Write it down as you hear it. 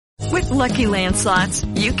Lucky Land Slots,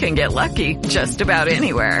 you can get lucky just about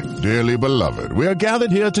anywhere. Dearly beloved, we are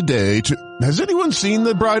gathered here today to... Has anyone seen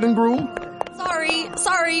the bride and groom?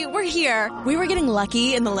 Sorry, we're here. We were getting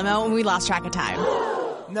lucky in the limo and we lost track of time.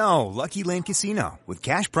 No, Lucky Land Casino, with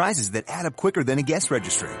cash prizes that add up quicker than a guest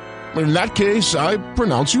registry. In that case, I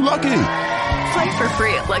pronounce you lucky. Play for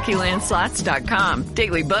free at LuckyLandSlots.com.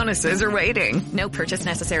 Daily bonuses are waiting. No purchase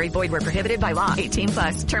necessary. Void where prohibited by law.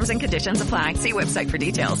 18+. Terms and conditions apply. See website for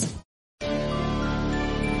details.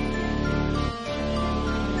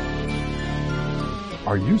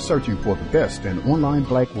 Are you searching for the best in online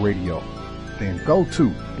black radio? Then go to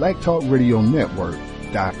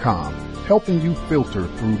blacktalkradionetwork.com, helping you filter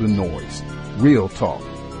through the noise. Real talk,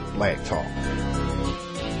 black talk.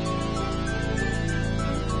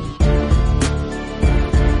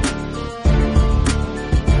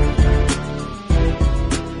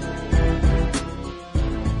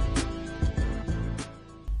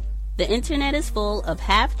 The internet is full of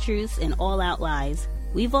half-truths and all-out lies.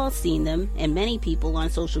 We've all seen them, and many people on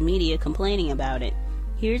social media complaining about it.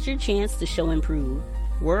 Here's your chance to show and prove.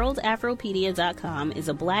 WorldAfropedia.com is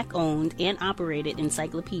a black-owned and operated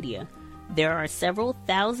encyclopedia. There are several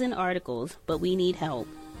thousand articles, but we need help.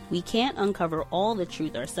 We can't uncover all the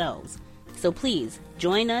truth ourselves. So please,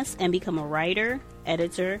 join us and become a writer,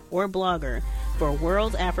 editor, or blogger for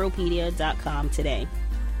WorldAfropedia.com today.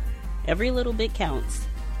 Every little bit counts.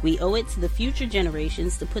 We owe it to the future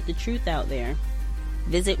generations to put the truth out there.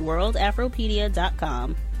 Visit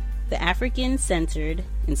WorldAfropedia.com, the African-centered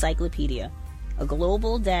encyclopedia, a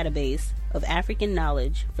global database of African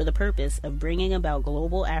knowledge for the purpose of bringing about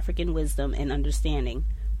global African wisdom and understanding.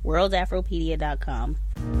 WorldAfropedia.com.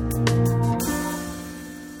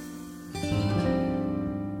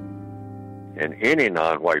 And any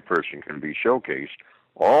non-white person can be showcased.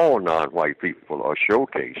 All non-white people are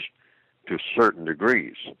showcased to certain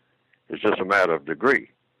degrees. It's just a matter of degree.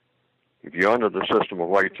 If you're under the system of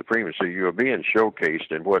white supremacy, you're being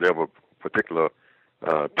showcased in whatever particular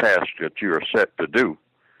task that you're set to do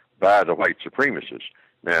by the white supremacists.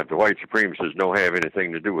 Now, if the white supremacists don't have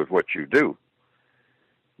anything to do with what you do,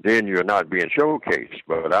 then you're not being showcased.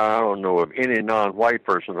 But I don't know of any non-white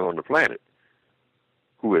person on the planet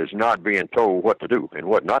who is not being told what to do and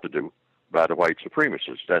what not to do by the white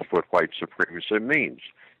supremacists. That's what white supremacy means.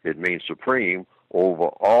 It means supreme over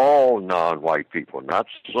all non-white people, not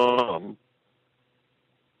some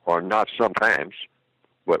or not sometimes,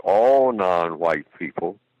 but all non-white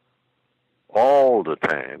people, all the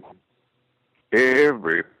time,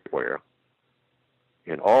 everywhere,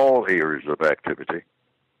 in all areas of activity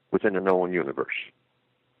within the known universe.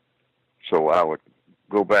 So I would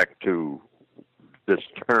go back to this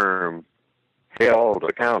term, held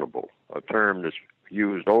accountable, a term that's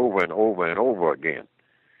used over and over and over again.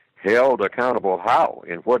 Held accountable how?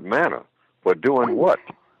 In what manner? For doing what?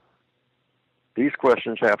 These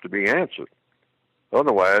questions have to be answered.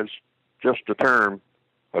 Otherwise, just a term,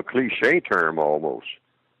 a cliche term almost,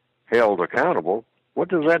 held accountable, what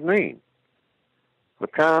does that mean?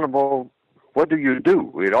 Accountable, what do you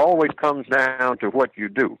do? It always comes down to what you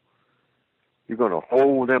do. You're going to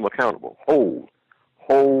hold them accountable. Hold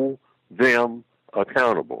them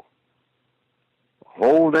accountable.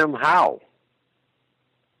 Hold them how?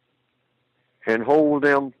 And hold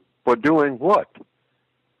them for doing what?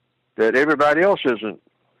 That everybody else isn't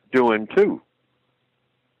doing too.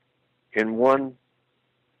 In one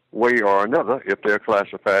way or another, if they're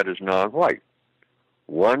classified as non-white.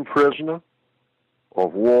 One prisoner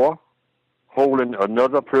of war holding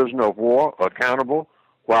another prisoner of war accountable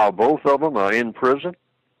while both of them are in prison.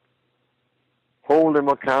 Hold them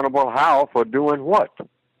accountable how? For doing what?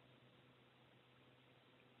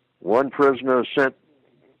 One prisoner is sent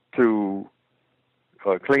to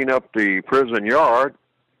clean up the prison yard.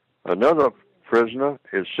 Another prisoner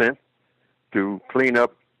is sent to clean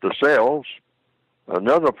up the cells.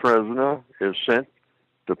 Another prisoner is sent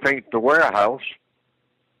to paint the warehouse.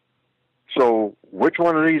 So which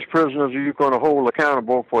one of these prisoners are you going to hold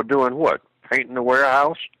accountable for doing what? Painting the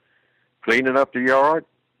warehouse? Cleaning up the yard?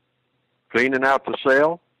 Cleaning out the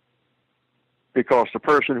cell? Because the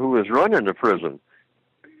person who is running the prison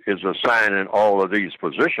is assigning all of these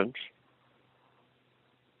positions.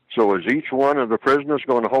 So is each one of the prisoners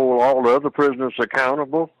going to hold all the other prisoners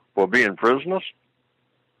accountable for being prisoners?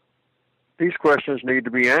 These questions need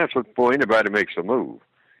to be answered before anybody makes a move,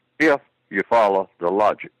 if you follow the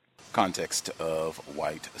logic. Context of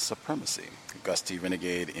white supremacy. Gus T.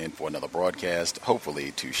 Renegade in for another broadcast,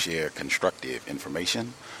 hopefully to share constructive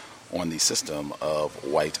information on the system of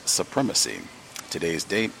white supremacy. Today's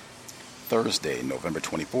date, Thursday, November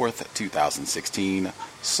 24th, 2016.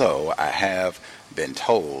 So I have been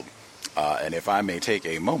told And if I may take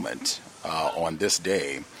a moment on this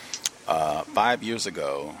day, 5 years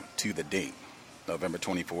ago to the date, November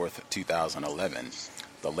 24th, 2011,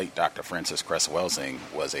 the late Dr. Francis Cress Welsing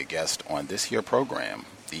was a guest on this here program,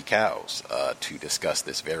 the C.O.W.S, to discuss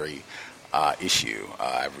this very issue.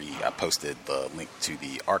 I posted the link to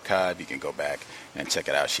the archive. You can go back and check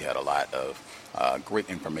it out. She had a lot of great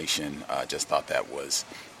information. Just thought that was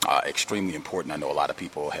extremely important. I know a lot of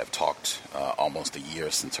people have talked almost a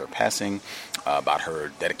year since her passing about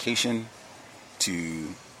her dedication to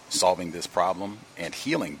solving this problem and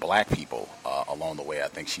healing black people along the way. I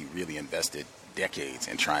think she really invested decades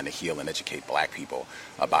in trying to heal and educate black people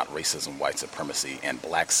about racism, white supremacy, and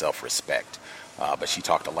black self-respect. But she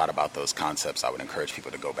talked a lot about those concepts. I would encourage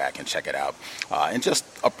people to go back and check it out and just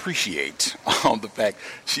appreciate the fact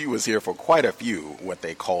she was here for quite a few what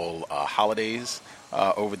they call holidays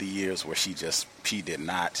over the years, where she did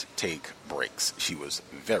not take breaks. She was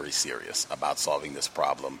very serious about solving this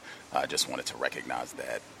problem. I just wanted to recognize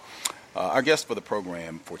that. Our guest for the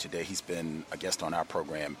program for today, he's been a guest on our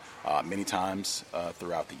program many times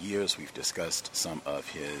throughout the years. We've discussed some of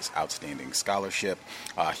his outstanding scholarship.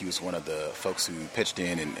 He was one of the folks who pitched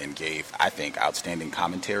in and gave, I think, outstanding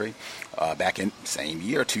commentary back in the same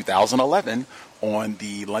year, 2011, on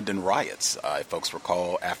the London riots. If folks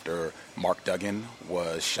recall, after Mark Duggan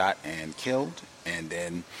was shot and killed, and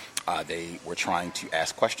then they were trying to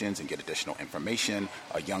ask questions and get additional information.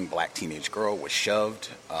 A young black teenage girl was shoved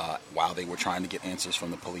while they were trying to get answers from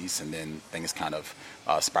the police, and then things kind of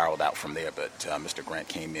spiraled out from there. But Mr. Grant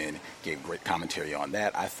came in, gave great commentary on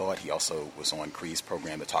that. I thought he also was on Cree's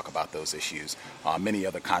program to talk about those issues, many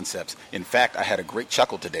other concepts. In fact, I had a great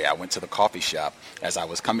chuckle today. I went to the coffee shop as I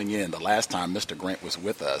was coming in. The last time Mr. Grant was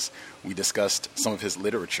with us, we discussed some of his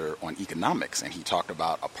literature on economics, and he talked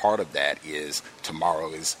about a part of that is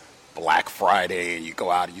tomorrow is Black Friday, and you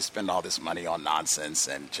go out and you spend all this money on nonsense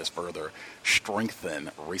and just further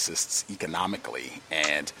strengthen racists economically.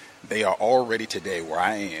 And they are already today, where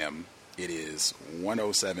I am, it is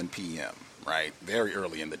 1:07 p.m., right? Very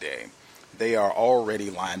early in the day. They are already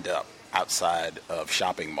lined up outside of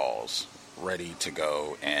shopping malls, ready to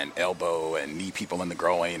go and elbow and knee people in the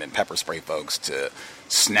groin and pepper spray folks to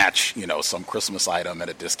snatch, some Christmas item at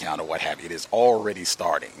a discount or what have you. It is already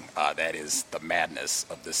starting. That is the madness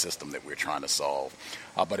of the system that we're trying to solve.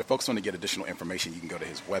 But if folks want to get additional information, you can go to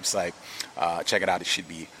his website. Check it out. It should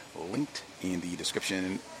be linked in the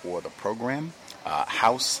description for the program.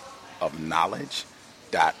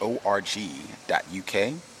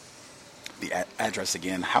 houseofknowledge.org.uk. The address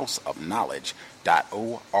again,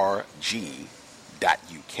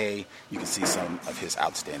 houseofknowledge.org.uk. You can see some of his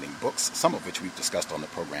outstanding books, some of which we've discussed on the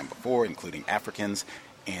program before, including Africans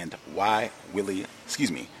and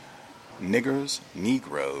Niggers,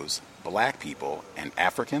 Negroes, Black People, and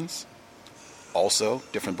Africans. Also,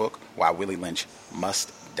 different book, Why Willie Lynch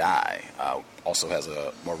Must Die. Also has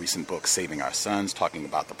a more recent book, Saving Our Sons, talking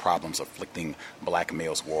about the problems afflicting black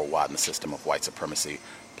males worldwide in the system of white supremacy.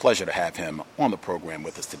 Pleasure to have him on the program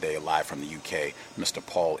with us today, live from the UK, Mr.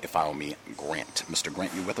 Paul Ifayomi Grant. Mr.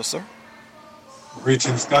 Grant, you with us, sir?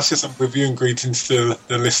 Greetings, Cassius. I'm with you, and greetings to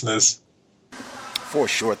the listeners. For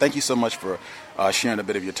sure. Thank you so much for sharing a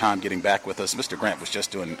bit of your time getting back with us. Mr. Grant was just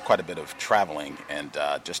doing quite a bit of traveling and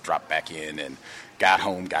just dropped back in and got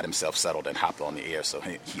home, got himself settled, and hopped on the air. So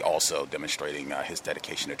he also demonstrating his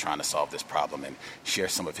dedication to trying to solve this problem and share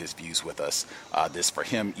some of his views with us. This for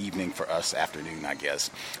him, evening, for us, afternoon, I guess.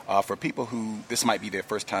 For people who this might be their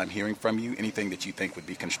first time hearing from you, anything that you think would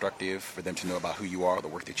be constructive for them to know about who you are, the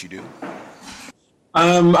work that you do?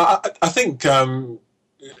 I think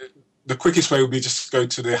the quickest way would be just to go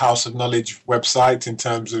to the House of Knowledge website in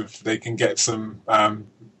terms of they can get some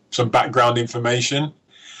background information.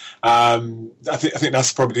 I think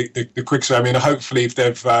that's probably the quickest way. I mean, hopefully, if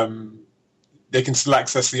they can still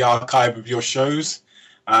access the archive of your shows.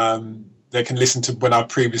 They can listen to when I've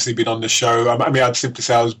previously been on the show. I mean, I'd simply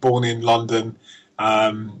say I was born in London.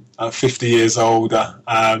 I'm 50 years old.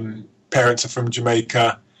 Parents are from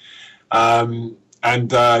Jamaica.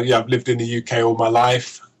 I've lived in the UK all my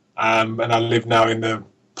life. And I live now in the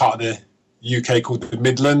part of the UK called the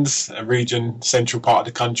Midlands, a region, central part of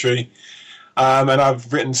the country. And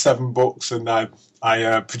I've written 7 books, and I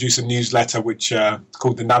produce a newsletter which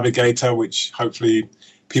called The Navigator, which hopefully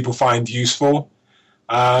people find useful.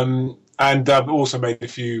 And I've also made a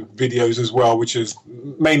few videos as well, which is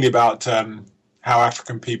mainly about how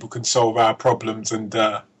African people can solve our problems and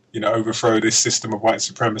overthrow this system of white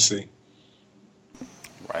supremacy.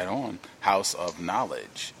 Right on.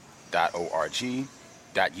 houseofknowledge.org.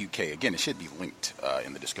 houseofknowledge.uk. Again, it should be linked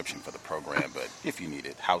in the description for the program, but if you need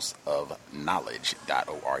it,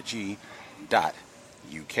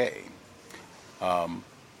 houseofknowledge.org.uk.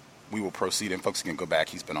 We will proceed, and folks can go back.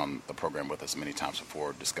 He's been on the program with us many times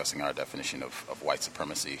before discussing our definition of white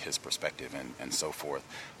supremacy, his perspective, and so forth.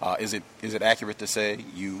 Is it accurate to say,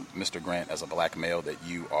 you, Mr. Grant, as a black male, that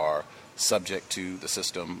you are subject to the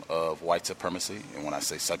system of white supremacy? And when I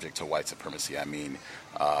say subject to white supremacy, I mean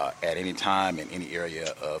at any time in any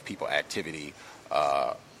area of people activity,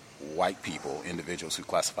 white people, individuals who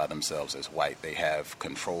classify themselves as white, they have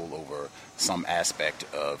control over some aspect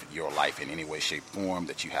of your life in any way, shape, form,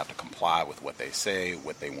 that you have to comply with what they say,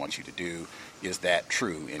 what they want you to do. Is that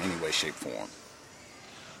true in any way, shape, form?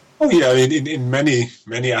 Oh yeah, in many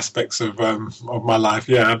aspects of my life,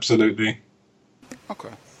 yeah, absolutely.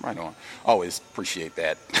 Okay, right on. Always appreciate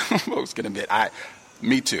that. Folks can admit,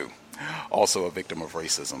 me too, also a victim of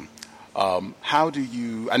racism. How do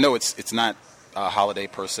you? I know it's not a holiday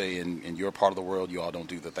per se in your part of the world. You all don't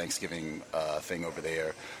do the Thanksgiving thing over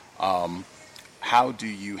there. How do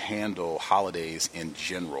you handle holidays in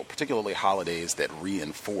general, particularly holidays that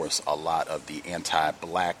reinforce a lot of the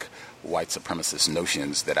anti-black white supremacist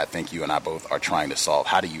notions that I think you and I both are trying to solve?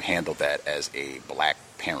 How do you handle that as a black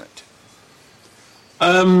parent?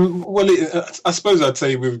 Well, I suppose I'd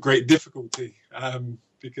say with great difficulty,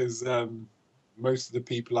 because most of the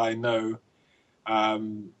people I know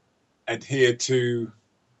adhere to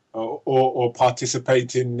or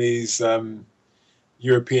participate in these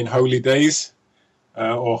European holy days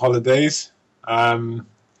or holidays, and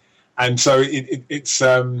so it's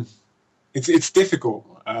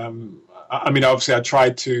difficult. I mean, obviously, I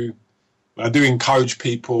do encourage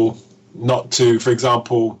people not to, for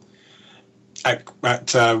example, at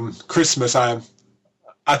Christmas. I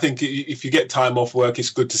think if you get time off work, it's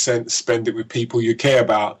good to spend it with people you care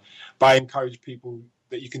about. But I encourage people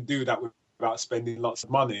that you can do that without spending lots of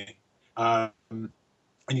money, and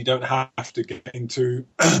you don't have to get into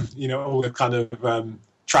all the kind of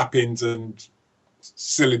trappings and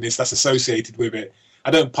silliness that's associated with it.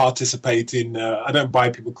 I don't participate in. I don't buy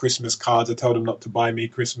people Christmas cards. I tell them not to buy me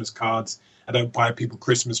Christmas cards. I don't buy people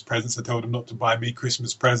Christmas presents. I tell them not to buy me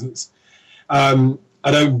Christmas presents. I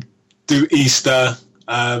don't do Easter.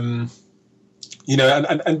 And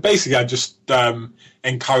basically, I just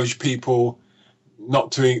encourage people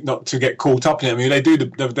not to get caught up in it. I mean,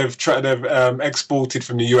 they've exported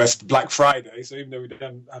from the US Black Friday. So even though we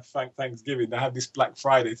don't have Thanksgiving, they have this Black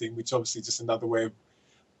Friday thing, which obviously is just another way of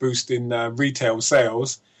boosting retail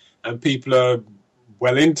sales, and people are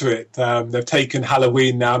well into it. They've taken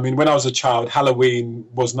Halloween now. I mean, when I was a child, Halloween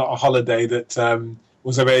was not a holiday that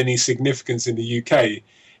was of any significance in the UK.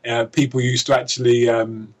 People used to actually,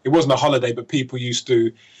 it wasn't a holiday, but people used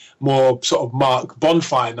to more sort of mark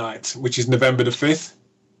Bonfire Night, which is November the 5th,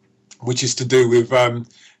 which is to do with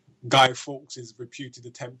Guy Fawkes' reputed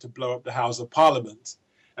attempt to blow up the House of Parliament.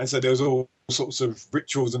 And so there was all sorts of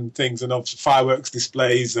rituals and things, and obviously fireworks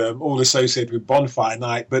displays, all associated with Bonfire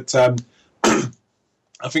Night. But I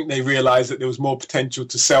think they realised that there was more potential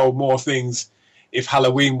to sell more things if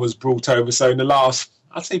Halloween was brought over. So in the last,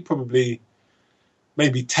 I'd say probably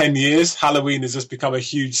maybe 10 years, Halloween has just become a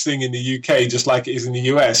huge thing in the UK, just like it is in the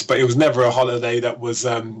US. But it was never a holiday that was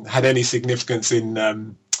had any significance in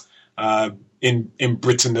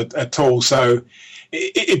Britain at all. So,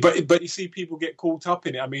 but you see, people get caught up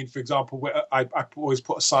in it. I mean, for example, I always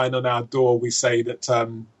put a sign on our door. We say that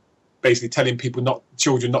basically telling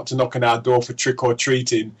children not to knock on our door for trick or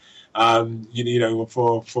treating.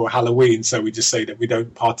 For Halloween. So we just say that we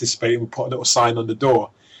don't participate, and we put a little sign on the door.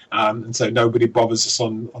 And so nobody bothers us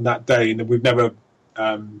on that day. And we've never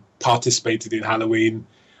participated in Halloween,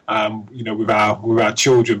 with our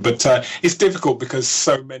children. But it's difficult because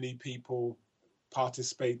so many people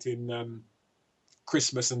participate in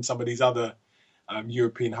Christmas and some of these other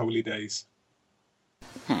European holy days.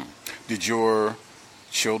 Did your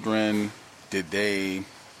children,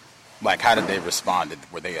 how did they respond?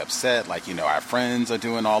 Were they upset? Our friends are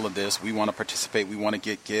doing all of this. We want to participate. We want to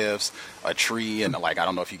get gifts, a tree. And I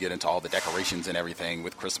don't know if you get into all the decorations and everything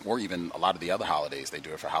with Christmas, or even a lot of the other holidays. They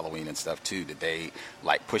do it for Halloween and stuff too. Did they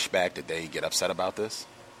push back? Did they get upset about this?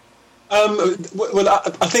 Well,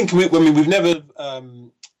 I think we've never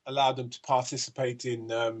allowed them to participate in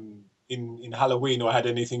Halloween or had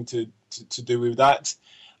anything to do with that.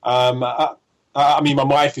 I mean, my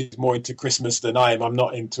wife is more into Christmas than I am. I'm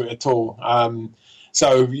not into it at all.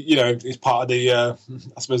 So, it's part of the, I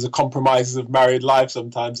suppose, the compromises of married life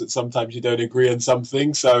sometimes, that sometimes you don't agree on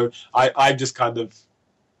something. So I just kind of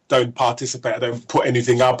don't participate. I don't put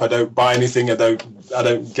anything up. I don't buy anything. I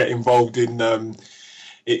don't get involved in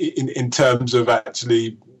in terms of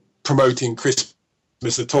actually promoting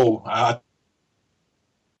Christmas at all.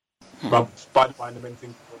 Find them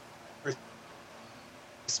anything for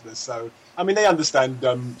Christmas. So, I mean, they understand,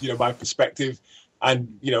 my perspective,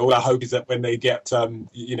 and all I hope is that when they get,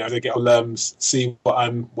 they get see what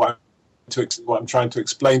I'm trying to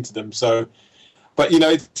explain to them. So, but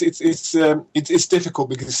it's difficult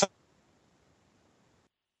because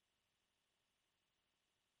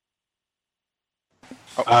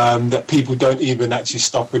that people don't even actually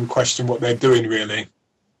stop and question what they're doing, really.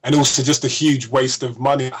 And also just a huge waste of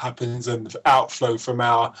money that happens and outflow from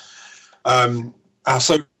our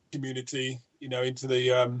social community, into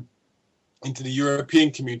the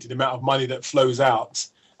European community. The amount of money that flows out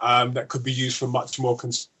that could be used for much more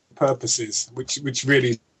purposes, which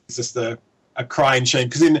really is just a crying shame.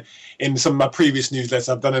 Because in some of my previous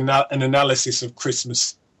newsletters, I've done an analysis of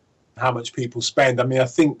Christmas, how much people spend. I mean, I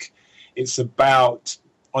think it's about,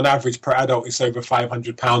 on average per adult, it's over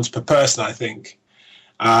 £500 per person, I think.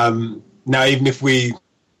 Now, even if we,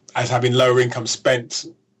 as having lower income, spent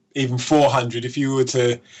even 400, if you were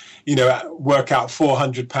to, work out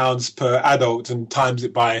 £400 per adult and times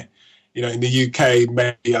it by, in the UK,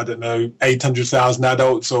 maybe, I don't know, 800,000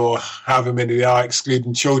 adults or however many they are,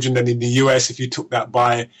 excluding children. Then in the US, if you took that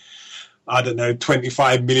by, I don't know,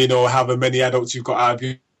 25 million or however many adults you've got out of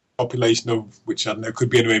your population, of which, I don't know, could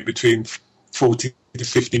be anywhere between 40 to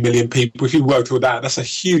 50 million people. If you worked with that, that's a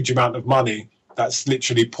huge amount of money that's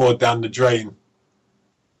literally poured down the drain.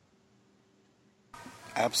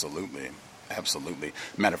 Absolutely.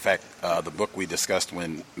 Matter of fact, the book we discussed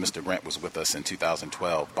when Mr. Grant was with us in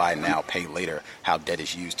 2012, Buy Now, Pay Later, How Debt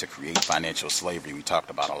is Used to Create Financial Slavery, we talked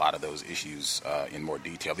about a lot of those issues in more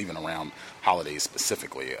detail, even around holidays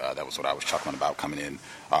specifically. That was what I was talking about coming in,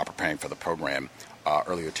 preparing for the program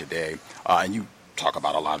earlier today. And you talk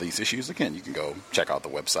about a lot of these issues. Again, you can go check out the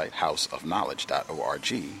website,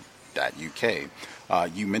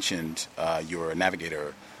 houseofknowledge.org.uk. You mentioned your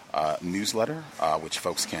Navigator newsletter, which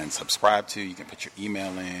folks can subscribe to. You can put your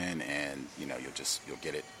email in, and you'll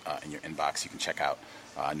get it in your inbox. You can check out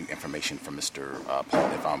new information from Mr. Paul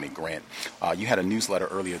Ifayomi Grant. You had a newsletter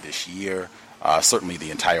earlier this year. Certainly,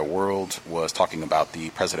 the entire world was talking about the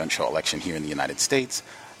presidential election here in the United States,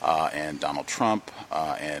 and Donald Trump,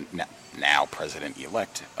 and now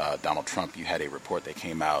President-elect Donald Trump. You had a report that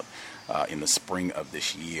came out in the spring of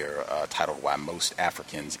this year titled "Why Most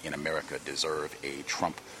Africans in America Deserve a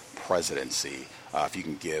Trump Presidency." If you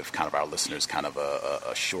can give kind of our listeners kind of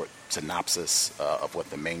a short synopsis of what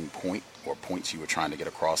the main point or points you were trying to get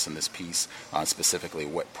across in this piece, specifically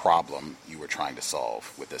what problem you were trying to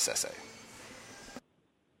solve with this essay.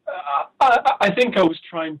 I think I was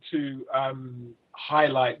trying to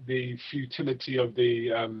highlight the futility of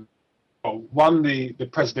the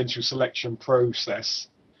presidential selection process,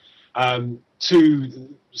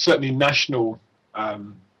 two, certainly national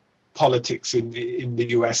politics in the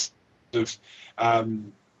US, of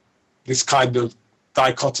this kind of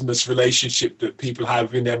dichotomous relationship that people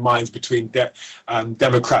have in their minds between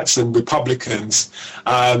Democrats and Republicans,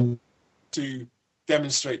 to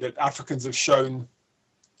demonstrate that Africans have shown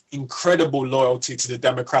incredible loyalty to the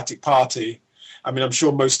Democratic Party. I mean, I'm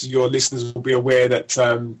sure most of your listeners will be aware that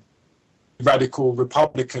radical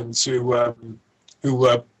Republicans who were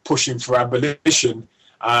pushing for abolition,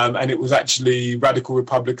 and it was actually radical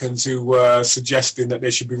Republicans who were suggesting that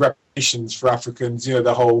there should be reparations for Africans,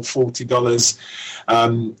 the whole $40,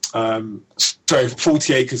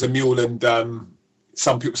 40 acres a mule, and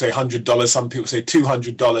some people say $100, some people say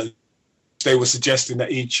 $200. They were suggesting that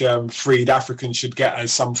each freed African should get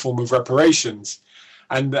as some form of reparations.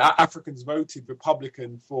 And the Africans voted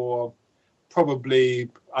Republican for probably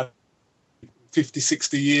 50,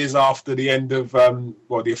 60 years after the end of,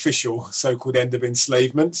 the official so-called end of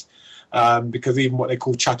enslavement, because even what they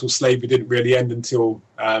call chattel slavery didn't really end until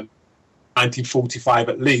 1945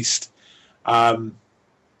 at least. And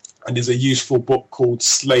there's a useful book called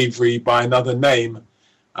Slavery by Another Name,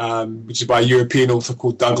 which is by a European author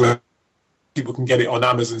called Douglas. People can get it on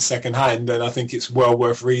Amazon secondhand, and I think it's well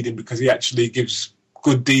worth reading because he actually gives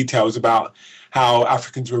good details about how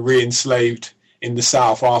Africans were re-enslaved in the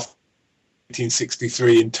South after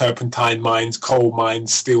 1863 in turpentine mines, coal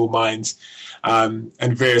mines, steel mines,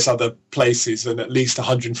 and various other places, and at least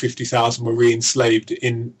 150,000 were re-enslaved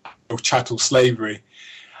in chattel slavery.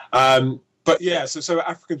 But yeah, so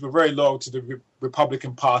Africans were very loyal to the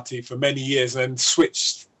Republican Party for many years, and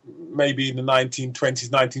switched maybe in the 1920s,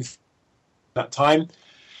 1930s, that time,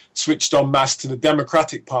 switched en masse to the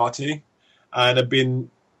Democratic Party, and have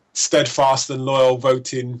been steadfast and loyal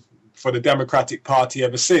voting for the Democratic Party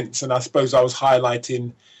ever since. And I suppose I was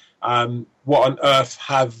highlighting what on earth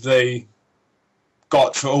have they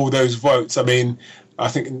got for all those votes? I mean, I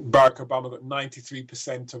think Barack Obama got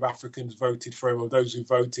 93% of Africans voted for him, or those who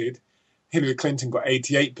voted. Hillary Clinton got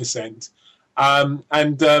 88%. I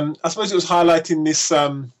suppose it was highlighting this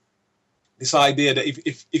idea that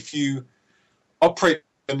if you operate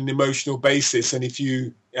on an emotional basis, and if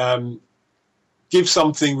you give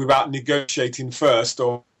something without negotiating first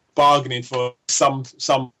or bargaining for some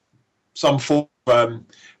form of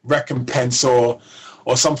recompense or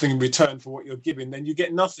something in return for what you're giving, then you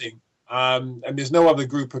get nothing. And there's no other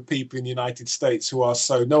group of people in the United States no other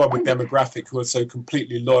demographic who are so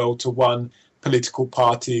completely loyal to one political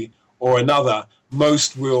party or another.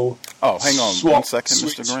 Most will. Oh, hang on 1 second,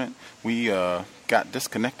 Mr. Grant. We got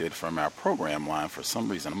disconnected from our program line for some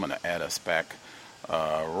reason. I'm going to add us back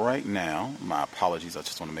right now. My apologies. I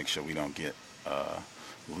just want to make sure we don't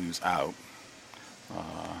lose out.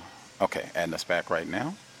 Okay, adding us back right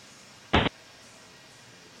now.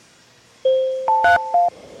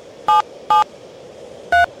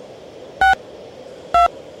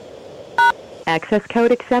 Access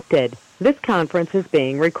code accepted. This conference is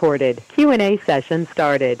being recorded. Q&A session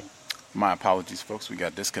started. My apologies, folks. We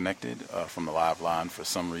got disconnected from the live line for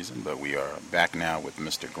some reason, but we are back now with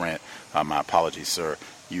Mr. Grant. My apologies, sir.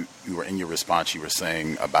 You were in your response, you were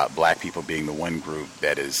saying about black people being the one group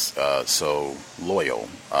that is so loyal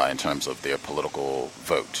in terms of their political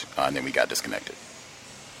vote, and then we got disconnected.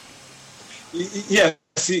 Yeah,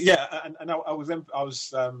 and I was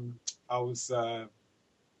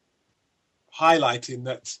highlighting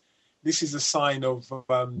that this is a sign of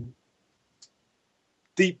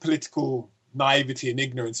deep political naivety and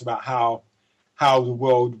ignorance about how the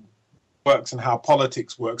world works and how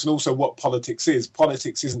politics works, and also what politics is.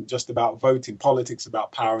 Politics isn't just about voting. Politics is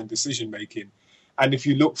about power and decision making. And if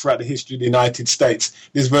you look throughout the history of the United States,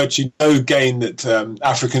 there's virtually no gain that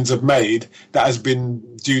Africans have made that has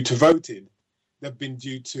been due to voting. They've been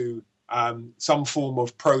due to some form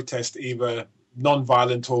of protest, either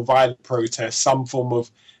non-violent or violent protest, some form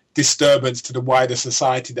of disturbance to the wider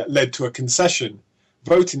society that led to a concession.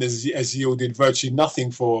 Voting has yielded virtually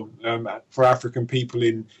nothing for African people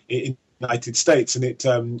in the United States, and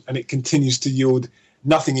it continues to yield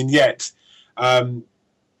nothing. And yet, and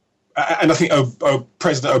I think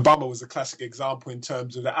President Obama was a classic example in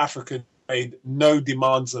terms of the Africans made no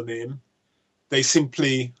demands on him. They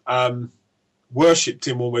simply worshipped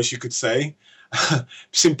him, almost you could say,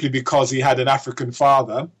 simply because he had an African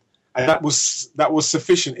father, and that was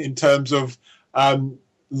sufficient in terms of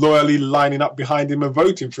loyally lining up behind him and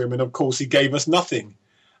voting for him. And of course, he gave us nothing.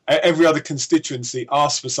 Every other constituency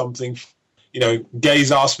asked for something.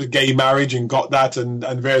 Gays asked for gay marriage and got that, and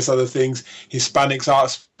various other things. Hispanics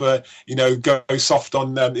asked for, go soft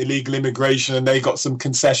on illegal immigration, and they got some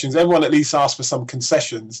concessions. Everyone at least asked for some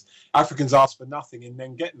concessions. Africans asked for nothing and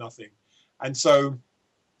then get nothing. And so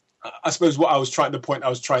I suppose what the point I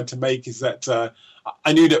was trying to make is that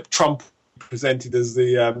I knew that Trump presented as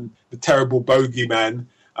the terrible bogeyman,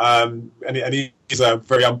 and he is a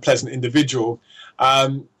very unpleasant individual.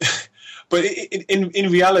 But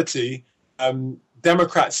in reality,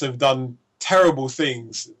 Democrats have done terrible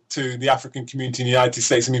things to the African community in the United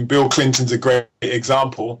States. I mean, Bill Clinton's a great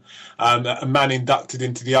example, a man inducted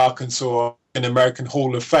into the Arkansas American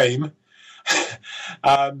Hall of Fame.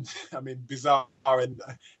 I mean, bizarre and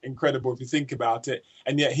incredible if you think about it.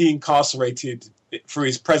 And yet he incarcerated, for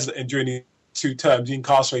his president during his 2 terms, he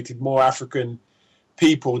incarcerated more African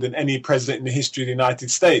people than any president in the history of the United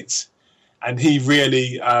States. And he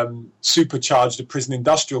really supercharged the prison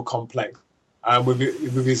industrial complex with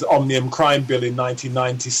his Omnium crime bill in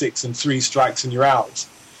 1996 and 3 strikes and you're out.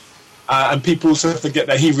 And people also forget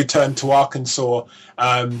that he returned to Arkansas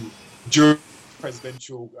during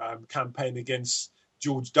presidential campaign against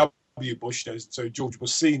George W. Bush, so George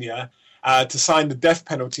Bush Sr., to sign the death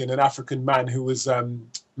penalty on an African man who was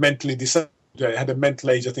mentally disabled, had a mental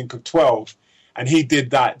age, I think, of 12. And he did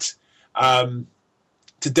that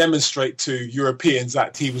to demonstrate to Europeans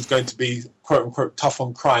that he was going to be, quote unquote, tough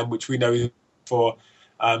on crime, which we know for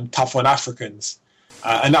tough on Africans.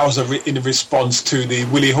 And that was in response to the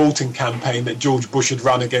Willie Horton campaign that George Bush had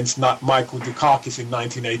run against Michael Dukakis in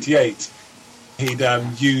 1988. He'd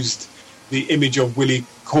used the image of Willie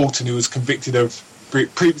Horton, who was previously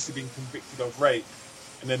been convicted of rape,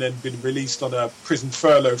 and then been released on a prison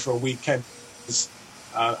furlough for a weekend.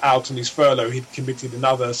 Out on his furlough, he'd committed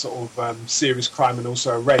another sort of serious crime and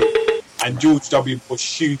also a rape. And George W.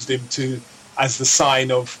 Bush used him as the sign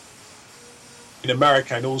of in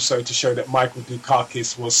America, and also to show that Michael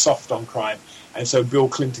Dukakis was soft on crime. And so Bill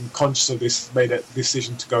Clinton, conscious of this, made a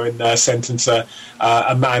decision to go and sentence a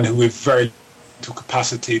man who with very mental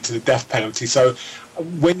capacity to the death penalty. So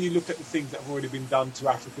when you look at the things that have already been done to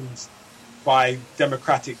Africans by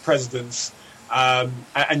democratic presidents,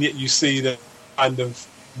 and yet you see the kind of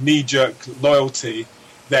knee-jerk loyalty,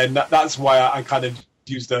 then that's why I kind of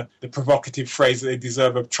use the provocative phrase that they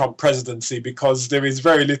deserve a Trump presidency, because there is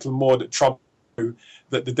very little more that Trump do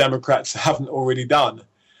that the Democrats haven't already done.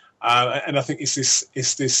 And I think it's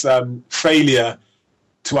this failure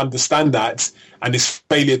to understand that, and this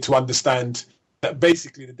failure to understand that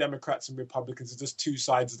basically the Democrats and Republicans are just two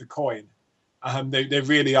sides of the coin. They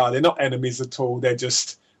really are. They're not enemies at all. They're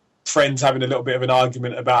just friends having a little bit of an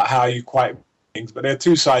argument about how you quite things. But they're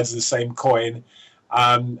two sides of the same coin.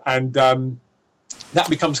 That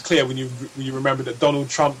becomes clear when you remember that Donald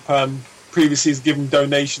Trump previously has given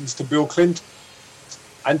donations to Bill Clinton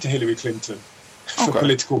and to Hillary Clinton for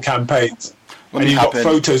political campaigns. And you've got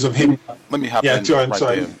photos of him. Let me hop in right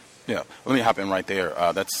there. Yeah, let me hop in right there.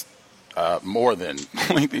 That's more than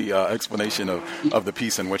the explanation of the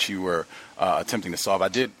piece in which you were attempting to solve. I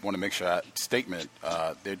did want to make sure statement.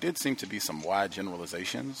 There did seem to be some wide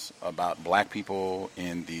generalizations about black people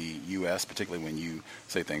in the U.S., particularly when you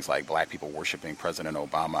say things like black people worshiping President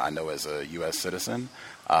Obama. I know as a U.S. citizen,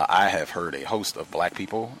 I have heard a host of black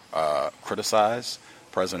people criticize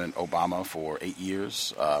President Obama for 8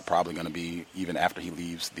 years, probably going to be, even after he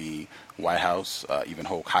leaves the White House, even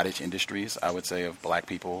whole cottage industries, I would say, of black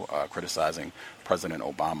people criticizing President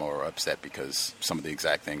Obama or upset because some of the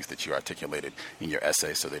exact things that you articulated in your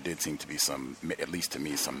essay. So there did seem to be some, at least to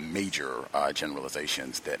me, some major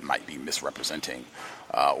generalizations that might be misrepresenting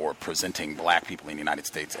or presenting black people in the United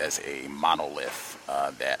States as a monolith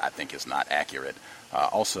that I think is not accurate.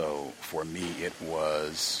 Also, for me, it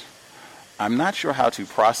was... I'm not sure how to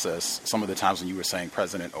process some of the times when you were saying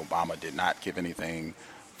President Obama did not give anything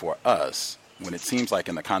for us, when it seems like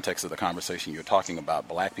in the context of the conversation you're talking about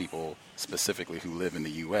black people specifically who live in the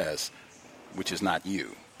U.S., which is not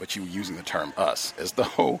you, but you were using the term us, as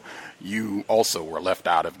though you also were left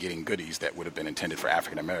out of getting goodies that would have been intended for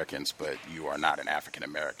African Americans, but you are not an African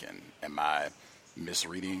American. Am I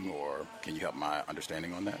misreading, or can you help my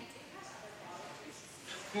understanding on that?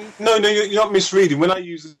 No, you're not misreading. When I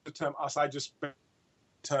use the term us, I just in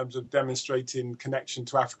terms of demonstrating connection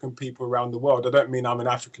to African people around the world. I don't mean I'm an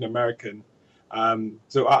African American.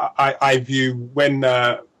 So I view when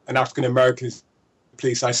an African American is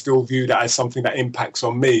police, I still view that as something that impacts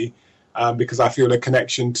on me because I feel a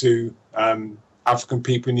connection to African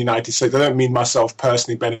people in the United States. I don't mean myself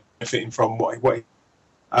personally benefiting from what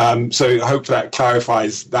so I hope that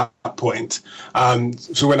clarifies that point.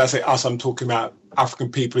 So when I say us, I'm talking about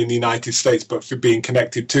African people in the United States, but for being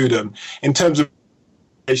connected to them. In terms of,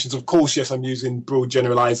 of course, yes, I'm using broad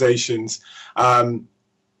generalizations.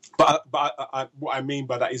 But what I mean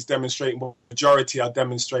by that is demonstrating what the majority are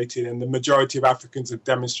demonstrating, and the majority of Africans have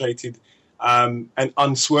demonstrated an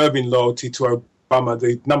unswerving loyalty to Obama.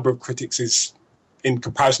 The number of critics is, in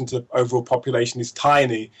comparison to the overall population, is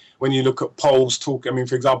tiny. When you look at polls, for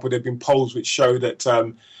example, there have been polls which show that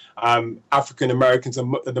African Americans are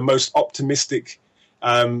the most optimistic,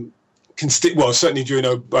 certainly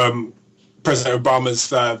during President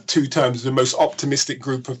Obama's 2 terms, the most optimistic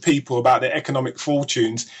group of people about their economic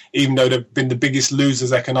fortunes, even though they've been the biggest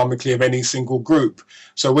losers economically of any single group.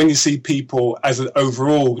 So when you see people as an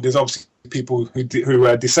overall, there's obviously people who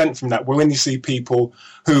dissent from that. Well, when you see people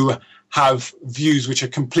who have views which are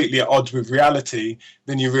completely at odds with reality,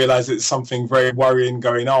 then you realize that there's something very worrying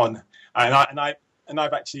going on. And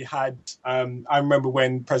I've actually had, I remember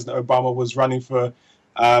when President Obama was running for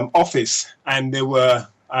office, and there were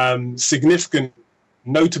significant,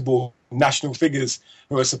 notable national figures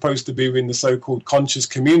who are supposed to be in the so-called conscious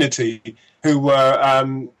community who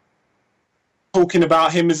were talking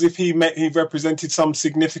about him as if he represented some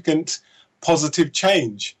significant positive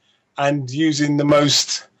change, and using the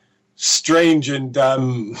most strange and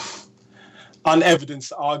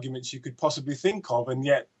unevidenced arguments you could possibly think of. And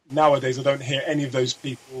yet nowadays I don't hear any of those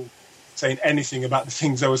people saying anything about the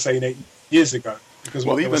things they were saying 8 years ago. Because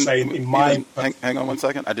what they were saying in my... Hang on one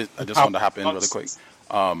second. I just wanted to hop in really quick.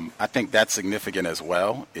 I think that's significant as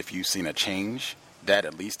well. If you've seen a change, that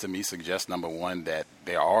at least to me suggests, number one, that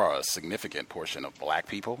there are a significant portion of black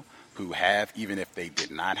people who have, even if they did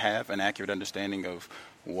not have an accurate understanding of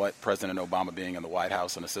what President Obama being in the White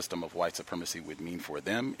House and a system of white supremacy would mean for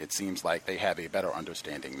them, it seems like they have a better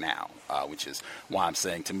understanding now, which is why I'm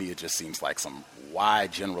saying, to me, it just seems like some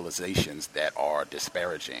wide generalizations that are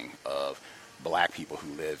disparaging of black people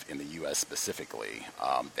who live in the U.S. specifically,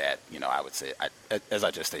 that, I would say, as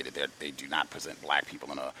I just stated, they do not present black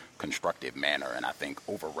people in a constructive manner, and I think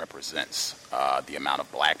overrepresents the amount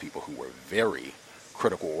of black people who were very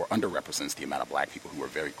critical or underrepresents the amount of black people who are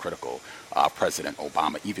very critical of President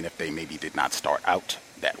Obama, even if they maybe did not start out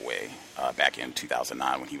that way back in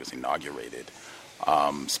 2009 when he was inaugurated.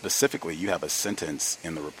 Specifically, you have a sentence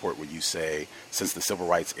in the report where you say, since the civil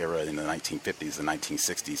rights era in the 1950s and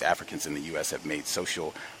 1960s, Africans in the U.S. have made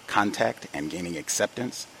social contact and gaining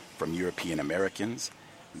acceptance from European Americans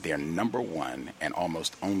their number one and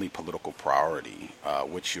almost only political priority.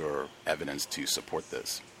 What's your evidence to support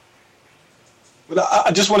this? Well,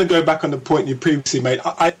 I just want to go back on the point you previously made.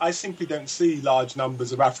 I simply don't see large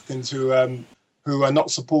numbers of Africans who are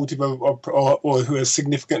not supportive of or who are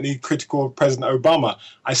significantly critical of President Obama.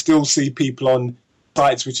 I still see people on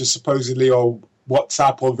sites which are supposedly, or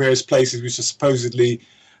WhatsApp or various places which are supposedly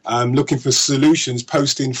looking for solutions,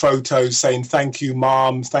 posting photos saying, "Thank you,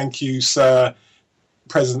 Mom, thank you, Sir,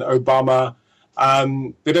 President Obama."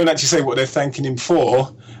 They don't actually say what they're thanking him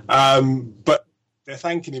for, but they're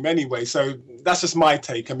thanking him anyway. So that's just my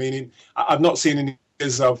take. I mean, I've not seen any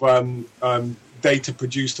of data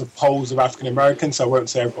produced of polls of African Americans, so I won't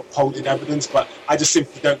say I've got polling evidence, but I just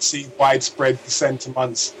simply don't see widespread dissent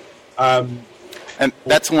amongst. And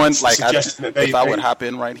that's one, like, if I would hop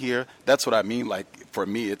in right here, that's what I mean. Like, for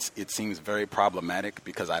me, it seems very problematic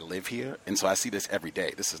because I live here, and so I see this every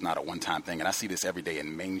day. This is not a one-time thing, and I see this every day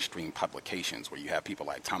in mainstream publications where you have people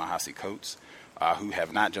like Ta-Nehisi Coates, who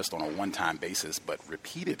have not just on a one-time basis, but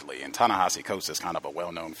repeatedly, and Ta-Nehisi Coates is kind of a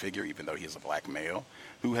well-known figure, even though he is a black male,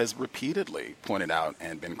 who has repeatedly pointed out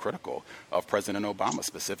and been critical of President Obama,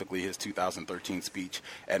 specifically his 2013 speech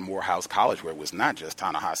at Morehouse College, where it was not just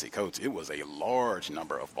Ta-Nehisi Coates, it was a large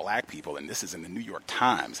number of black people, and this is in the New York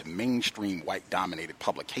Times, mainstream white-dominated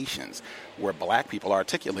publications, where black people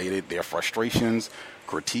articulated their frustrations,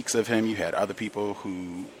 critiques of him. You had other people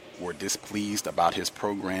who were displeased about his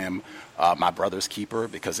program, My Brother's Keeper,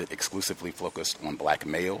 because it exclusively focused on black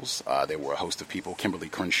males. There were a host of people. Kimberly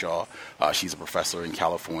Crenshaw, she's a professor in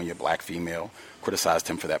California, black female, criticized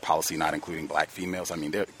him for that policy, not including black females. I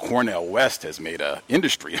mean, Cornel West has made an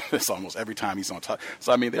industry of this almost every time he's on top.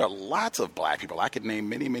 So, I mean, there are lots of black people. I could name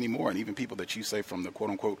many, many more, and even people that you say from the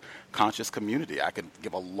quote-unquote conscious community. I could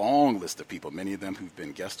give a long list of people, many of them who've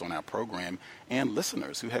been guests on our program, and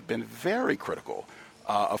listeners who have been very critical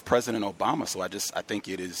of President Obama. So I think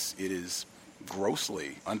it is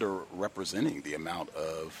grossly underrepresenting the amount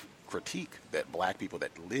of critique that black people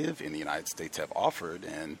that live in the United States have offered,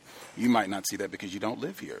 and you might not see that because you don't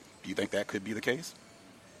live here. Do you think that could be the case?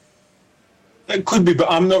 It could be,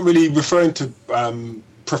 but I'm not really referring to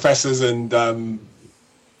professors and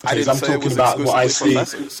I didn't say it was about what I see.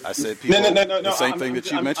 Professors. I said people. No. The same thing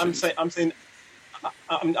that you mentioned. I'm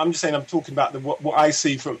just saying I'm talking about what I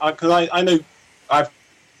see from, because I know I've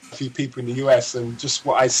a few people in the US, and just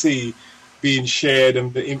what I see being shared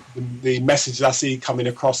and the messages I see coming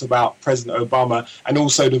across about President Obama, and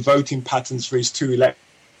also the voting patterns for his two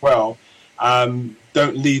elections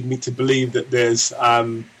don't lead me to believe that there's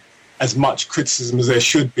as much criticism as there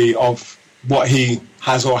should be of what he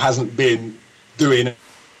has or hasn't been doing and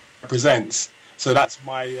represents. So that's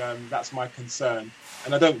my concern,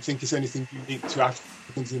 and I don't think it's anything unique to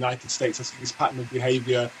Africans in the United States. I see this pattern of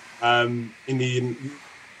behaviour and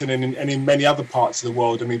in many other parts of the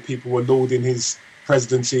world. I mean, people were lauding his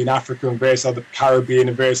presidency in Africa and various other Caribbean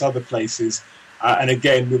and various other places, and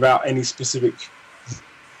again, without any specific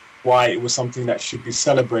why it was something that should be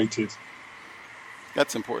celebrated.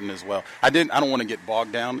 That's important as well. I don't want to get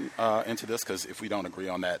bogged down into this, because if we don't agree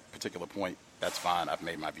on that particular point, that's fine. I've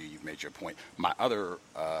made my view. You've made your point. My other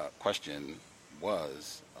question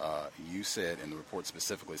was, you said in the report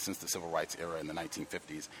specifically, since the civil rights era in the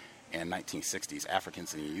 1950s and 1960s,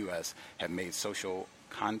 Africans in the U.S. have made social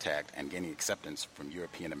contact and gaining acceptance from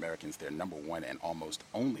European Americans their number one and almost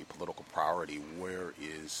only political priority. Where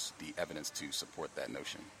is the evidence to support that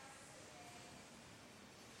notion?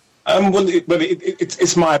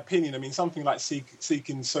 It's my opinion. I mean, something like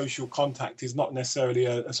seeking social contact is not necessarily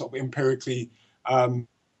a sort of empirically kind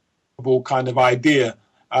of idea.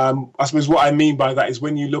 I suppose what I mean by that is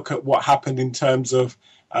when you look at what happened in terms of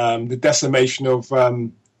the decimation of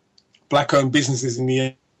black-owned businesses in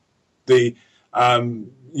the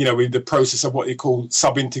process of what you call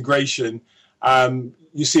sub-integration,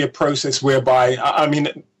 you see a process whereby, I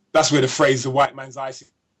mean, that's where the phrase "the white man's eye,"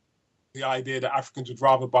 the idea that Africans would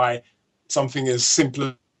rather buy something as simple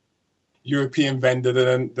as European vendor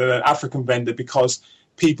than an African vendor, because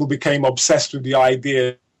people became obsessed with the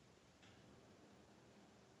idea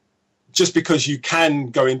just because you can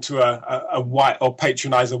go into a white or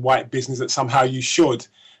patronize a white business that somehow you should.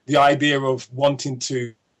 The idea of wanting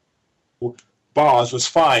to bars was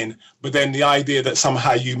fine, but then the idea that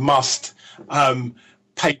somehow you must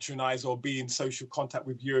patronize or be in social contact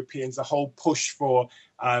with Europeans, the whole push for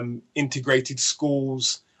integrated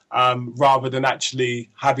schools, rather than actually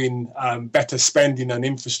having better spending and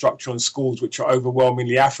infrastructure on schools, which are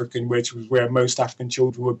overwhelmingly African, which was where most African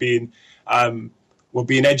children were being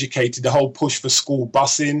educated. The whole push for school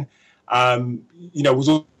busing, was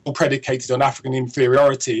all predicated on African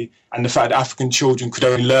inferiority and the fact that African children could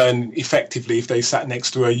only learn effectively if they sat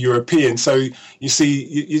next to a European. So you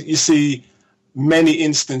see many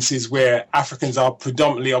instances where Africans are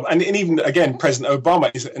predominantly, and even again, President Obama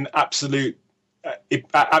is an absolutely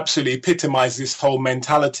epitomizes this whole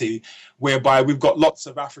mentality whereby we've got lots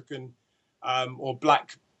of African or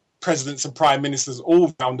black presidents and prime ministers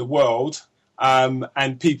all around the world,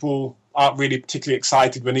 and people aren't really particularly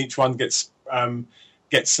excited when each one gets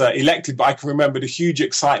elected. But I can remember the huge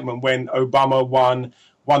excitement when Obama won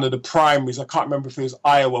one of the primaries. I can't remember if it was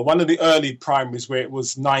Iowa, one of the early primaries where it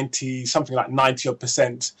was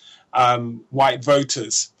 90% white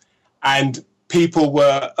voters, and people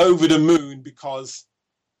were over the moon because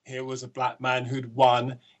here was a black man who'd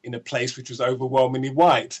won in a place which was overwhelmingly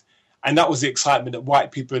white. And that was the excitement that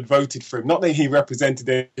white people had voted for him. Not that he represented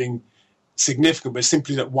anything significant, but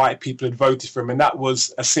simply that white people had voted for him. And that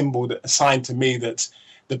was a symbol, a sign to me that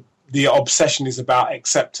the obsession is about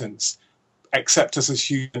acceptance. Accept us as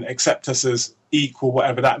human, accept us as equal,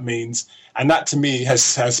 whatever that means. And that to me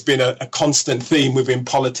has been a constant theme within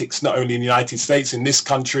politics, not only in the United States, in this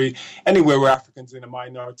country, anywhere where Africans are in a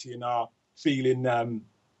minority and are feeling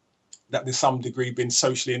that there's some degree been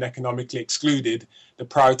socially and economically excluded. The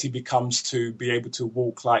priority becomes to be able to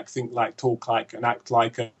walk like, think like, talk like, and act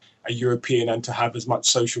like a European, and to have as much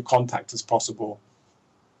social contact as possible.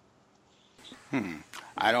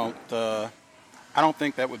 I don't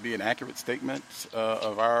think that would be an accurate statement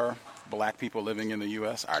of our black people living in the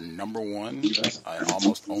U.S. Our number one and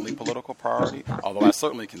almost only political priority, although I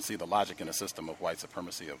certainly can see the logic in a system of white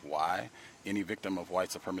supremacy of why any victim of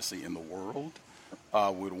white supremacy in the world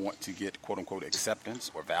would want to get quote-unquote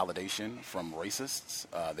acceptance or validation from racists.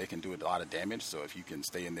 They can do a lot of damage, so if you can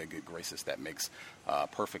stay in their good graces, that makes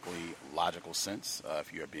perfectly logical sense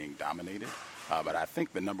if you are being dominated. But I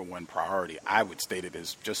think the number one priority, I would state it,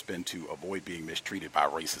 has just been to avoid being mistreated by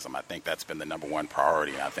racism. I think that's been the number one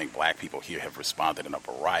priority, and I think black people here have responded in a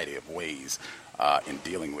variety of ways in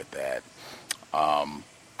dealing with that.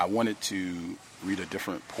 I wanted to read a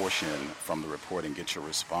different portion from the report and get your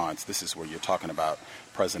response. This is where you're talking about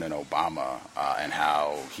President Obama and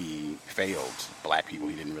how he failed black people.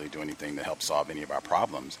 He didn't really do anything to help solve any of our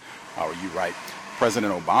problems. You write,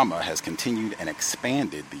 President Obama has continued and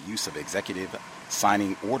expanded the use of executive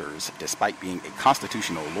signing orders despite being a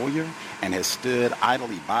constitutional lawyer, and has stood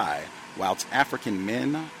idly by whilst African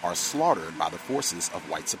men are slaughtered by the forces of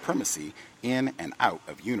white supremacy in and out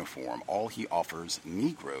of uniform. All he offers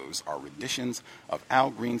Negroes are renditions of Al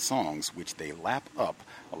Green songs, which they lap up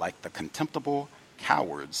like the contemptible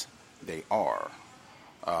cowards they are.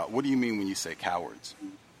 What do you mean when you say cowards?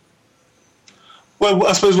 Well,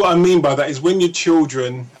 I suppose what I mean by that is when your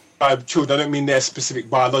children, by children, I don't mean their specific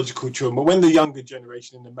biological children, but when the younger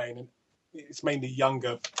generation in the main, and it's mainly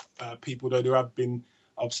younger people, though there have been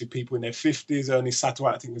obviously people in their 50s, Ernie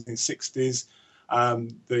Satterwhite, I think was in his 60s.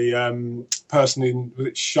 The person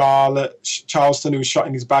in Charleston who was shot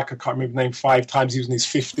in his back, I can't remember the name, 5 times, he was in his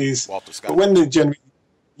 50s. Walter Scott. But when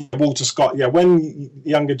Walter Scott, when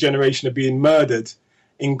the younger generation are being murdered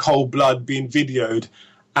in cold blood, being videoed,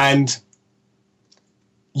 and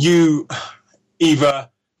you either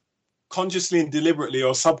consciously and deliberately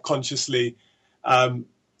or subconsciously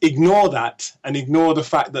ignore that and ignore the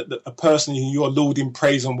fact that a person who you're lauding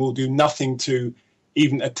praise on will do nothing to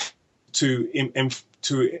even attempt to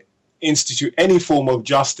institute any form of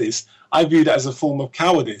justice, I view that as a form of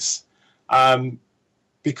cowardice,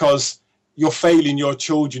 because you're failing your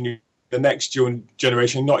children, the next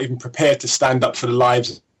generation, not even prepared to stand up for the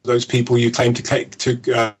lives of those people you claim to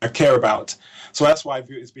care about. So that's why I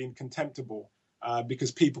view it as being contemptible,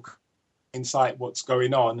 because people can insight what's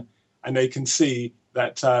going on, and they can see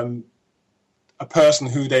that a person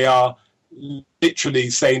who they are literally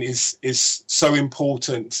saying is so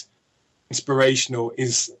important, inspirational,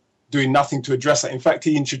 is doing nothing to address that. In fact,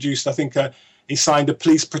 he introduced, I think, he signed a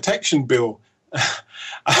police protection bill,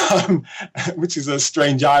 which is a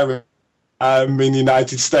strange irony in the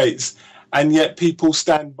United States. And yet people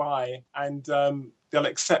stand by and they'll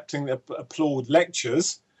accept and applaud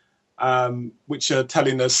lectures, which are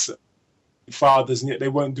telling us fathers, and yet they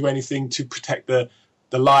won't do anything to protect the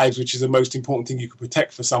lives, which is the most important thing you could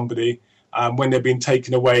protect for somebody when they're being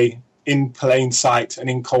taken away in plain sight and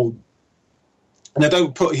in cold. And I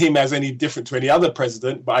don't put him as any different to any other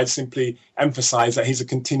president, but I simply emphasize that he's a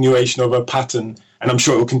continuation of a pattern, and I'm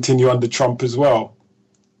sure it will continue under Trump as well.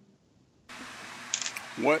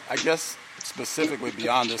 What, I guess, specifically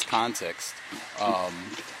beyond this context,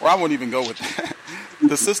 or I won't even go with that,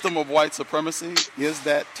 the system of white supremacy, is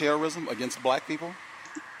that terrorism against black people?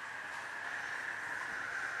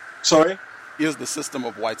 Sorry? Is the system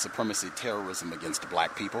of white supremacy terrorism against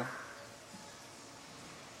black people?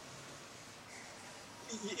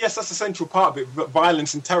 Yes, that's a central part of it. But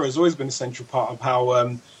violence and terror has always been a central part of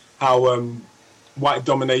how white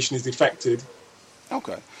domination is effected.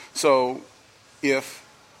 Okay. So if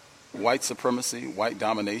white supremacy, white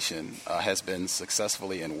domination has been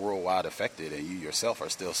successfully and worldwide affected, and you yourself are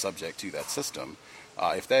still subject to that system,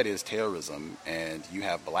 if that is terrorism and you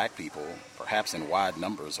have black people, perhaps in wide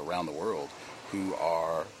numbers around the world, who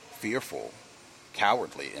are fearful,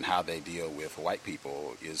 cowardly in how they deal with white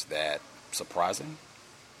people, is that surprising?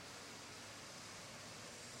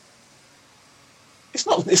 It's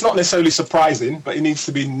not necessarily surprising, but it needs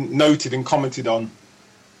to be noted and commented on.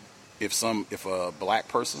 If a black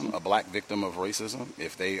person, a black victim of racism,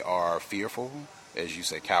 if they are fearful, as you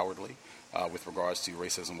say, cowardly, with regards to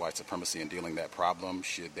racism, white supremacy, and dealing that problem,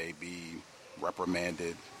 should they be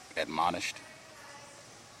reprimanded, admonished?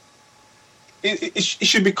 It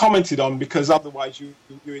should be commented on, because otherwise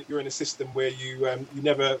you're in a system where you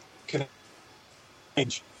never can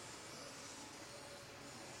change.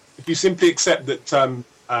 If you simply accept that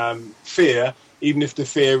fear, even if the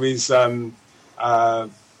fear is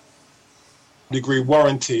degree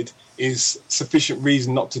warranted, is sufficient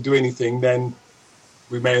reason not to do anything, then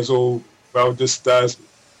we may as well just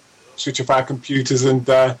switch off our computers and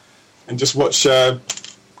just watch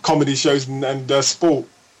comedy shows and sport.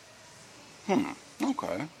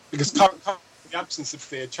 Okay. Because in the absence of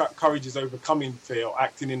fear, courage is overcoming fear or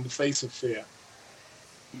acting in the face of fear.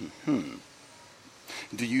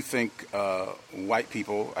 Do you think white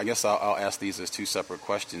people, I guess I'll ask these as two separate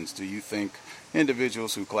questions. Do you think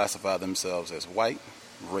individuals who classify themselves as white,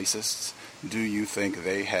 racists, do you think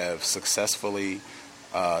they have successfully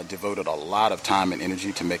devoted a lot of time and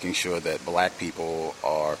energy to making sure that black people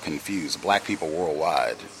are confused, black people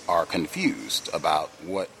worldwide are confused about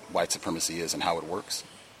what white supremacy is and how it works?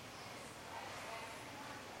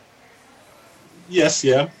 Yes,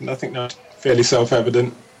 yeah. I think that's fairly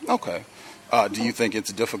self-evident. Okay. Do you think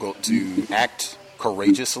it's difficult to act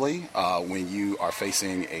courageously when you are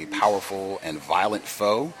facing a powerful and violent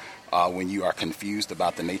foe, when you are confused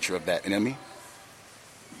about the nature of that enemy?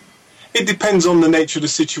 It depends on the nature of the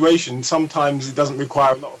situation. Sometimes it doesn't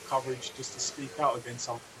require a lot of coverage just to speak out against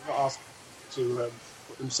something. We're not asking to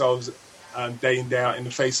put themselves day in, day out in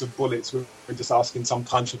the face of bullets. We're just asking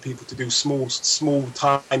sometimes for people to do small,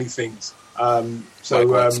 tiny things. Like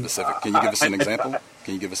what specific? Can you give us an example?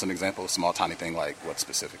 Can you give us an example of a small, tiny thing, like what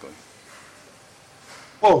specifically?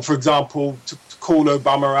 Well, for example, to call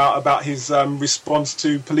Obama out about his response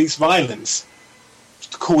to police violence,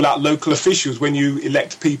 to call out local officials when you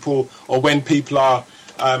elect people or when people are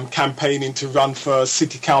campaigning to run for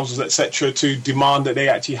city councils, etc., to demand that they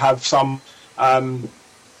actually have some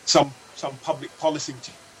public policy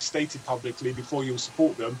stated publicly before you'll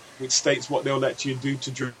support them, which states what they'll let you do to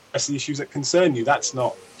address the issues that concern you. That's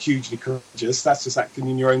not hugely courageous. That's just acting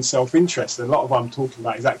in your own self-interest. And a lot of what I'm talking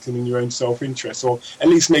about is acting in your own self-interest, or at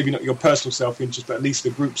least maybe not your personal self-interest, but at least the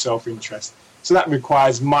group self-interest. So that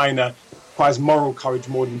requires moral courage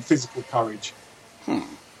more than physical courage.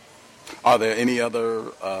 Are there any other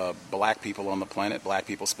black people on the planet, black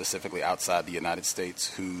people specifically outside the United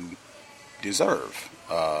States, who deserve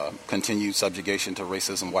continued subjugation to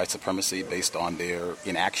racism, white supremacy based on their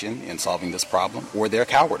inaction in solving this problem, or their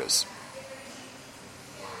cowardice?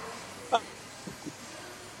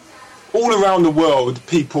 All around the world,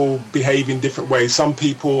 people behave in different ways. Some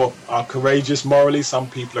people are courageous morally, some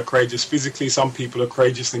people are courageous physically, some people are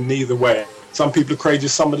courageous in neither way. Some people are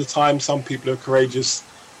courageous some of the time, some people are courageous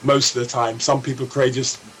most of the time, some people are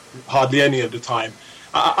courageous hardly any of the time.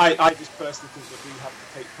 I just personally think that we have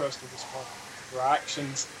to take personal responsibility for our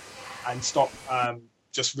actions and stop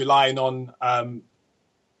just relying on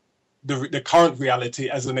the current reality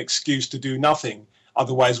as an excuse to do nothing.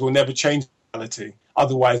 Otherwise, we'll never change reality.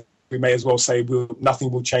 Otherwise, we may as well say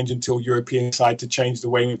nothing will change until Europeans decide to change the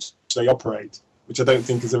way in which they operate, which I don't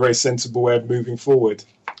think is a very sensible way of moving forward.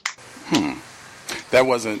 That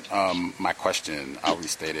wasn't my question. I'll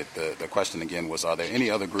restate it. The question again was, are there any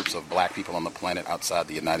other groups of black people on the planet outside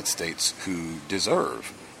the United States who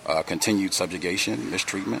deserve continued subjugation,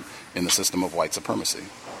 mistreatment in the system of white supremacy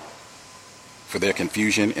for their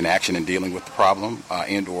confusion, inaction in dealing with the problem,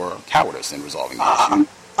 and or cowardice in resolving the issue?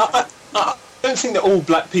 I don't think that all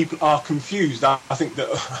black people are confused. I think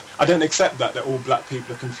that I don't accept that all black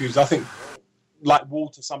people are confused. I think, like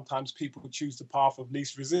water, sometimes people choose the path of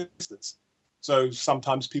least resistance. So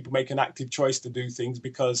sometimes people make an active choice to do things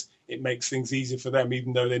because it makes things easier for them,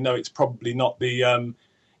 even though they know it's probably not the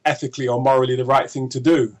ethically or morally the right thing to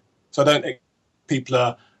do. So I don't think people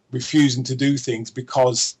are refusing to do things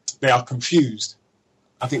because they are confused.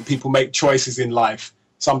 I think people make choices in life.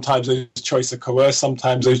 Sometimes those choices are coerced.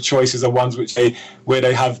 Sometimes those choices are ones where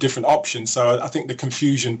they have different options. So I think the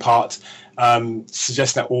confusion part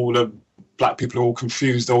suggests that all the black people are all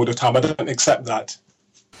confused all the time. I don't accept that.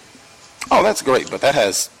 Oh, that's great, but that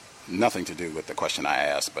has nothing to do with the question I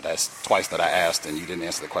asked. But that's twice that I asked, and you didn't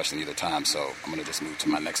answer the question either time, so I'm going to just move to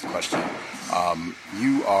my next question.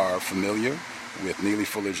 You are familiar with Neely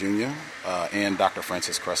Fuller Jr. And Dr.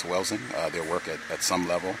 Frances Cress Welsing, their work at some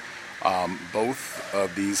level. Both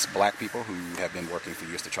of these black people who have been working for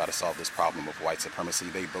years to try to solve this problem of white supremacy,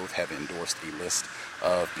 they both have endorsed a list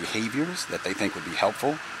of behaviors that they think would be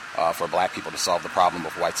helpful for black people to solve the problem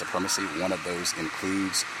of white supremacy. One of those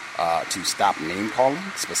includes to stop name-calling,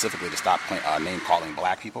 specifically to stop name-calling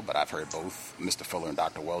black people, but I've heard both Mr. Fuller and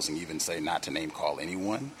Dr. Welsing even say not to name-call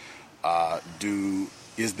anyone.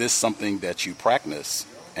 Is this something that you practice,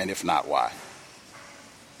 and if not, why?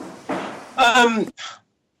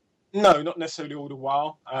 No, not necessarily all the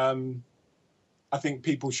while. I think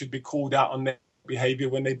people should be called out on their behaviour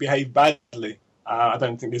when they behave badly. I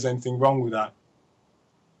don't think there's anything wrong with that.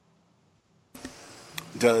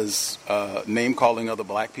 Does name-calling other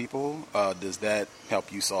black people, does that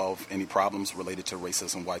help you solve any problems related to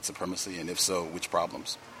racism, white supremacy, and if so, which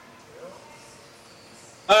problems?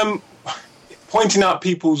 Pointing out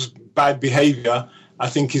people's bad behaviour, I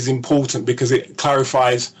think, is important because it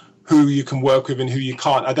clarifies who you can work with and who you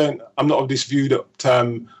can't. I'm not of this view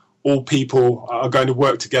that all people are going to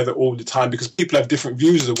work together all the time, because people have different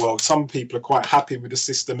views of the world. Some people are quite happy with the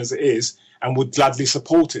system as it is and would gladly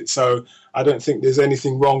support it. So I don't think there's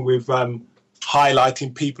anything wrong with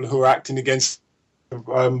highlighting people who are acting against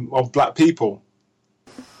of black people.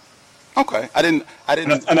 Okay, I didn't.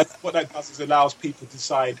 And what that does is allows people to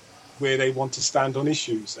decide where they want to stand on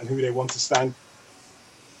issues and who they want to stand.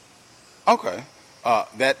 Okay.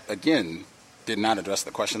 That, again, did not address the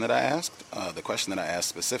question that I asked. The question that I asked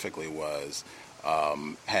specifically was,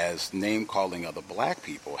 has name-calling other black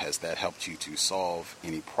people, has that helped you to solve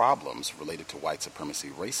any problems related to white supremacy,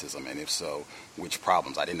 racism? And if so, which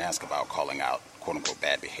problems? I didn't ask about calling out, quote-unquote,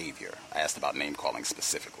 bad behavior. I asked about name-calling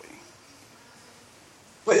specifically.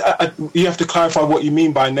 But you have to clarify what you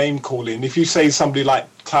mean by name-calling. If you say somebody like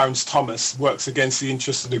Clarence Thomas works against the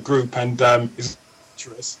interests of the group and is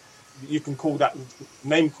dangerous, you can call that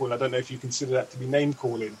name-calling. I don't know if you consider that to be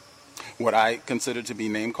name-calling. What I consider to be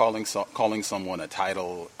name-calling, calling someone a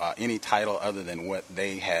title, any title other than what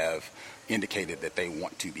they have indicated that they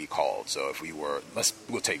want to be called. So if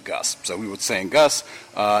we'll take Gus. So we were saying Gus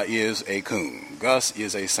is a coon. Gus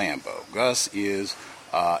is a Sambo. Gus is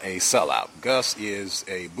a sellout. Gus is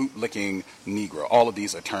a bootlicking Negro. All of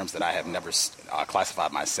these are terms that I have never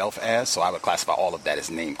classified myself as, so I would classify all of that as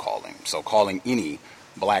name-calling. So calling any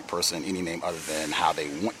black person any name other than how they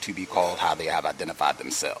want to be called, how they have identified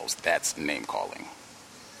themselves, that's name-calling.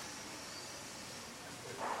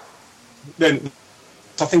 Then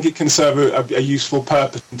I think it can serve a useful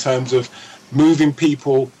purpose in terms of moving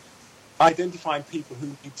people, identifying people who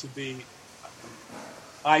need to be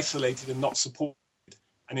isolated and not supported.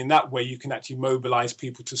 And in that way, you can actually mobilize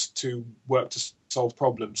people to work to solve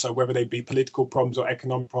problems. So whether they be political problems or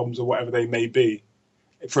economic problems or whatever they may be.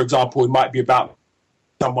 For example, it might be about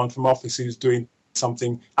someone from office who's doing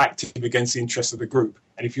something active against the interests of the group.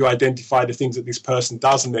 And if you identify the things that this person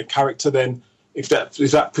does and their character, then if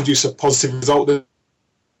that produces a positive result,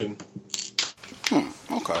 then...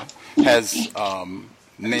 Okay. Has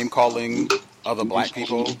name-calling other black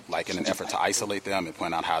people, like in an effort to isolate them and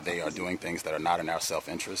point out how they are doing things that are not in our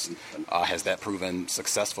self-interest, has that proven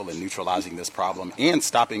successful in neutralizing this problem and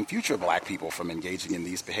stopping future black people from engaging in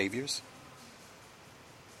these behaviors?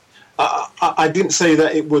 I didn't say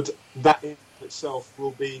that it would. That in itself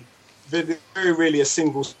will be very, really a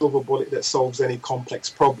single silver bullet that solves any complex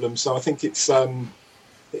problem. So I think it's not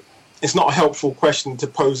a helpful question to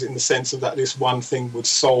pose it in the sense of that this one thing would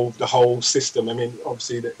solve the whole system. I mean,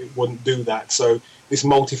 obviously that it wouldn't do that. So this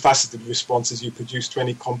multifaceted responses you produce to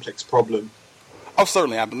any complex problem. Oh,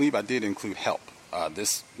 certainly. I believe I did include help.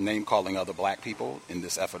 This name-calling other black people in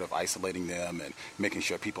this effort of isolating them and making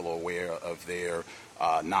sure people are aware of their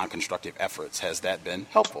non-constructive efforts, has that been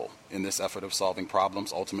helpful in this effort of solving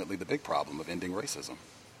problems, ultimately the big problem of ending racism?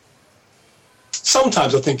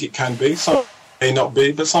 Sometimes I think it can be. Some may not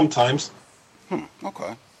be, but sometimes.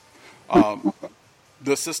 Okay.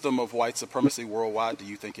 The system of white supremacy worldwide, do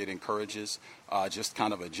you think it encourages just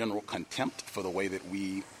kind of a general contempt for the way that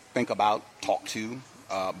we think about, talk to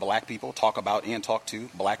black people, talk about and talk to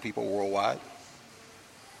black people worldwide?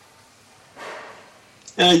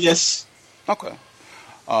 Yes. Okay.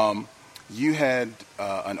 You had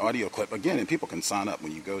an audio clip, again, and people can sign up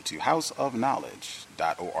when you go to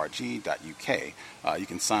houseofknowledge.org.uk. You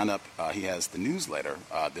can sign up. He has the newsletter.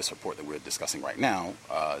 This report that we're discussing right now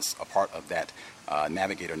is a part of that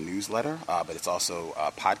Navigator newsletter, but it's also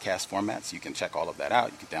podcast formats. You can check all of that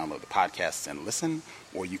out. You can download the podcasts and listen,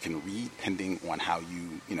 or you can read, depending on how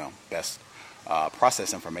you best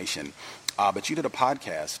process information. But you did a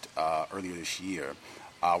podcast earlier this year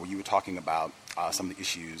where you were talking about some of the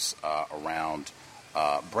issues around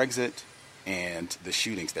Brexit and the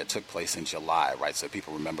shootings that took place in July, right? So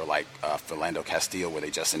people remember like Philando Castile, where they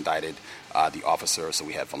just indicted the officer. So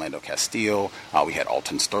we had Philando Castile, we had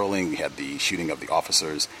Alton Sterling, we had the shooting of the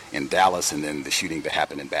officers in Dallas, and then the shooting that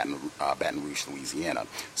happened in Baton Rouge, Louisiana.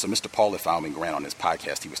 So Mr. Paul Ifayomi Grant on his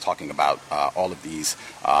podcast, he was talking about all of these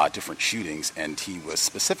different shootings, and he was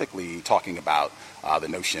specifically talking about the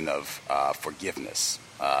notion of forgiveness.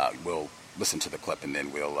 We'll listen to the clip, and then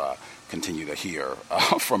we'll continue to hear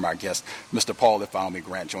from our guest, Mr. Paul Ifayomi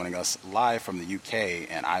Grant, joining us live from the UK.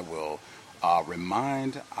 And I will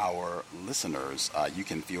remind our listeners, you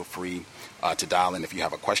can feel free to dial in if you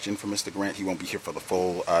have a question for Mr. Grant. He won't be here for the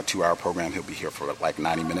full 2-hour program. He'll be here for like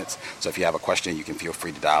 90 minutes. So if you have a question, you can feel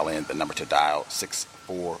free to dial in. The number to dial,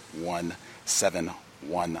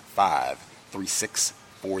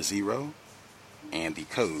 641-715-3640. And the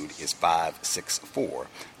code is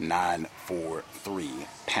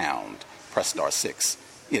 564-943#. Press *6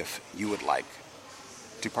 if you would like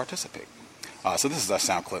to participate. So this is our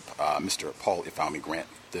sound clip, Mr. Paul Ifayomi Grant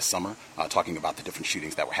this summer, talking about the different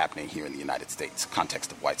shootings that were happening here in the United States,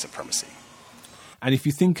 context of white supremacy. And if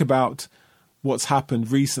you think about what's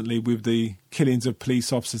happened recently with the killings of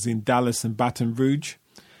police officers in Dallas and Baton Rouge,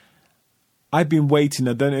 I've been waiting,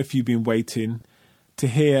 I don't know if you've been waiting, to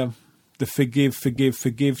hear the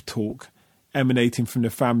forgive talk emanating from the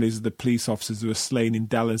families of the police officers who were slain in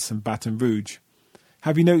Dallas and Baton Rouge.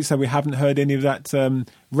 Have you noticed that we haven't heard any of that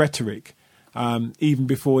rhetoric, even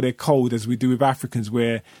before they're cold, as we do with Africans,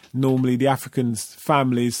 where normally the Africans'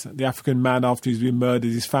 families, the African man after he's been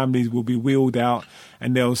murdered, his families will be wheeled out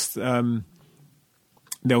and they'll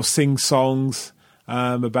sing songs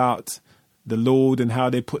about the Lord and how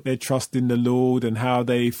they put their trust in the Lord and how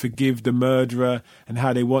they forgive the murderer and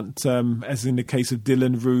how they want, as in the case of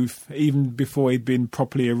Dylan Roof, even before he'd been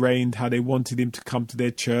properly arraigned, how they wanted him to come to their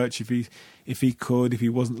church if he could, if he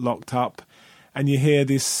wasn't locked up. And you hear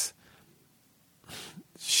this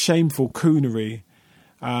shameful coonery.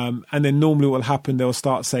 And then normally what will happen, they'll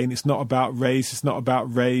start saying it's not about race.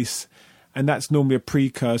 And that's normally a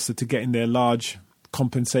precursor to getting their large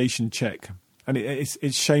compensation check. And it's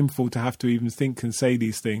shameful to have to even think and say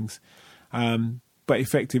these things. But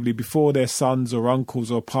effectively, before their sons or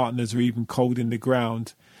uncles or partners are even cold in the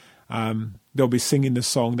ground, they'll be singing the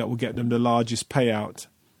song that will get them the largest payout.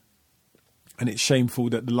 And it's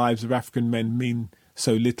shameful that the lives of African men mean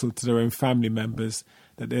so little to their own family members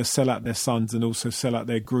that they'll sell out their sons and also sell out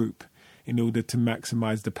their group in order to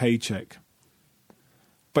maximise the paycheck.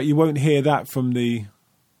 But you won't hear that from the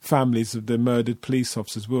families of the murdered police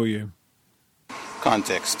officers, will you?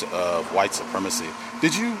 Context of white supremacy.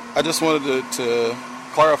 I just wanted to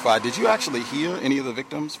clarify, did you actually hear any of the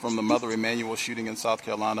victims from the Mother Emanuel shooting in South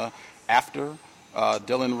Carolina after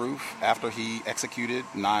Dylan Roof, after he executed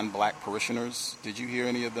 9 black parishioners? Did you hear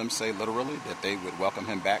any of them say literally that they would welcome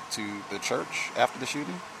him back to the church after the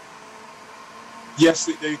shooting? Yes,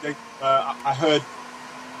 I heard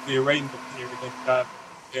the arraignment hearing that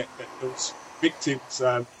those victims'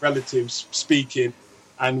 relatives speaking,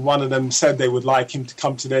 and one of them said they would like him to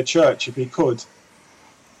come to their church if he could.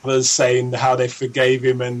 Others saying how they forgave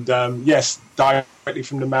him, and yes, directly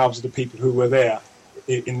from the mouths of the people who were there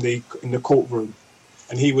in the courtroom.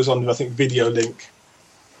 And he was on, I think, video link.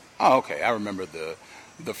 Oh, okay. I remember the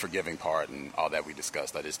forgiving part and all that we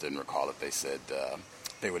discussed. I just didn't recall if they said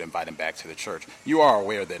they would invite him back to the church. You are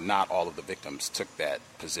aware that not all of the victims took that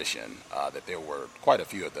position, that there were quite a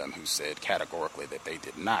few of them who said categorically that they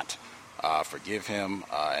did not forgive him,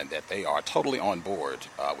 and that they are totally on board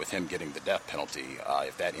with him getting the death penalty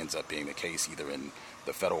if that ends up being the case, either in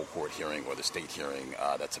the federal court hearing or the state hearing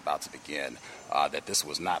that's about to begin, that this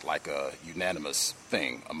was not like a unanimous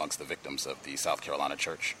thing amongst the victims of the South Carolina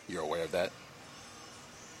church. You're aware of that?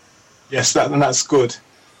 Yes, that's good.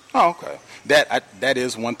 Oh, okay. That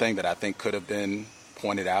is one thing that I think could have been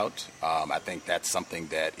pointed out. I think that's something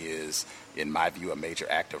that is in my view, a major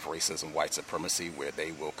act of racism, white supremacy, where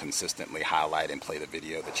they will consistently highlight and play the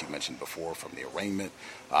video that you mentioned before from the arraignment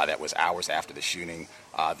that was hours after the shooting.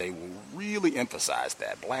 They will really emphasize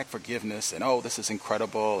that black forgiveness and, oh, this is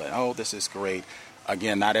incredible and, oh, this is great.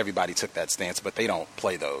 Again, not everybody took that stance, but they don't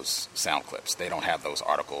play those sound clips. They don't have those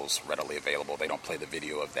articles readily available. They don't play the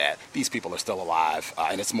video of that. These people are still alive,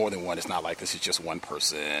 and it's more than one. It's not like this is just one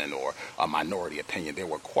person or a minority opinion. There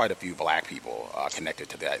were quite a few black people connected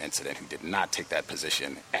to that incident who did not take that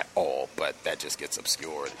position at all, but that just gets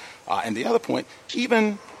obscured. And the other point,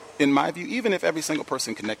 even in my view, even if every single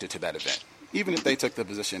person connected to that event, even if they took the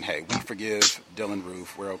position, hey, we forgive Dylan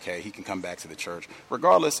Roof, we're okay, he can come back to the church.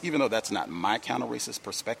 Regardless, even though that's not my counter-racist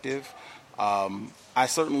perspective, I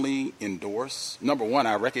certainly endorse, number one,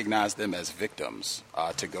 I recognize them as victims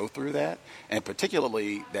to go through that, and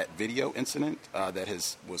particularly that video incident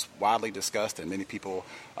that was widely discussed, and many people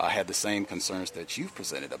had the same concerns that you've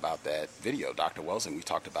presented about that video. Dr. Welsing, we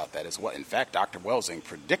talked about that as well. In fact, Dr. Welsing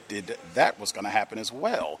predicted that was going to happen as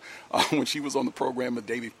well when she was on the program the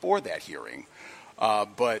day before that hearing.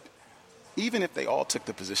 But even if they all took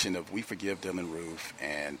the position of we forgive Dylan Roof,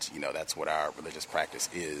 and that's what our religious practice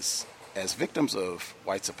is, as victims of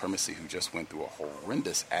white supremacy who just went through a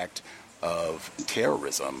horrendous act of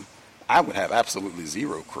terrorism, I would have absolutely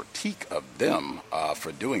zero critique of them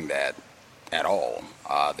for doing that at all.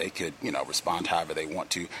 They could, respond however they want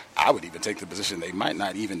to. I would even take the position they might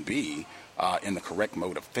not even be in the correct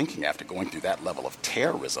mode of thinking after going through that level of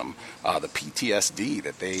terrorism. The PTSD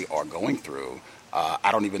that they are going through,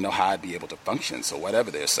 I don't even know how I'd be able to function. So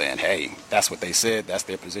whatever they're saying, hey, that's what they said, that's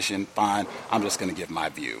their position, fine, I'm just going to give my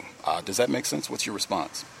view. Does that make sense? What's your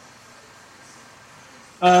response?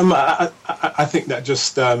 I think that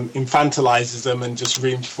just infantilizes them and just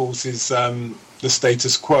reinforces the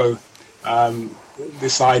status quo.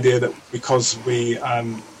 This idea that because we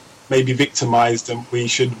may be victimized and we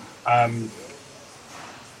should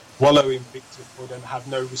wallow in victimhood and have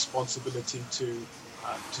no responsibility to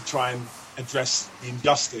try and address the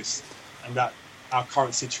injustice, and that our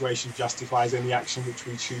current situation justifies any action which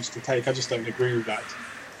we choose to take. I just don't agree with that.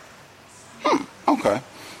 Okay.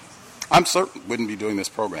 I'm certain wouldn't be doing this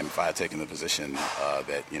program if I had taken the position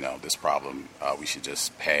that, this problem, we should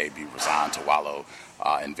just be resigned to wallow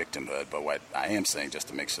in victimhood. But what I am saying, just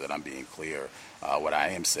to make sure that I'm being clear, what I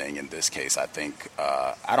am saying in this case, I think,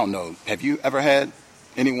 I don't know, have you ever had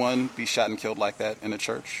anyone be shot and killed like that in a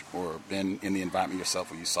church, or been in the environment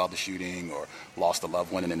yourself where you saw the shooting or lost a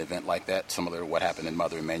loved one in an event like that, similar to what happened in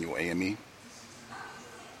Mother Emanuel AME?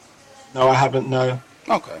 No, I haven't, no.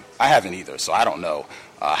 Okay. I haven't either, so I don't know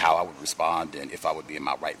how I would respond and if I would be in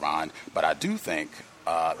my right mind. But I do think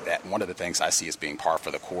that one of the things I see as being par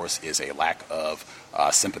for the course is a lack of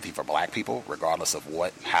sympathy for black people, regardless of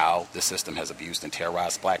how the system has abused and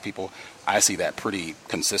terrorized black people. I see that pretty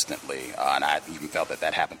consistently, and I even felt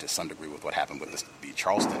that happened to some degree with what happened with the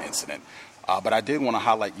Charleston incident. But I did want to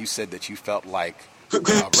highlight, you said that you felt like... Hang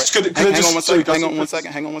on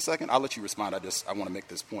one second. I'll let you respond. I want to make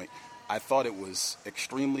this point. I thought it was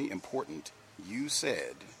extremely important. You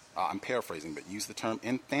said, I'm paraphrasing, but use the term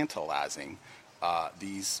infantilizing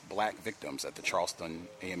these black victims at the Charleston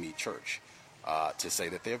AME Church to say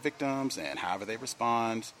that they're victims, and however they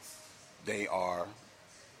respond, they are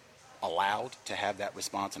allowed to have that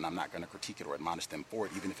response, and I'm not going to critique it or admonish them for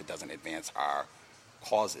it, even if it doesn't advance our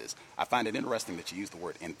causes. I find it interesting that you use the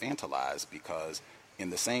word infantilize, because in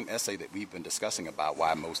the same essay that we've been discussing about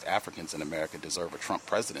why most Africans in America deserve a Trump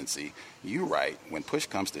presidency, you write, when push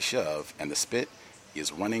comes to shove and the spit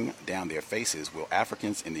is running down their faces, will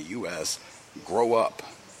Africans in the U.S. grow up?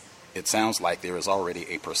 It sounds like there is already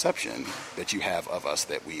a perception that you have of us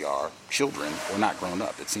that we are children or not grown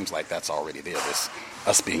up. It seems like that's already there,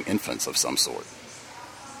 us being infants of some sort.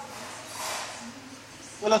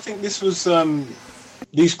 Well, I think this was,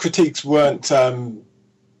 these critiques weren't,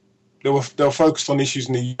 they were focused on issues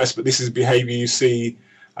in the US, but this is behavior you see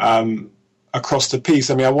across the piece.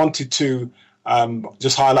 I mean, I wanted to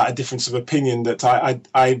just highlight a difference of opinion that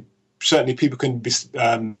I certainly people can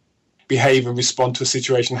behave and respond to a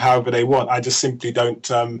situation however they want. I just simply don't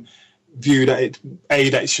view that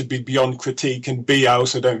that it should be beyond critique, and B, I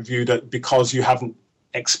also don't view that because you haven't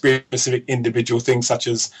experienced specific individual things such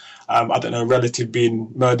as, a relative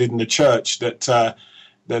being murdered in the church, that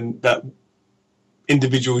then that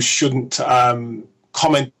individuals shouldn't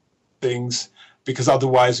comment things, because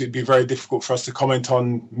otherwise it'd be very difficult for us to comment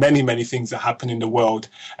on many, many things that happen in the world.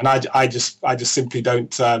 And I just simply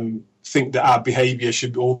don't think that our behaviour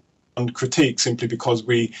should be all on critique simply because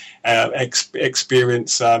we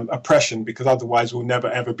experience oppression, because otherwise we'll never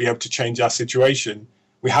ever be able to change our situation.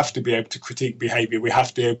 We have to be able to critique behaviour. We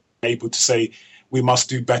have to be able able to say we must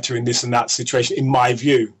do better in this and that situation, in my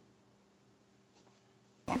view.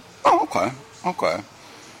 Oh, okay.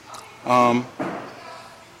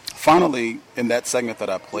 Finally, in that segment that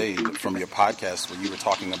I played from your podcast where you were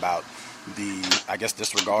talking about the, I guess,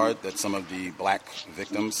 disregard that some of the black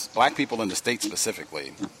victims, black people in the state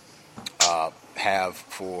specifically, have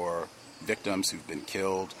for victims who've been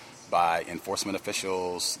killed by enforcement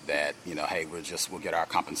officials, that, you know, hey, we'll get our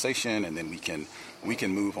compensation and then we can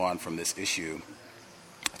move on from this issue.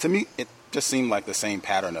 To me, it just seemed like the same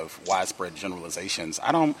pattern of widespread generalizations.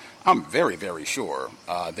 I'm very, very sure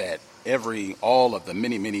that all of the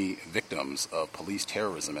many victims of police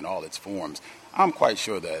terrorism in all its forms, I'm quite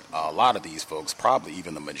sure that a lot of these folks, probably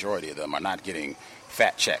even the majority of them, are not getting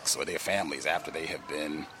fat checks, or their families, after they have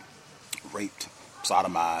been raped,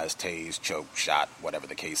 sodomized, tased, choked, shot, whatever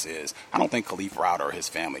the case is. I don't think Khalif Rowder or his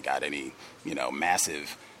family got any,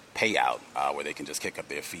 massive payout where they can just kick up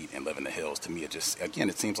their feet and live in the hills. To me,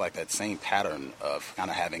 it seems like that same pattern of kind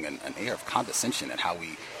of having an air of condescension in how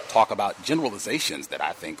we talk about generalizations that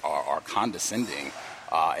I think are condescending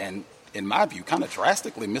and, in my view, kind of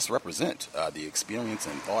drastically misrepresent the experience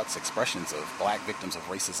and thoughts, expressions of black victims of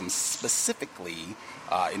racism, specifically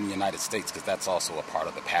in the United States, because that's also a part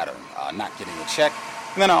of the pattern, not getting a check.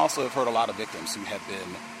 And then I also have heard a lot of victims who have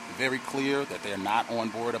been very clear that they're not on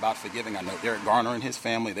board about forgiving. I know Eric Garner and his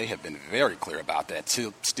family, they have been very clear about that.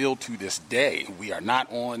 Still to this day, we are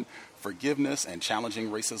not on forgiveness and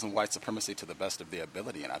challenging racism, white supremacy to the best of their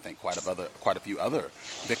ability. And I think quite a few other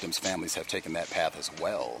victims' families have taken that path as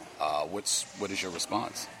well. What is your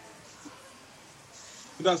response?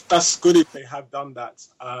 That's good if they have done that.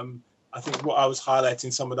 I think what I was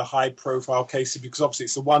highlighting, some of the high-profile cases, because obviously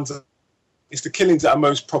it's the killings that are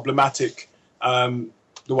most problematic.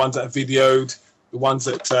 The ones that are videoed, the ones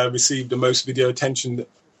that receive the most attention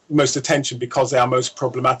because they are most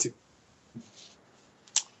problematic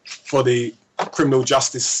for the criminal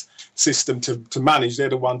justice system to manage. They're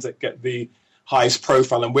the ones that get the highest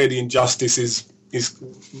profile, and where the injustice is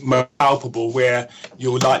more palpable, where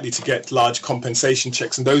you're likely to get large compensation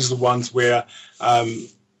checks. And those are the ones where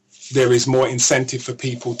there is more incentive for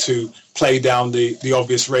people to play down the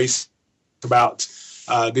obvious race about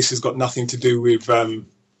this has got nothing to do with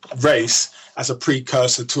race, as a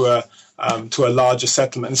precursor to a larger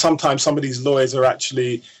settlement. And sometimes some of these lawyers are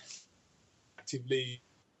actually actively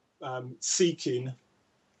seeking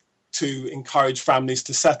to encourage families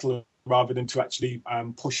to settle rather than to actually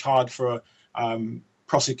push hard for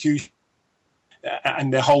prosecution.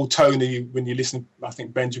 And their whole tone, when you listen, I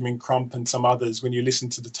think Benjamin Crump and some others, when you listen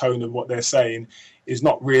to the tone of what they're saying, is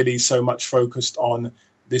not really so much focused on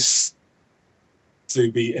this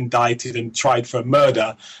to be indicted and tried for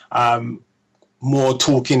murder, more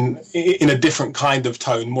talking in a different kind of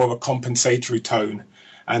tone, more of a compensatory tone,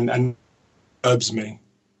 and disturbs me.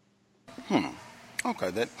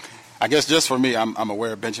 Okay, I guess just for me, I'm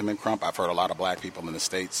aware of Benjamin Crump. I've heard a lot of black people in the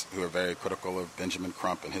States who are very critical of Benjamin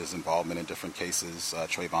Crump and his involvement in different cases,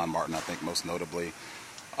 Trayvon Martin, I think, most notably.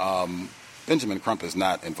 Benjamin Crump is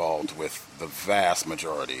not involved with the vast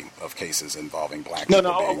majority of cases involving black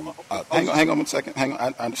people. Hang on one second. Hang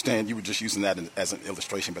on. I understand you were just using that as an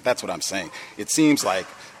illustration, but that's what I'm saying. It seems like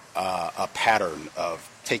a pattern of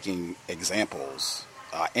taking examples,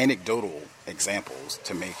 anecdotal examples,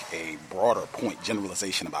 to make a broader point,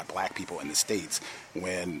 generalization about black people in the States,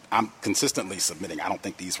 when I'm consistently submitting, I don't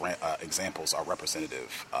think these examples are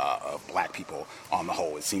representative of black people on the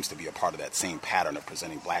whole. It seems to be a part of that same pattern of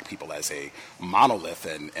presenting black people as a monolith,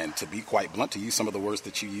 and to be quite blunt, to use some of the words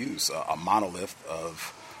that you use, a monolith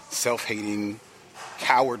of self-hating,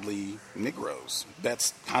 cowardly Negroes.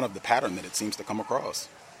 That's kind of the pattern that it seems to come across.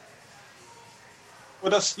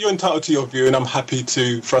 Well, you're entitled to your view, and I'm happy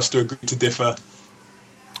for us to agree to differ.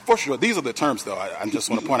 For sure. These are the terms, though. I just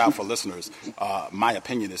want to point out for listeners, my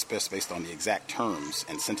opinion is best based on the exact terms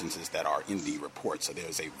and sentences that are in the report. So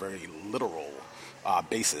there's a very literal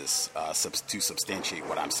basis to substantiate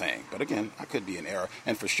what I'm saying. But again, I could be in error.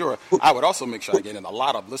 And for sure, I would also make sure I get in a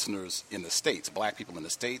lot of listeners in the States, black people in the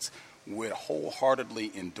States, would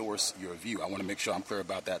wholeheartedly endorse your view. I want to make sure I'm clear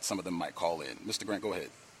about that. Some of them might call in. Mr. Grant, go ahead.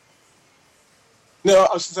 No,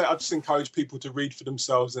 I was to say, I just encourage people to read for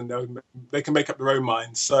themselves, and they can make up their own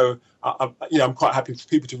minds. So, I'm quite happy for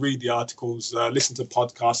people to read the articles, listen to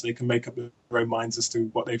podcasts. They can make up their own minds as to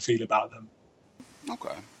what they feel about them.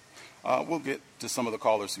 Okay. We'll get to some of the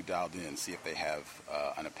callers who dialed in, see if they have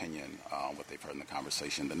an opinion on what they've heard in the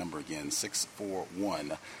conversation. The number again,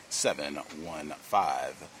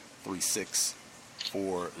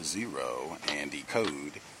 641-715-3640, and the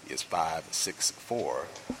code is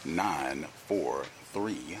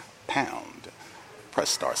 564-943#. press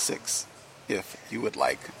star 6 if you would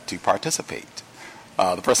like to participate.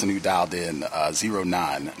 The person who dialed in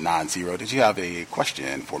 0990, did you have a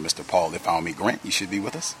question for Mr. Paul Ifayomi Grant? You should be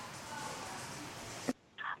with us.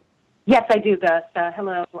 Yes, I do, Gus.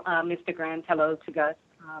 Hello, Mr. Grant. Hello to Gus.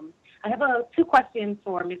 I have two questions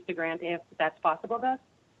for Mr. Grant, if that's possible, Gus.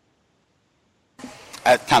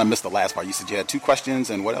 I kind of missed the last part. You said you had two questions,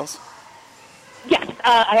 and what else? Yes,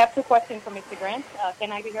 I have two questions for Mr. Grant.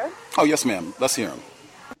 Can I be heard? Oh, yes, ma'am. Let's hear them.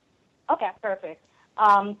 Okay, perfect.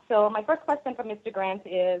 So my first question for Mr. Grant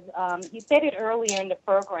is, you stated earlier in the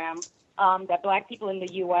program that black people in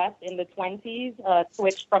the U.S. in the 20s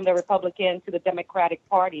switched from the Republican to the Democratic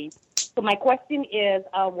Party. So my question is,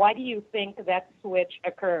 why do you think that switch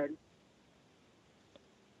occurred?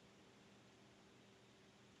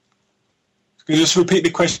 Can you just repeat the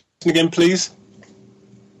question again, please?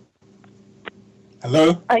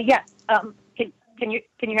 Hello? Yes. Can you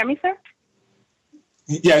hear me, sir?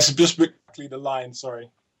 Yes, just briefly the line,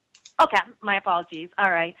 sorry. Okay, my apologies.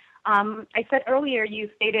 All right. I said earlier you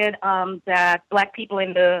stated that black people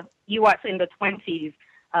in the U.S. in the 20s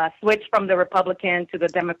switched from the Republican to the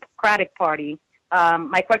Democratic Party.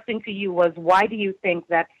 My question to you was, why do you think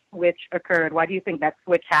that switch occurred? Why do you think that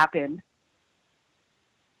switch happened?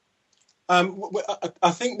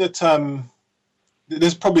 I think that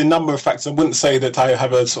there's probably a number of factors. I wouldn't say that I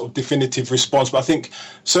have a sort of definitive response, but I think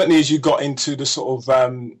certainly as you got into the sort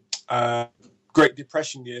of Great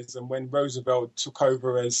Depression years and when Roosevelt took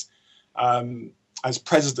over as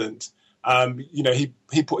president,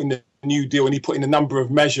 he put in the New Deal and he put in a number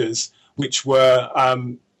of measures which were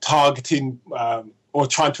targeting or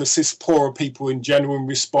trying to assist poorer people in general in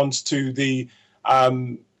response to the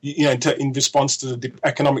in response to the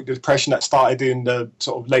economic depression that started in the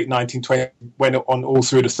sort of late 1920s, went on all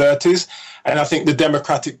through the 30s. And I think the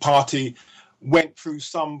Democratic Party went through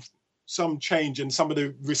some change, and some of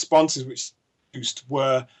the responses which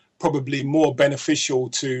were probably more beneficial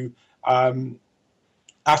to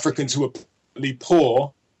Africans who were probably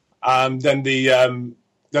poor than the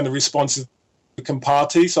responses of the Republican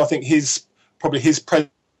Party. So I think his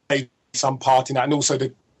president played some part in that, and also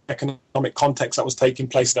the economic context that was taking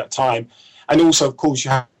place at that time. And also, of course,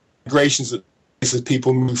 you have migrations as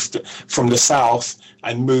people moved from the south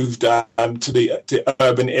and moved to the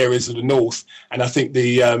urban areas of the north. And I think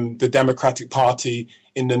the Democratic Party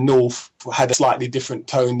in the north had a slightly different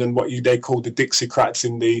tone than what they called the Dixiecrats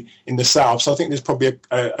in the south. So I think there's probably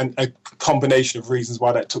a combination of reasons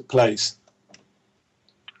why that took place.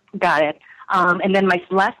 Got it. And then my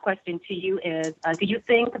last question to you is, do you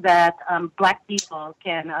think that black people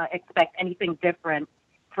can expect anything different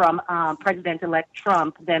from President-elect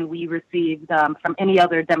Trump than we received from any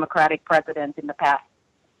other Democratic president in the past?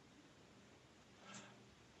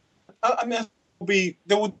 I mean,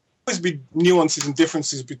 there will always be nuances and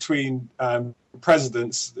differences between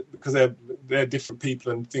presidents because they're different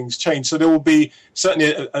people and things change. So there will be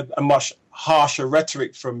certainly a much harsher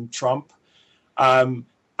rhetoric from Trump. I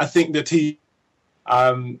think that he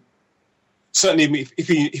certainly, if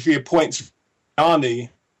he appoints Giuliani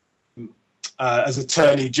as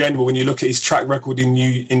Attorney General, when you look at his track record in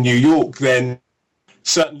New York, then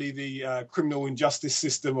certainly the criminal injustice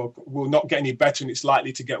system will not get any better, and it's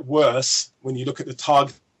likely to get worse when you look at the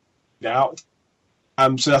target out.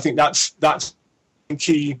 So I think that's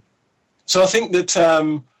key. So I think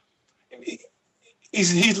that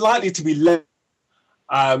he's likely to be less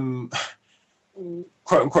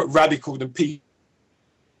quote unquote radical than people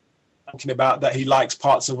talking about, that he likes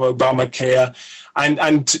parts of Obamacare, and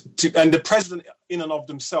the president in and of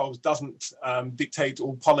themselves doesn't dictate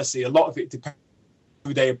all policy. A lot of it depends on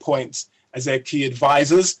who they appoint as their key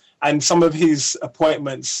advisors, and some of his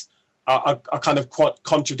appointments are kind of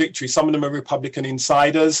contradictory. Some of them are Republican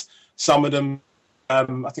insiders. Some of them, I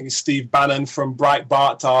think it's Steve Bannon from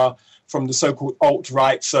Breitbart, are from the so-called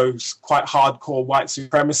alt-right, so quite hardcore white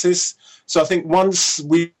supremacists. So I think once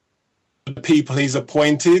the people he's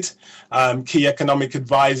appointed, key economic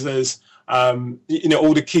advisors, all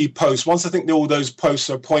the key posts, once I think all those posts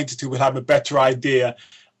are appointed to, we'll have a better idea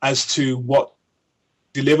as to what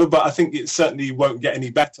deliver. But I think it certainly won't get any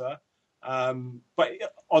better. But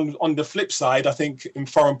on the flip side, I think in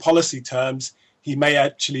foreign policy terms, he may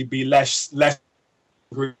actually be less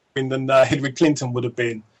green than Hillary Clinton would have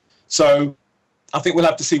been. So I think we'll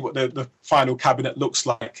have to see what the final cabinet looks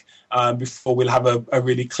like before we'll have a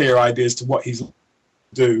really clear idea as to what he's going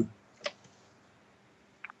to do.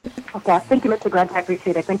 Okay. Thank you, Mr. Grant. I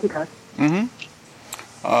appreciate it. Thank you, guys. Mm-hmm.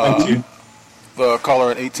 Thank you. The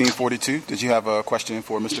caller at 1842, did you have a question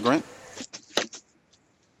for Mr. Grant?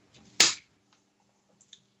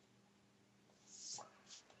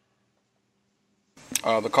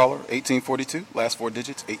 The caller, 1842, last four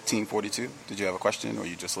digits, 1842. Did you have a question or are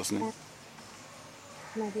you just listening?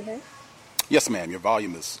 Can I be heard? Yes, ma'am. Your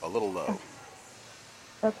volume is a little low.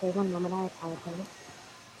 Okay, one moment. I apologize.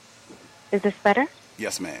 Is this better?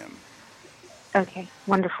 Yes, ma'am. Okay,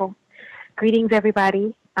 wonderful. Greetings,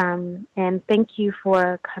 everybody, and thank you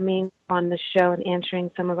for coming on the show and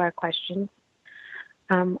answering some of our questions.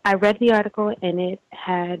 I read the article, and it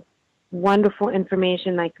had wonderful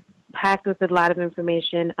information, like packed with a lot of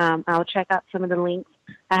information. I'll check out some of the links.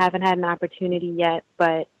 I haven't had an opportunity yet,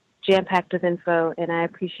 but jam-packed with info, and I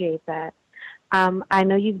appreciate that. I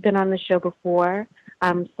know you've been on the show before.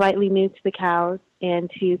 I'm slightly new to the C.O.W.S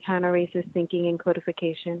and to counter-racist thinking and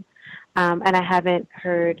codification, and I haven't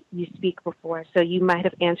heard you speak before, so you might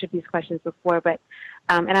have answered these questions before, but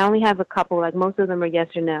and I only have a couple, like most of them are yes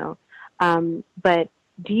or no, but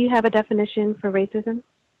do you have a definition for racism?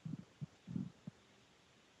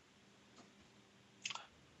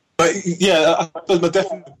 Yeah, I suppose my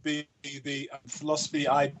definition would be the philosophy,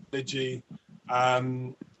 ideology,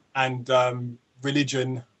 and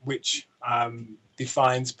religion, which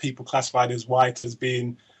defines people classified as white as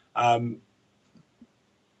being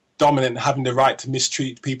dominant and having the right to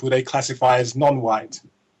mistreat people they classify as non-white.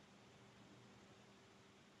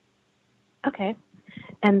 Okay.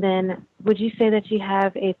 And then would you say that you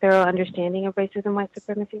have a thorough understanding of racism, white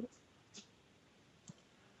supremacy?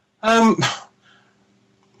 I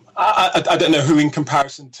don't know who in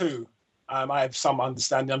comparison to. I have some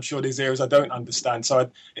understanding. I'm sure there's areas I don't understand. So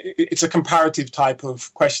it's a comparative type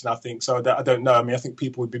of question, I think. So I don't know. I mean, I think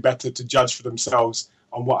people would be better to judge for themselves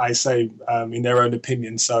on what I say in their own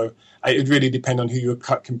opinion. So it would really depend on who you're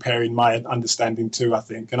comparing my understanding to, I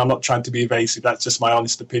think. And I'm not trying to be evasive. That's just my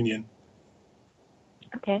honest opinion.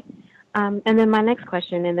 Okay. And then my next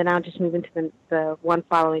question, and then I'll just move into the one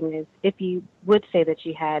following, is if you would say that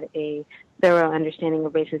you had a thorough understanding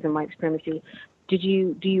of racism, white supremacy, do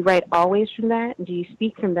you write always from that? Do you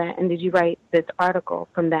speak from that? And did you write this article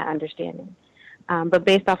from that understanding? But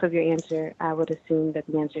based off of your answer, I would assume that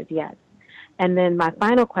the answer is yes. And then my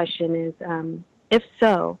final question is, if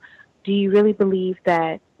so, do you really believe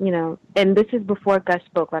that, and this is before Gus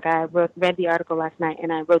spoke, like I read the article last night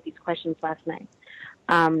and I wrote these questions last night.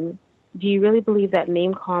 Do you really believe that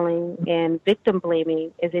name-calling and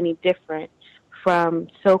victim-blaming is any different from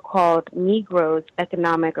so-called Negroes'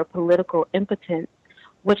 economic or political impotence,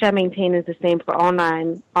 which I maintain is the same for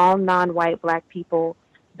all non-white black people,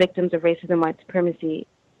 victims of racism, white supremacy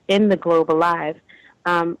in the globe alive,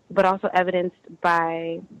 but also evidenced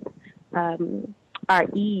by our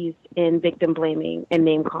ease in victim-blaming and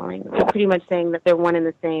name-calling. So pretty much saying that they're one and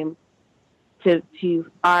the same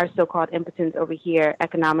to our so-called impotence over here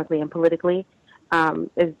economically and politically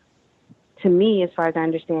is, to me, as far as I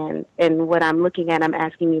understand, and what I'm looking at, I'm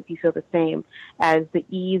asking you if you feel the same as the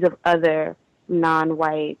ease of other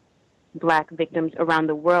non-white black victims around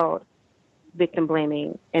the world, victim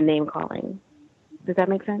blaming and name calling. Does that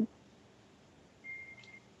make sense?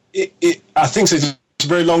 I think so. It's a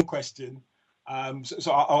very long question.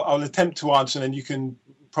 So I'll attempt to answer, and then you can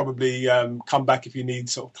probably come back if you need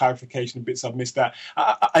sort of clarification of bits I've missed out.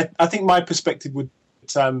 I think my perspective would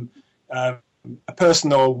a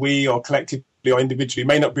person or we or collectively or individually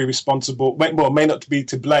may not be responsible, may not be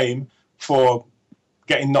to blame for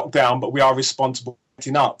getting knocked down, but we are responsible for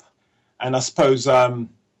getting up. And I suppose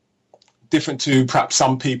different to perhaps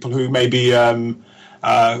some people who maybe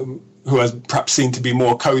who are perhaps seen to be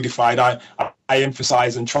more codified, I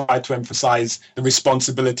emphasize and try to emphasize the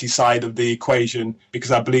responsibility side of the equation,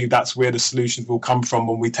 because I believe that's where the solutions will come from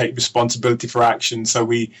when we take responsibility for action. So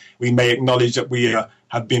we may acknowledge that we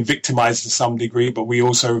have been victimized to some degree, but we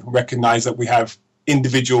also recognize that we have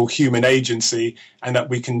individual human agency and that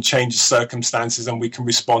we can change circumstances and we can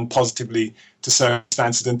respond positively to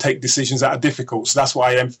circumstances and take decisions that are difficult. So that's what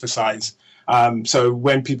I emphasize. So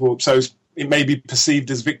when people, it may be perceived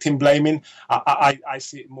as victim blaming. I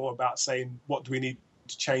see it more about saying, what do we need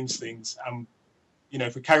to change things?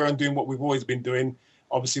 If we carry on doing what we've always been doing,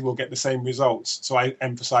 obviously we'll get the same results. So I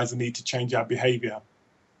emphasize the need to change our behavior.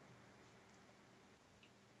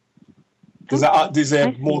 Is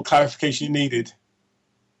there more clarification you needed?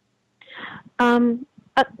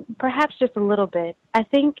 Perhaps just a little bit. I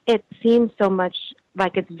think it seems so much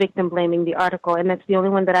like it's victim blaming, the article, and that's the only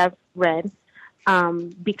one that I've read.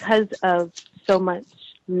 Because of so much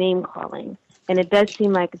name calling. And it does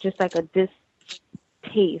seem like just like a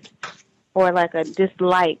distaste or like a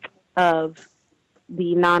dislike of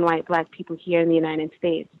the non-white black people here in the United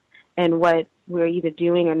States and what we're either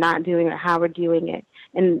doing or not doing or how we're doing it.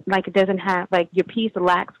 And like it doesn't have, like your piece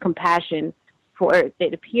lacks compassion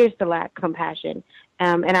it appears to lack compassion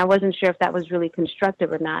And I wasn't sure if that was really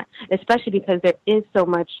constructive or not, especially because there is so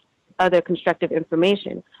much other constructive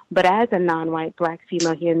information. But as a non-white black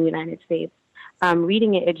female here in the United States,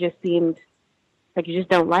 reading it, it just seemed like you just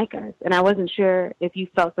don't like us. And I wasn't sure if you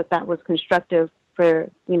felt that that was constructive for,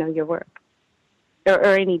 your work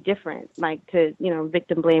or any different, like to,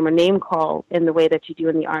 victim blame or name call in the way that you do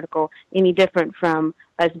in the article, any different from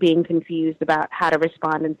us being confused about how to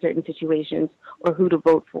respond in certain situations or who to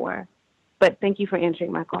vote for. But thank you for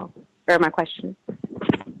answering my call or my question.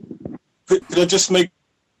 Could I just make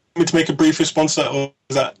a brief response to that, or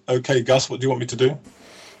is that okay, Gus? What do you want me to do?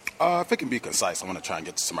 If it can be concise, I want to try and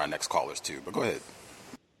get to some of our next callers too. But go ahead.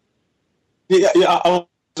 Yeah. I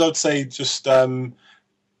would say just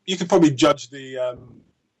you could probably judge the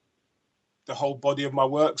whole body of my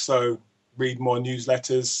work. So read more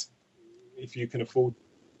newsletters if you can afford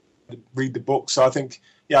to read the book. So I think,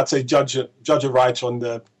 I'd say judge a writer on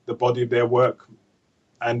the body of their work,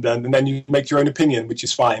 and then you make your own opinion, which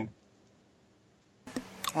is fine.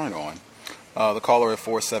 Right on. The caller at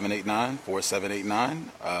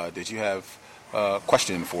 4789. Did you have a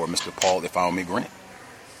question for Mr. Paul Ifayomi Grant?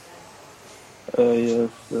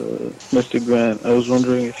 Yes, Mr. Grant. I was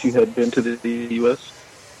wondering if you had been to the U.S.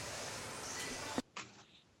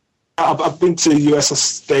 I've been to the U.S. I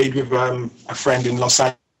stayed with a friend in Los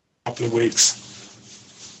Angeles a couple of weeks.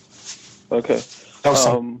 Okay. That was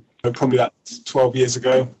probably like 12 years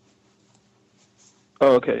ago.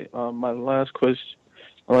 Oh, okay. My last question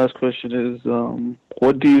is,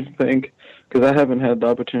 what do you think, because I haven't had the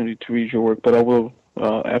opportunity to read your work, but I will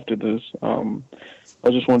after this. I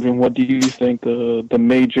was just wondering, what do you think the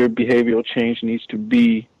major behavioral change needs to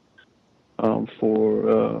be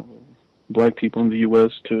for black people in the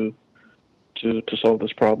U.S. to solve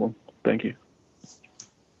this problem? Thank you.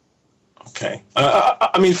 Okay.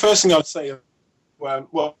 First thing I would say,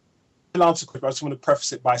 I'll answer quick. I just want to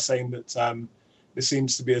preface it by saying that there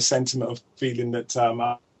seems to be a sentiment of feeling that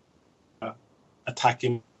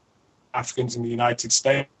attacking Africans in the United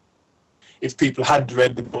States. If people had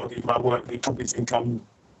read the body of my work, they probably think I'm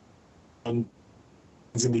in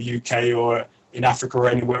the UK or in Africa or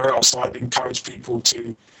anywhere else. So I'd encourage people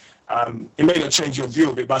to. It may not change your view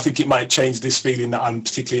of it, but I think it might change this feeling that I'm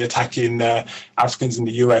particularly attacking Africans in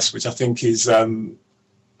the US, which I think is a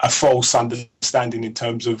false understanding in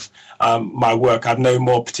terms of my work. I have no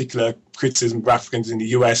more particular criticism of Africans in the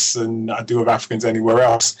US than I do of Africans anywhere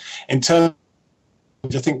else. In terms,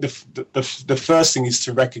 I think the first thing is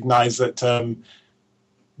to recognise that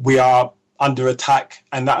we are under attack,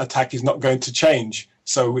 and that attack is not going to change.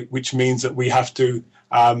 So, which means that we have to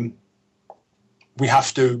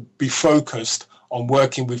be focused on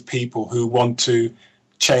working with people who want to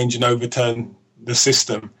change and overturn the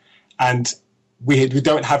system. And we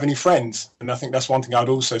don't have any friends. And I think that's one thing I'd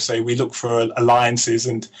also say. We look for alliances,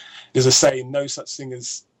 and there's a saying, no such thing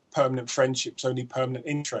as permanent friendships, only permanent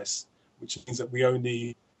interests, which means that we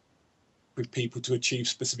only with people to achieve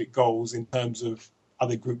specific goals in terms of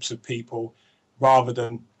other groups of people, rather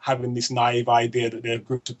than having this naive idea that there are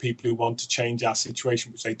groups of people who want to change our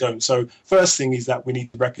situation, which they don't. So first thing is that we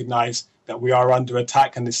need to recognize that we are under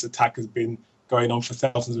attack, and this attack has been going on for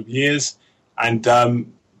thousands of years. And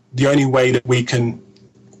the only way that we can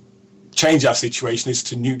change our situation is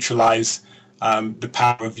to neutralize the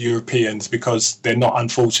power of Europeans, because they're not,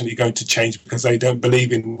 unfortunately, going to change, because they don't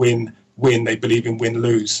believe in win-win, they believe in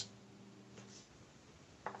win-lose.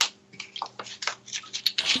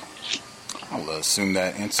 I'll assume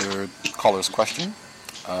that answered caller's question.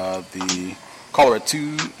 The caller at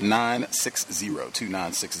 2960.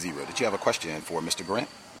 Did you have a question for Mr. Grant?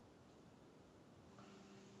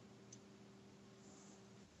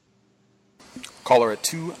 Caller at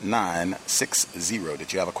 2960.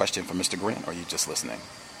 Did you have a question for Mr. Grant, or are you just listening?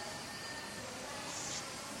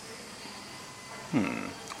 I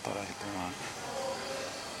thought I hit the line.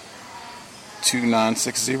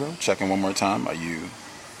 2960. Checking one more time. Are you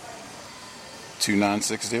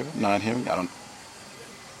 2960? Not hearing? I don't.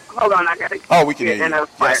 Hold on, I gotta. Oh, we can hear get in you. a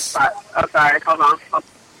quiet Yes. spot. Oh, sorry. Hold on.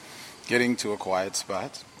 Getting to a quiet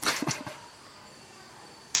spot.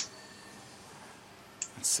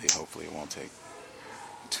 Let's see. Hopefully, it won't take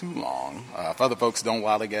too long. If other folks don't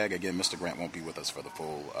lollygag, again, Mr. Grant won't be with us for the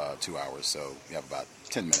full 2 hours, so we have about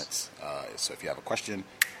 10 minutes. So if you have a question,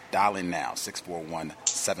 dial in now,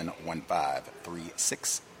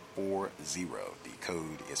 641-715-3640. The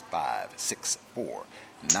code is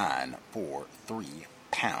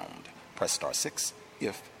 564943#. Press *6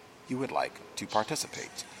 if you would like to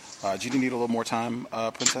participate. Do you need a little more time,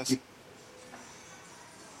 Princess?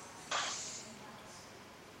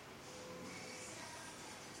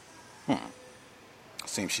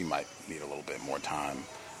 seems she might need a little bit more time.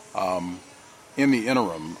 In the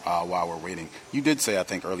interim, while we're waiting, you did say, I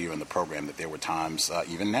think, earlier in the program that there were times,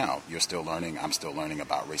 even now, you're still learning, I'm still learning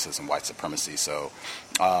about racism, white supremacy. So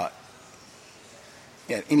at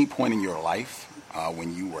any point in your life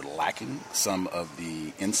when you were lacking some of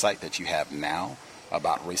the insight that you have now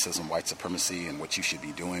about racism, white supremacy, and what you should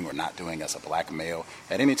be doing or not doing as a black male,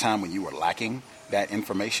 at any time when you were lacking that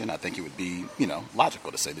information, I think it would be,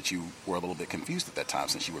 logical to say that you were a little bit confused at that time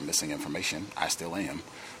since you were missing information. I still am.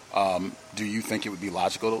 Do you think it would be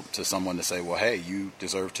logical to someone to say, well, hey, you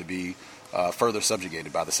deserve to be further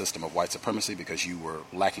subjugated by the system of white supremacy because you were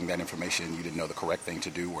lacking that information, you didn't know the correct thing to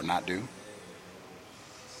do or not do?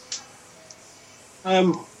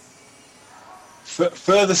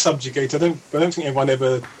 Further subjugate, I don't think anyone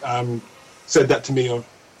ever said that to me or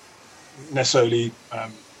necessarily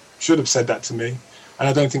should have said that to me. And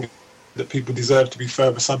I don't think that people deserve to be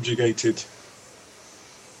further subjugated.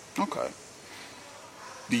 Okay.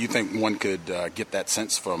 Do you think one could get that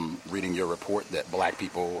sense from reading your report that black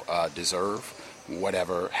people deserve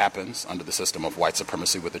whatever happens under the system of white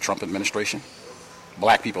supremacy with the Trump administration?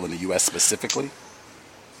 Black people in the U.S. specifically?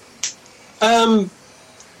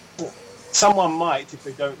 Someone might, if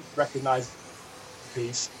they don't recognize the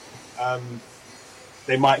piece.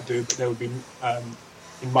 They might do, but they would be,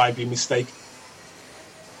 it might be mistaken.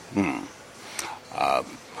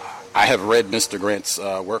 I have read Mr. Grant's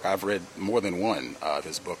work. I've read more than one of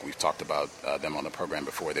his book. We've talked about them on the program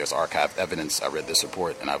before. There's archived evidence. I read this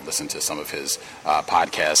report, and I've listened to some of his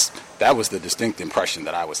podcasts. That was the distinct impression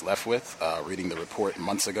that I was left with reading the report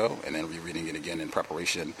months ago and then rereading it again in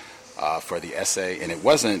preparation for the essay. And it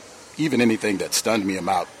wasn't even anything that stunned me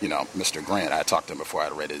about, Mr. Grant. I talked to him before I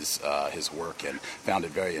read his work and found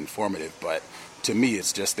it very informative. But to me,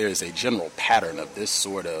 it's just there's a general pattern of this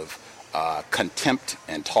sort of contempt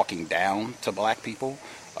and talking down to black people,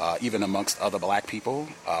 even amongst other black people,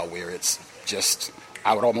 where it's just,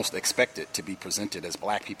 I would almost expect it to be presented as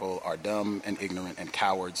black people are dumb and ignorant and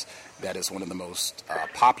cowards. That is one of the most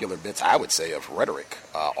popular bits, I would say, of rhetoric,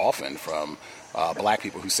 often from black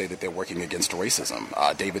people who say that they're working against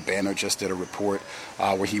racism. David Banner just did a report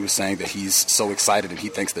where he was saying that he's so excited and he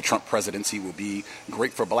thinks the Trump presidency will be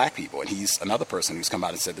great for black people. And he's another person who's come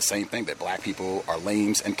out and said the same thing, that black people are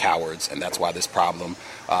lames and cowards, and that's why this problem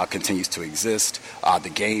continues to exist.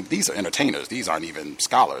 These are entertainers. These aren't even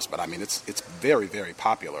scholars. But, I mean, it's very, very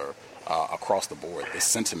popular across the board, this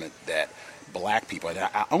sentiment that black people, and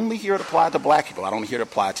I only hear it applied to black people. I don't hear it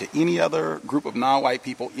applied to any other group of non-white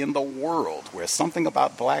people in the world, where something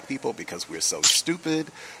about black people, because we're so stupid,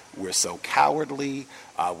 we're so cowardly,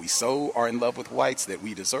 we so are in love with whites that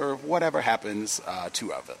we deserve whatever happens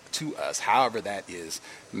to us, however that is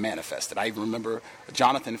manifested. I even remember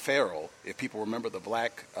Jonathan Ferrell, if people remember the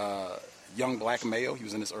young black male. He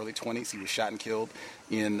was in his early 20s. He was shot and killed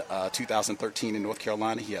in 2013 in North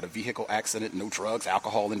Carolina. He had a vehicle accident, no drugs,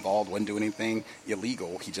 alcohol involved, wasn't doing anything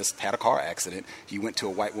illegal. He just had a car accident. He went to a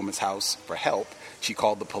white woman's house for help. She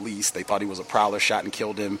called the police. They thought he was a prowler, shot and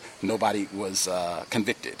killed him. Nobody was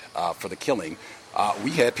convicted for the killing.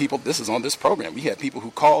 We had people, this is on this program, we had people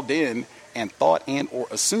who called in and thought and or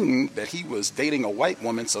assumed that he was dating a white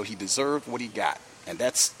woman, so he deserved what he got. And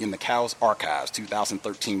that's in the C.O.W.S archives,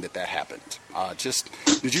 2013, that happened.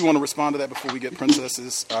 Did you want to respond to that before we get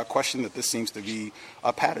Princess's question, that this seems to be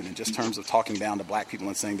a pattern in just terms of talking down to black people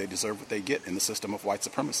and saying they deserve what they get in the system of white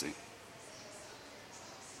supremacy?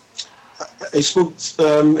 Are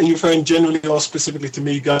you referring generally or specifically to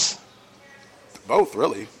me, Gus? Both,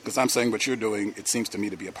 really, because I'm saying what you're doing, it seems to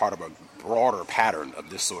me to be a part of a broader pattern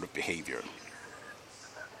of this sort of behavior.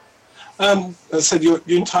 As I said, you're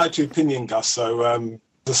entitled to opinion, Gus. So, as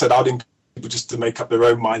I said, I'd encourage people just to make up their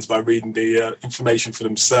own minds by reading the information for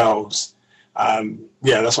themselves.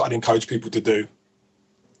 That's what I'd encourage people to do.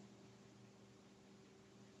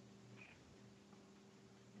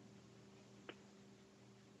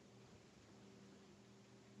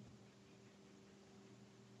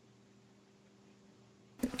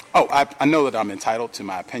 Oh, I know that I'm entitled to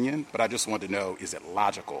my opinion, but I just want to know, is it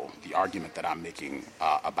logical, the argument that I'm making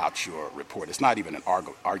about your report? It's not even an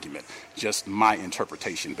argument, just my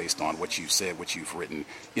interpretation based on what you've said, what you've written.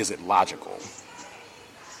 Is it logical?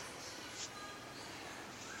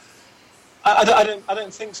 I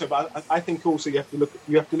don't think so, but I think also you have to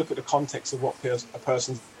look at the context of what a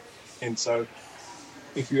person's in. So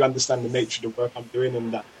if you understand the nature of the work I'm doing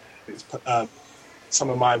and that it's some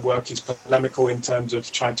of my work is polemical in terms of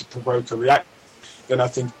trying to provoke a reaction, then I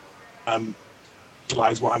think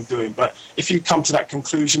realize what I'm doing. But if you come to that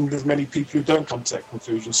conclusion, there's many people who don't come to that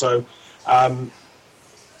conclusion. So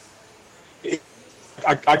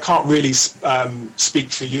I can't really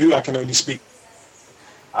speak for you. I can only speak.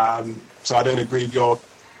 So I don't agree with your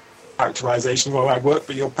characterization of my work,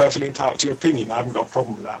 but you're perfectly entitled to your opinion. I haven't got a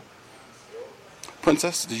problem with that.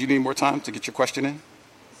 Princess, did you need more time to get your question in?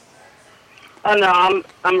 Oh no,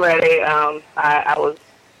 I'm ready. I was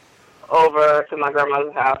over to my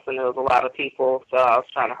grandmother's house, and there was a lot of people, so I was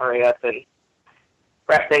trying to hurry up and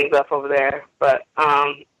wrap things up over there. But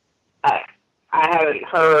I haven't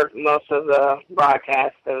heard most of the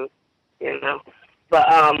broadcast, But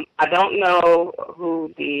I don't know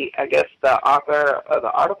who the author of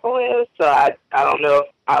the article is, so I don't know if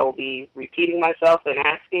I will be repeating myself and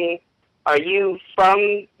asking, are you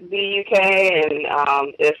from the UK?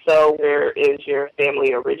 And if so, where is your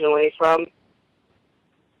family originally from?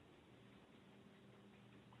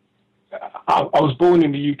 I was born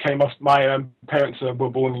in the UK. My parents were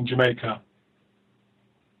born in Jamaica.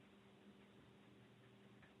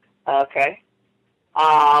 Okay.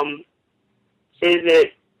 Is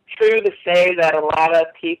it true to say that a lot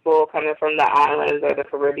of people coming from the islands or the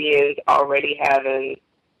Caribbean already having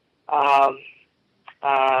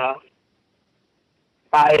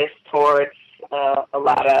bias towards a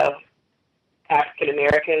lot of African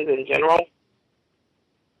Americans in general?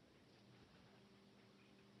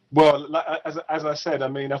 Well, as I said, I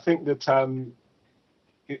mean, I think that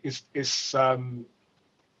it's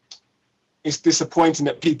disappointing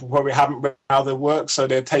that people probably haven't read other work, so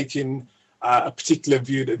they're taking a particular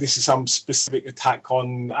view that this is some specific attack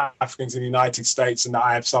on Africans in the United States, and that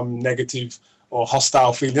I have some negative or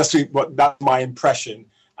hostile feeling. That's my impression,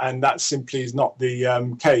 and that simply is not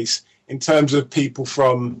the case. In terms of people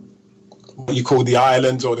from what you call the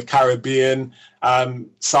islands or the Caribbean,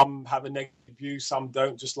 some have a negative view, some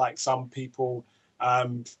don't, just like some people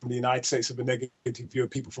from the United States have a negative view of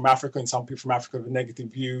people from Africa, and some people from Africa have a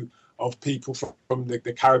negative view of people from the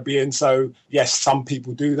Caribbean. So yes, some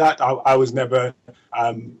people do that. I was never,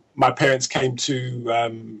 my parents came to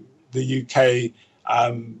the UK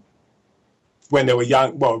when they were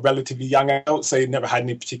young, well, relatively young adults. They never had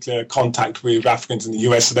any particular contact with Africans in the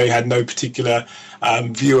US, so they had no particular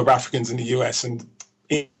view of Africans in the US, and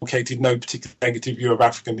inculcated no particular negative view of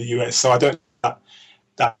Africa in the US. So I don't have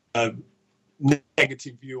that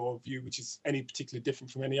negative view or view which is any particularly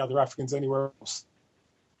different from any other Africans anywhere else.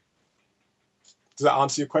 Does that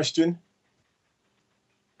answer your question?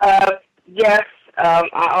 Yes. I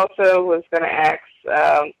also was going to ask,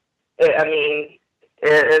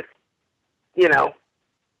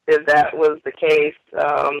 if that was the case,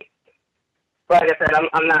 like I said,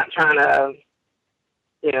 I'm not trying to,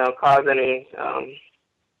 cause any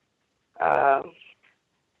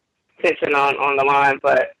tension on the line,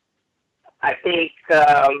 but I think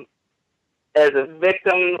as a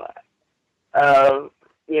victim of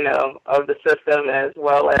the system, as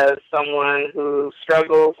well as someone who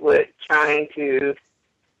struggles with trying to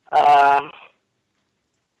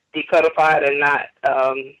decodify it and not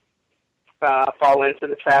fall into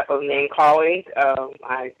the trap of name calling.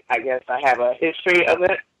 I guess I have a history of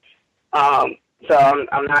it. So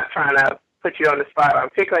I'm not trying to put you on the spot or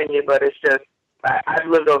pick on you, but it's just I've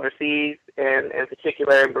lived overseas, and in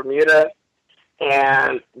particular in Bermuda,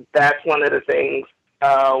 and that's one of the things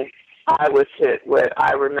I was hit with.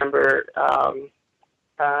 I remember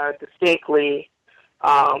distinctly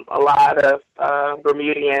a lot of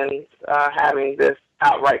Bermudians having this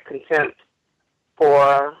outright contempt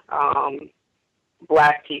for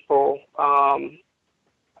black people.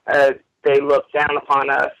 They looked down upon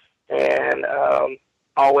us, and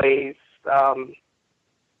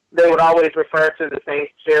they would always refer to the same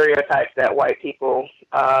stereotypes that white people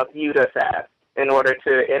viewed us as in order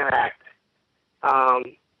to interact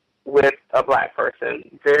with a black person.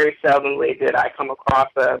 Very seldomly did I come across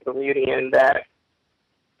a Bermudian that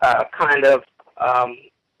kind of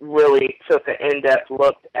really took an in-depth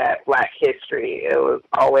look at black history. It was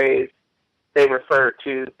always, they referred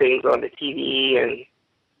to things on the TV and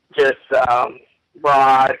just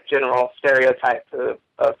broad, general stereotypes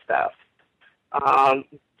of stuff.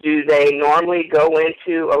 Do they normally go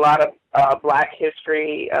into a lot of black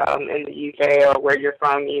history in the UK or where you're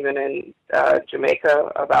from, even in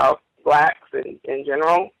Jamaica, about blacks in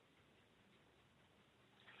general?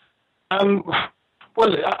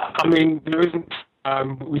 Well, I mean, there isn't.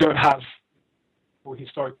 We don't have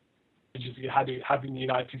historic images you have in the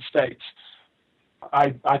United States.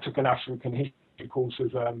 I took an African history course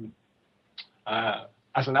as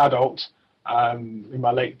an adult. In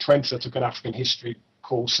my late 20s, I took an African history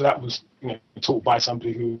course. So that was taught by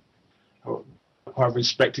somebody who I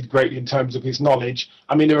respected greatly in terms of his knowledge.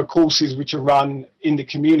 I mean, there are courses which are run in the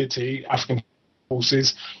community, African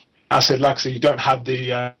courses. I said, like I said, you don't have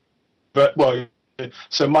the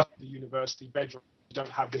so much of the university bedroom don't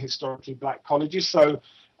have the historically black colleges. So,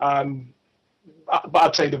 but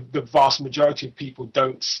I'd say the vast majority of people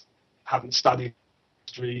haven't studied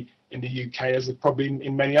history in the UK as it probably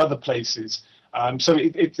in many other places. So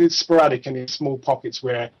it's sporadic and in small pockets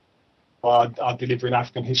where are delivering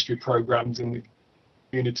African history programs in the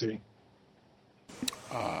community.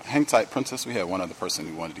 Hang tight, Princess. We had one other person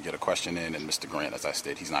who wanted to get a question in, and Mr. Grant, as I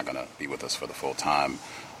stated, he's not going to be with us for the full time.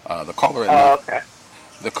 The caller at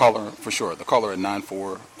the caller at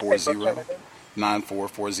 9440.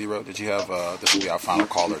 9440. Did you have? This will be our final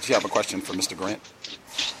caller. Did you have a question for Mr. Grant?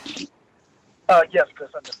 Yes, Chris.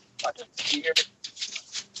 I just can you hear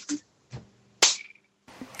me?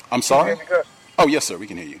 I'm sorry. Can you hear me good? Oh, yes, sir. We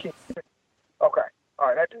can hear you. Okay. All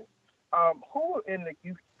right. I do. Who in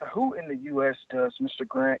the U.S. does Mr.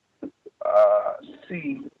 Grant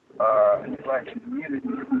see in the black community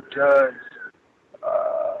who does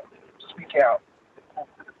speak out?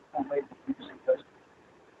 Who made the music does?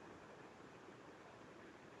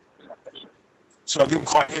 So I didn't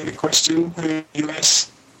quite hear the question. Who in the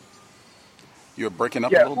US? You're breaking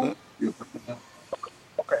up a little bit.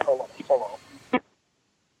 Okay, hold on.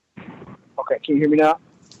 Okay, can you hear me now?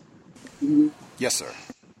 Yes, sir.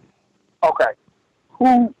 Okay.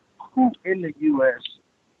 Who in the U.S.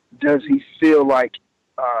 does he feel like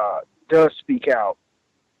does speak out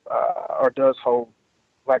or does hold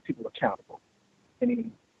black people accountable?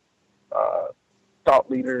 Any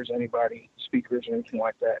thought leaders, anybody, speakers, or anything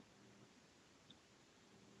like that?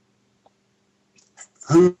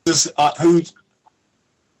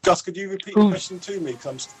 Gus, could you repeat the question to me?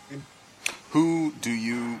 Who do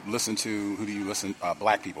you listen to?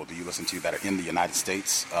 Black people do you listen to that are in the United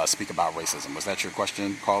States speak about racism? Was that your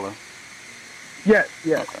question, caller? Yes.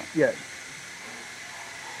 Okay. Yes.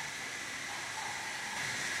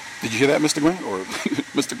 Did you hear that, Mr. Grant, or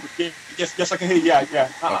Mr. Grant? Yes, I can hear you. Yeah.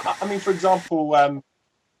 Okay. I mean, for example,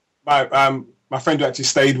 my friend who actually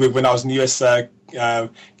stayed with when I was in the US,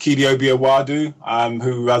 C.O.W.S,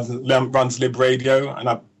 who runs Lib Radio, and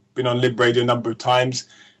I've been on Lib Radio a number of times.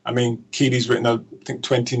 I mean, Keely's written, I think,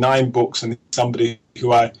 29 books, and somebody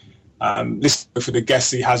who I listen to for the guests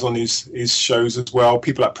he has on his shows as well.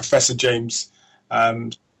 People like Professor James,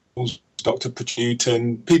 Dr.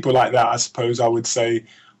 Newton, people like that, I suppose I would say,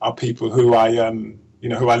 are people who I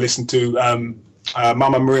listen to.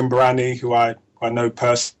 Mama Marin Barani, who I know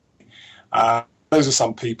personally. Those are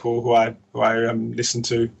some people who I listen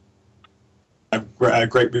to a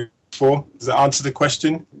great bit for. Does that answer the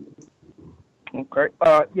question? Okay.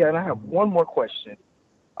 Yeah, and I have one more question.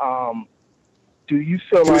 Do you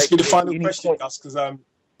feel like the final question, Gus?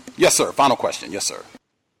 Yes, sir. Final question. Yes, sir.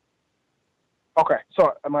 Okay.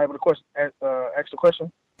 So, am I able to ask the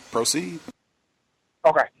question? Proceed.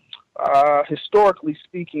 Okay. Historically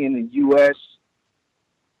speaking, in the U.S.,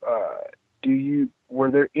 were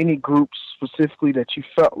there any groups specifically that you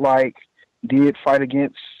felt like did fight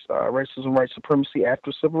against racism, white supremacy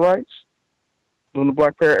after civil rights during the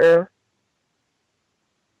Black Power era?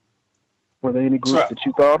 Were there any groups that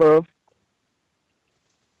you thought of?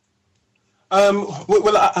 I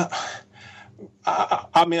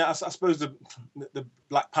mean, I suppose the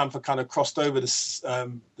Black Panther kind of crossed over the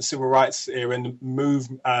civil rights era and the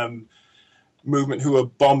movement who were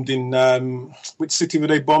bombed in which city were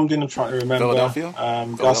they bombed in? I'm trying to remember.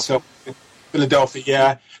 Philadelphia.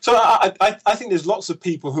 Yeah. So I think there's lots of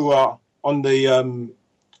people who are on the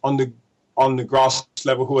grass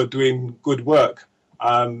level who are doing good work.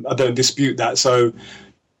 I don't dispute that. So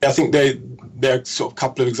I think they're sort of a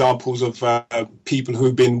couple of examples of people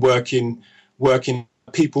who've been working,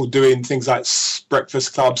 people doing things like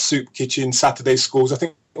breakfast clubs, soup kitchens, Saturday schools. I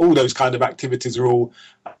think all those kind of activities are all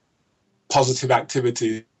positive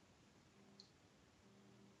activities.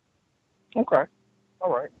 Okay. All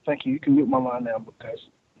right. Thank you. You can mute my line now, because.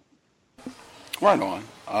 Right on.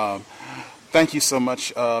 Thank you so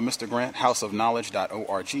much, Mr. Grant,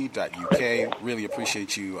 houseofknowledge.org.uk. Really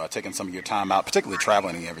appreciate you taking some of your time out, particularly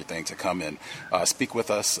traveling and everything, to come and speak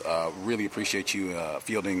with us. Really appreciate you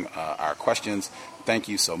fielding our questions. Thank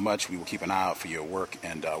you so much. We will keep an eye out for your work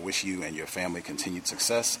and wish you and your family continued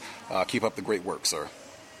success. Keep up the great work, sir.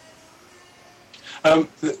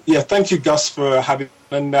 Thank you, Gus, for having me.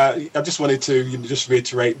 And I just wanted to just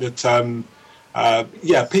reiterate that,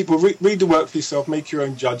 people read the work for yourself, make your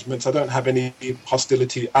own judgments. I don't have any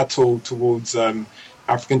hostility at all towards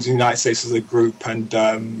Africans in the United States as a group, and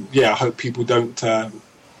I hope people don't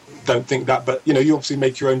think that. But you obviously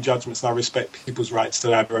make your own judgments, and I respect people's rights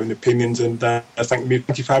to have their own opinions. And thank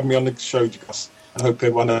you for having me on the show, Gus. I hope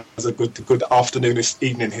everyone has a good afternoon, this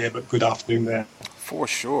evening here, but good afternoon there. For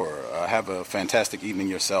sure. Have a fantastic evening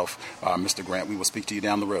yourself, Mr. Grant. We will speak to you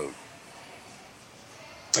down the road.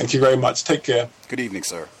 Thank you very much. Take care. Good evening,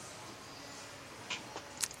 sir.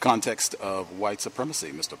 Context of white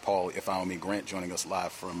supremacy. Mr. Paul Ifayomi Grant joining us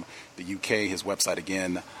live from the UK. His website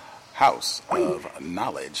again,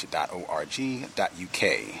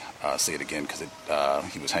 houseofknowledge.org.uk. Say it again because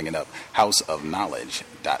he was hanging up.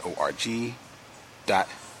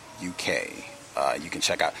 houseofknowledge.org.uk. You can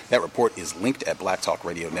check out that report is linked at Black Talk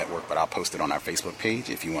Radio Network, but I'll post it on our Facebook page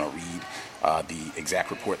if you want to read the exact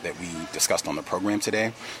report that we discussed on the program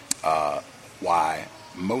today. Why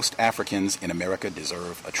most Africans in America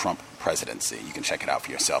deserve a Trump presidency. You can check it out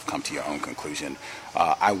for yourself. Come to your own conclusion.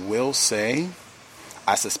 I will say,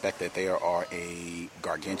 I suspect that there are a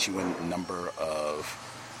gargantuan number of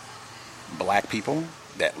black people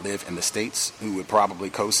that live in the States who would probably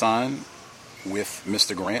co-sign with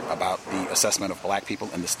Mr. Grant about the assessment of black people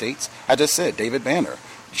in the States. I just said, David Banner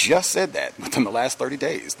just said that within the last 30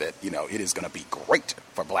 days that, it is going to be great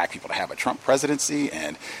for black people to have a Trump presidency,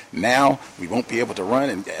 and now we won't be able to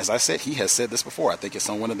run. And as I said, he has said this before. I think it's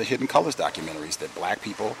on one of the Hidden Colors documentaries that black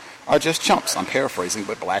people are just chumps. I'm paraphrasing,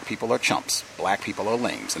 but black people are chumps. Black people are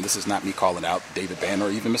lames. And this is not me calling out David Banner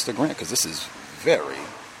or even Mr. Grant, because this is very,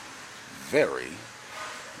 very,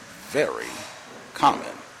 very common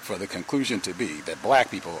for the conclusion to be that black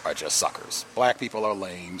people are just suckers. Black people are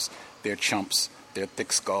lames. They're chumps. They're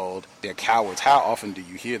thick-skulled. They're cowards. How often do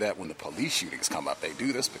you hear that when the police shootings come up? They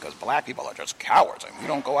do this because black people are just cowards, and we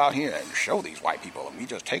don't go out here and show these white people, and we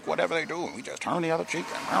just take whatever they do, and we just turn the other cheek.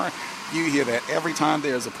 And you hear that every time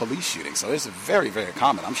there's a police shooting. So it's very, very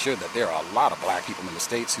common. I'm sure that there are a lot of black people in the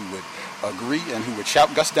States who would agree and who would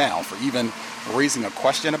shout Gus down for even raising a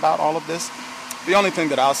question about all of this. The only thing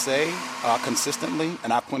that I'll say consistently,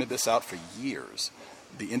 and I've pointed this out for years,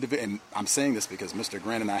 and I'm saying this because Mr.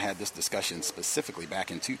 Grant and I had this discussion specifically back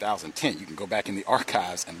in 2010. You can go back in the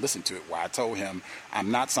archives and listen to it, where I told him I'm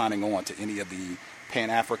not signing on to any of the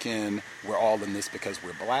Pan-African, we're all in this because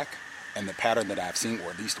we're black. And the pattern that I've seen, or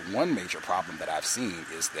at least one major problem that I've seen,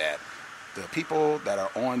 is that the people that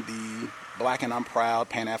are on the black and I'm proud,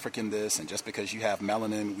 Pan-African this, and just because you have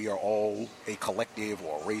melanin, we are all a collective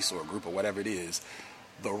or a race or a group or whatever it is,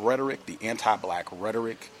 the rhetoric, the anti-black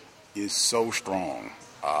rhetoric is so strong.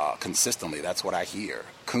 Consistently, that's what I hear.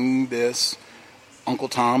 Coon this, Uncle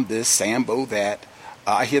Tom this, Sambo that.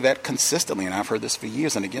 I hear that consistently, and I've heard this for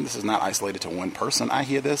years. And again, this is not isolated to one person. I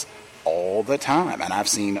hear this all the time, and I've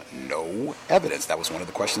seen no evidence. That was one of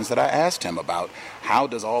the questions that I asked him about how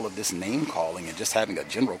does all of this name-calling and just having a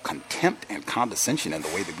general contempt and condescension in the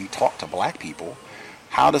way that we talk to black people,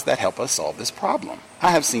 how does that help us solve this problem?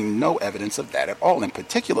 I have seen no evidence of that at all, and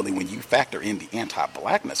particularly when you factor in the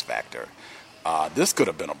anti-blackness factor. This could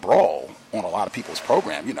have been a brawl on a lot of people's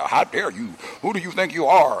program. How dare you? Who do you think you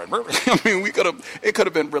are? And I mean, it could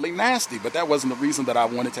have been really nasty, but that wasn't the reason that I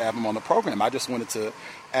wanted to have him on the program. I just wanted to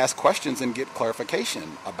ask questions and get clarification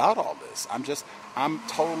about all this. I'm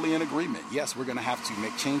totally in agreement. Yes, we're going to have to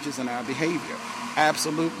make changes in our behavior.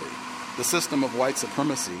 Absolutely. The system of white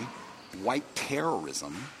supremacy, white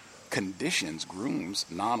terrorism, grooms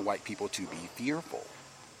non-white people to be fearful,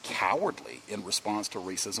 cowardly in response to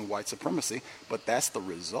racism, white supremacy, but that's the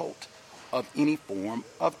result of any form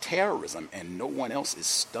of terrorism, and no one else is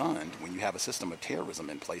stunned when you have a system of terrorism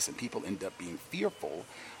in place and people end up being fearful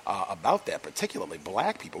about that. Particularly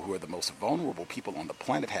black people, who are the most vulnerable people on the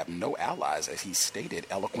planet, have no allies, as he stated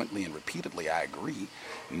eloquently and repeatedly. I agree,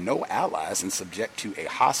 no allies, and subject to a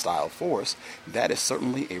hostile force. That is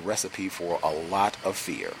certainly a recipe for a lot of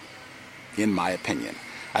fear, in my opinion.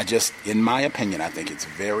 In my opinion, I think it's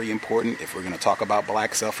very important if we're going to talk about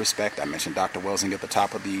black self-respect. I mentioned Dr. Welsing at the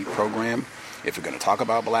top of the program. If we're going to talk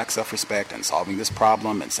about black self-respect and solving this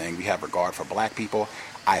problem and saying we have regard for black people,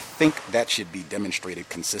 I think that should be demonstrated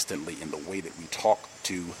consistently in the way that we talk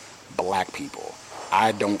to black people.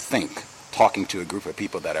 I don't think talking to a group of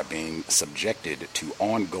people that are being subjected to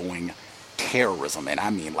ongoing terrorism, and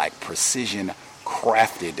I mean like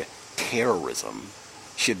precision-crafted terrorism,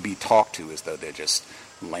 should be talked to as though they're just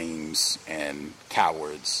lames and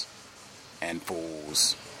cowards and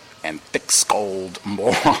fools and thick-skulled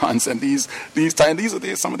morons. And these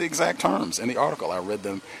are some of the exact terms in the article. I read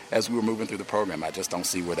them as we were moving through the program. I just don't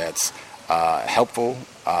see where that's helpful.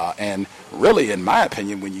 And really, in my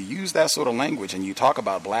opinion, when you use that sort of language and you talk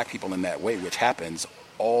about black people in that way, which happens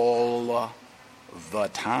all the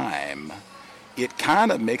time, it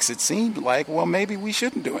kind of makes it seem like, well, maybe we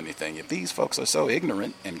shouldn't do anything. If these folks are so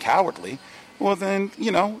ignorant and cowardly, well, then,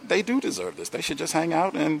 they do deserve this. They should just hang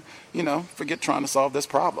out and, forget trying to solve this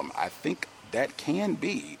problem. I think that can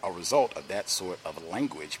be a result of that sort of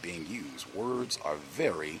language being used. Words are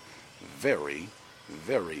very, very,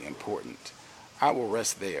 very important. I will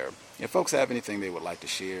rest there. If folks have anything they would like to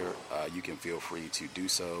share, you can feel free to do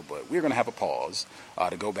so. But we're going to have a pause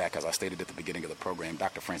to go back, as I stated at the beginning of the program.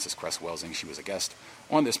 Dr. Frances Cress Welsing, she was a guest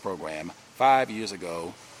on this program 5 years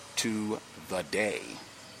ago to the day.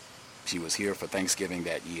 She was here for Thanksgiving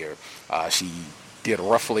that year. She did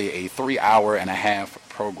roughly a 3.5-hour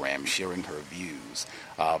program sharing her views.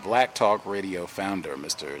 Black Talk Radio founder,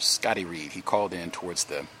 Mr. Scotty Reed, he called in towards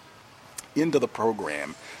the end of the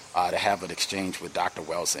program to have an exchange with Dr.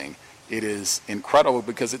 Welsing. It is incredible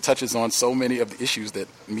because it touches on so many of the issues that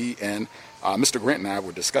me and Mr. Grant and I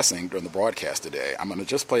were discussing during the broadcast today. I'm going to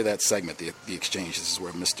just play that segment, the exchange. This is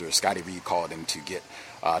where Mr. Scotty Reed called in to get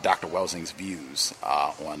Dr. Welsing's views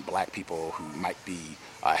on black people who might be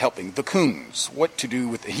helping the coons. What to do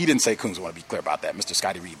with, he didn't say coons, I want to be clear about that. Mr.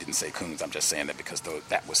 Scotty Reed didn't say coons. I'm just saying that because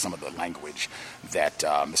that was some of the language that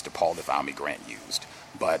Mr. Paul Ifayomi Grant used.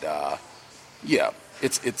 But yeah,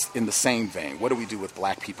 it's in the same vein. What do we do with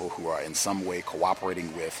black people who are in some way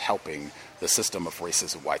cooperating with helping the system of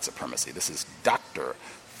racism, white supremacy? This is Dr.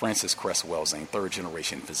 Frances Cress Welsing,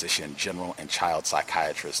 third-generation physician, general and child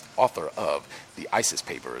psychiatrist, author of The ISIS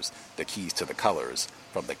Papers, The Keys to the Colors,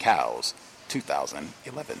 from the Cows,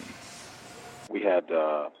 2011. We had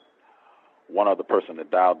one other person that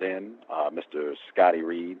dialed in, Mr. Scotty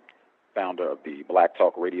Reed, founder of the Black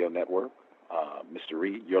Talk Radio Network. Mr.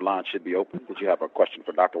 Reed, your line should be open. Did you have a question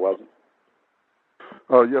for Dr. Welsing?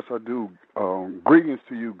 Yes, I do. Greetings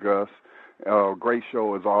to you, Gus. Great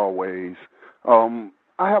show as always.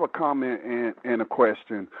 I have a comment and a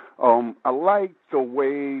question. I like the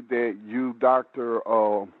way that you, Doctor,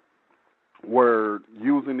 were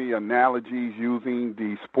using the analogies, using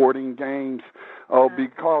the sporting games,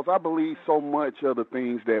 because I believe so much of the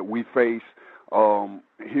things that we face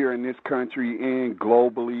here in this country and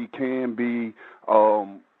globally can be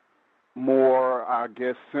more, I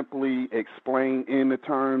guess, simply explained in the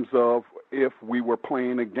terms of if we were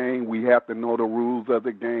playing a game, we have to know the rules of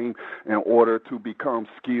the game in order to become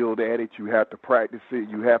skilled at it. You have to practice it.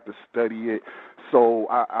 You have to study it. So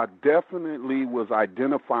I definitely was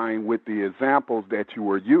identifying with the examples that you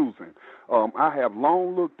were using. I have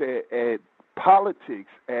long looked at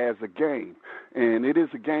politics as a game, and it is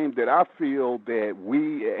a game that I feel that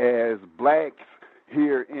we as blacks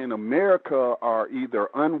here in America are either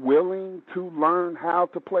unwilling to learn how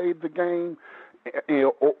to play the game,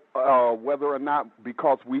 whether or not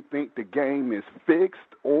because we think the game is fixed,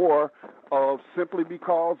 or simply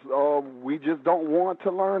because we just don't want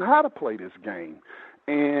to learn how to play this game.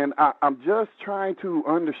 And I'm just trying to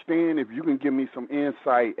understand if you can give me some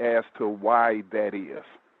insight as to why that is.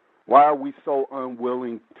 Why are we so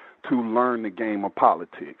unwilling to learn the game of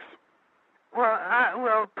politics?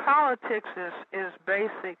 Well, politics is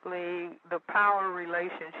basically the power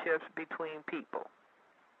relationships between people.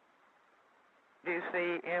 You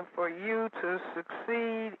see, and for you to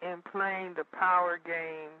succeed in playing the power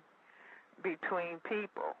game between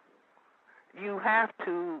people, you have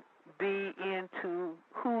to be into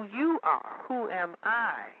who you are. Who am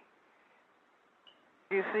I?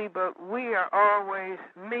 You see, but we are always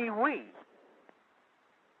me, we.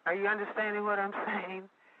 Are you understanding what I'm saying?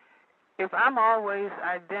 If I'm always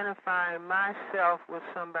identifying myself with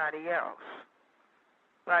somebody else,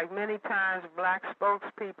 like many times black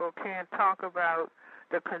spokespeople can't talk about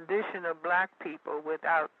the condition of black people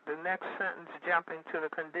without the next sentence jumping to the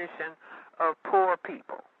condition of poor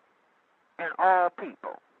people and all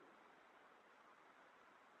people.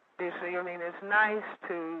 You see, I mean, it's nice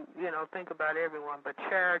to, think about everyone, but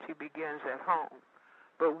charity begins at home.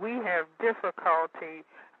 But we have difficulty.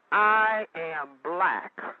 I am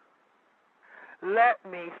black. Let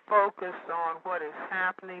me focus on what is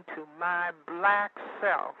happening to my black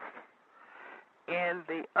self and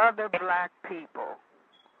the other black people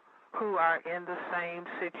who are in the same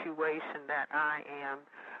situation that I am,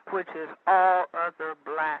 which is all other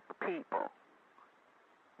black people.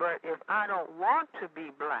 But if I don't want to be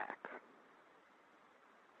black,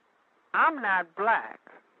 I'm not black.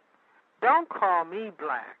 Don't call me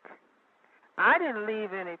black. I didn't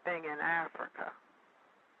leave anything in Africa.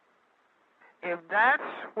 If that's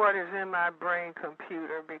what is in my brain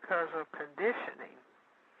computer because of conditioning,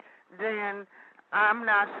 then I'm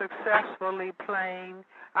not successfully playing.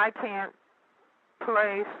 I can't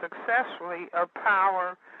play successfully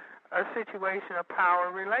a situation of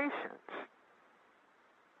power relations.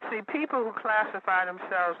 See, people who classify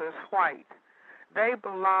themselves as white, they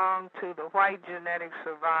belong to the white genetic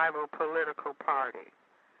survival political party.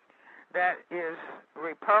 That is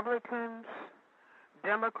Republicans,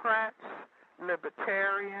 Democrats,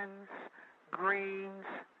 libertarians, Greens,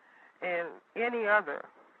 and any other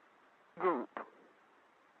group.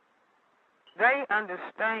 They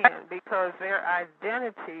understand because their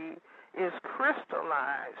identity is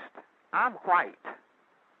crystallized. I'm white.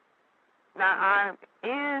 Now, I'm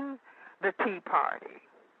in the Tea Party.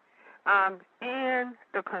 I'm in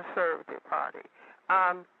the Conservative Party.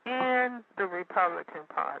 I'm in the Republican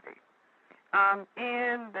Party. I'm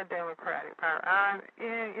in the Democratic Party. I'm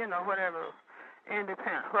in, whatever,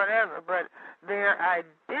 independent, whatever. But their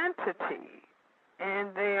identity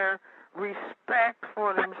and their respect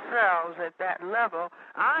for themselves at that level,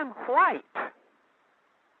 I'm white.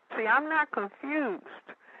 See, I'm not confused.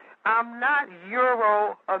 I'm not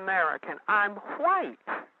Euro-American. I'm white.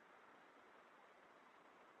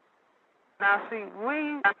 Now, see,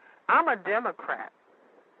 I'm a Democrat.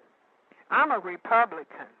 I'm a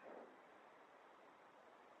Republican.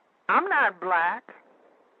 I'm not black.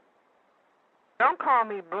 Don't call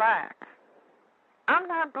me black. I'm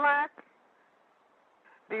not black.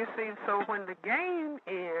 Do you see? So when the game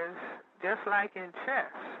is just like in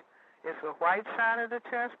chess, it's a white side of the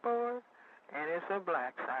chessboard and it's a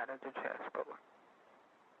black side of the chessboard.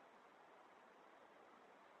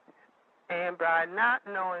 And by not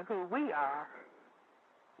knowing who we are,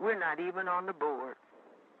 we're not even on the board.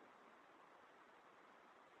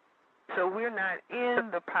 So we're not in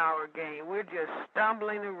the power game. We're just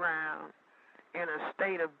stumbling around in a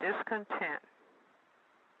state of discontent,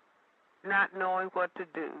 not knowing what to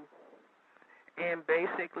do, and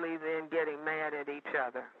basically then getting mad at each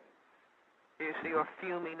other, you see, or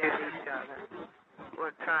fuming at each other,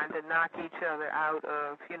 or trying to knock each other out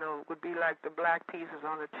of, would be like the black pieces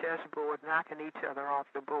on the chessboard knocking each other off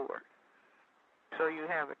the board. So you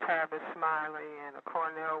have a Tavis Smiley and a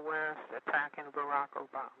Cornel West attacking Barack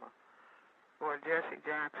Obama, or Jesse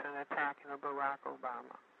Jackson attacking a Barack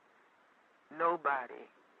Obama. Nobody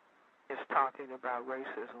is talking about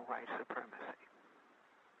racism, white supremacy.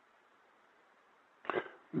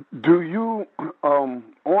 Do you, on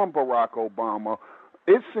Barack Obama,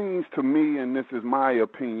 it seems to me, and this is my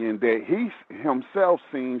opinion, that he himself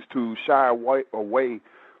seems to shy away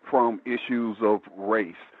from issues of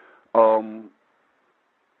race.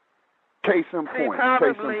 Case in point.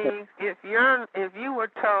 Probably, if you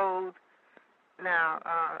were told, now,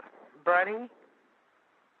 buddy,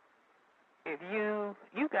 if you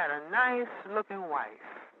got a nice looking wife,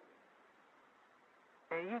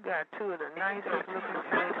 and you got two of the nicest looking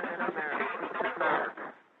children in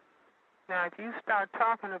America. Now, if you start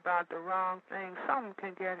talking about the wrong thing,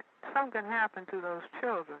 something can happen to those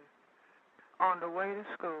children on the way to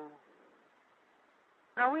school.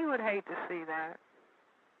 Now, we would hate to see that.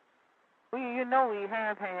 We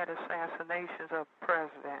have had assassinations of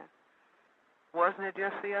president. Wasn't it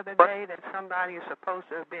just the other day that somebody is supposed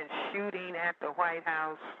to have been shooting at the White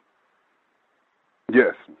House?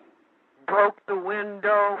 Yes. Broke the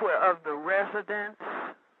window of the residence.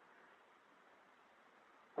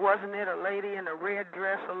 Wasn't it a lady in a red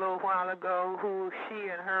dress a little while ago who she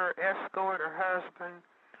and her escort, her husband,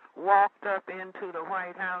 walked up into the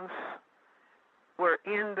White House, were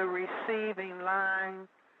in the receiving line,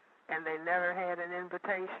 and they never had an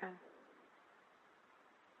invitation?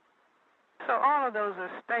 So all of those are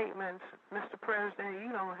statements, Mr. President, you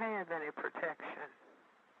don't have any protection.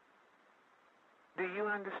 Do you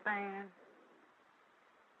understand?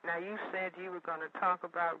 Now, you said you were going to talk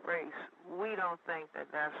about race. We don't think that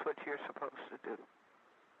that's what you're supposed to do.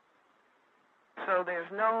 So there's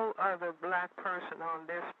no other black person on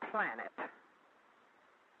this planet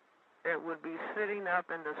that would be sitting up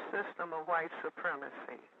in the system of white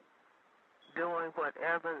supremacy doing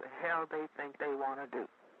whatever the hell they think they want to do.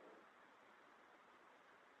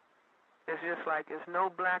 It's just like there's no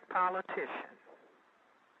black politician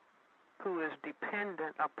who is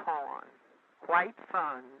dependent upon white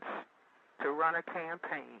funds to run a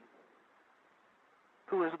campaign,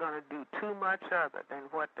 who is going to do too much other than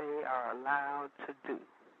what they are allowed to do.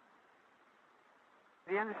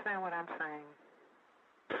 Do you understand what I'm saying?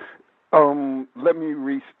 Let me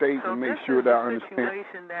restate and make sure that I understand. So this is the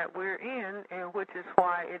situation that we're in, and which is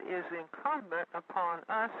why it is incumbent upon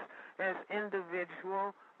us as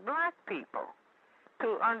individual black people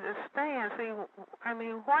to understand. See, I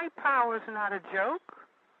mean, white power is not a joke.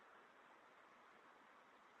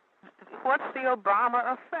 What's the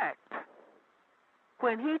Obama effect?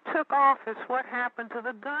 When he took office, what happened to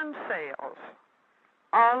the gun sales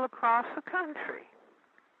all across the country?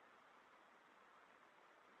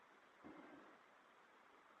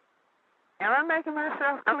 Am I making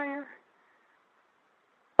myself clear?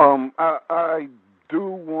 I do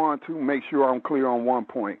want to make sure I'm clear on one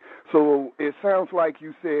point. So it sounds like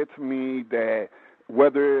you said to me that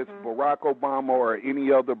whether it's Barack Obama or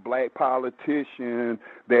any other black politician,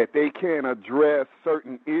 that they can address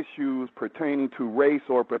certain issues pertaining to race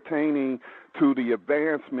or pertaining to the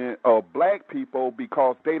advancement of black people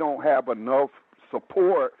because they don't have enough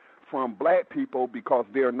support from black people because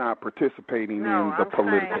they're not participating in the political.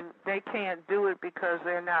 No, I'm saying they can't do it because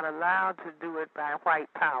they're not allowed to do it by white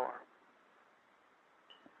power.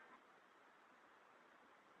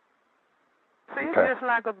 See, it's just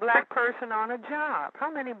like a black person on a job. How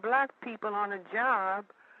many black people on a job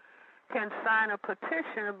can sign a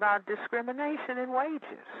petition about discrimination in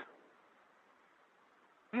wages?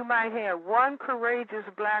 You might have one courageous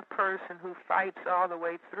black person who fights all the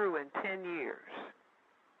way through in 10 years.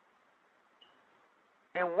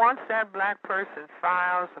 And once that black person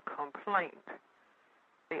files a complaint,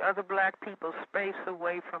 the other black people space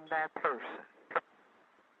away from that person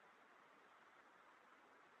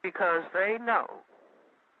because they know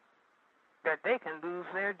that they can lose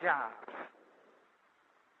their jobs.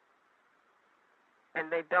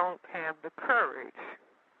 And they don't have the courage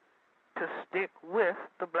to stick with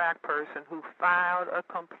the black person who filed a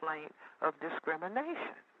complaint of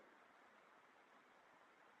discrimination.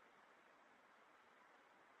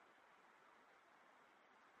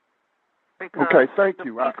 Because thank the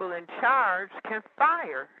you. people in charge can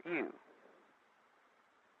fire you.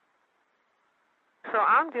 So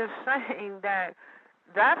I'm just saying that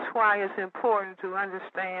that's why it's important to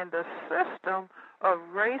understand the system of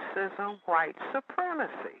racism, white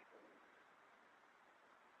supremacy.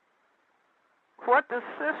 What the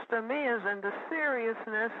system is and the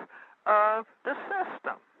seriousness of the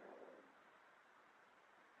system.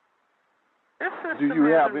 This system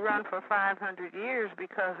hasn't run for 500 years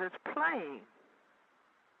because it's plain.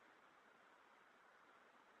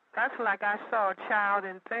 That's like I saw a child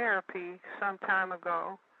in therapy some time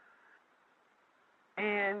ago,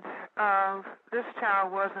 and this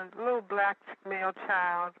child wasn't a little black male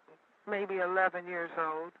child, maybe 11 years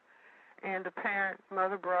old, and the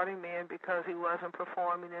mother brought him in because he wasn't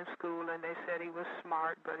performing in school, and they said he was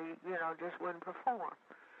smart, but he, just wouldn't perform.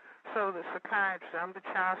 So the psychiatrist, I'm the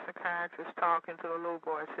child psychiatrist talking to the little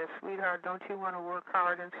boy, said, "Sweetheart, don't you want to work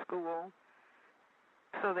hard in school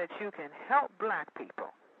so that you can help black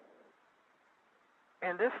people?"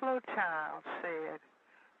 And this little child said,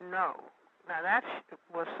 "No." Now that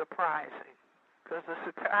was surprising because the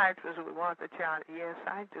psychiatrist would want the child, "Yes,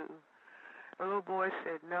 I do." The little boy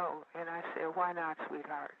said, "No." And I said, "Why not,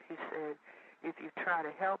 sweetheart?" He said, "If you try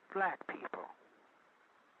to help black people,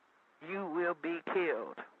 you will be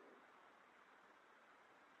killed."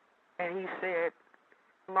 And he said,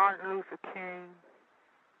 Martin Luther King,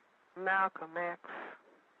 Malcolm X.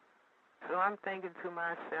 So I'm thinking to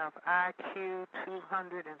myself, IQ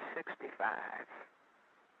 265.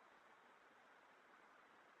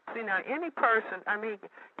 See, now any person,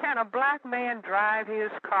 can a black man drive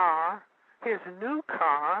his car, his new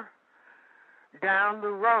car, down the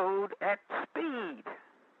road at speed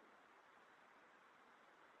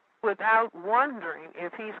without wondering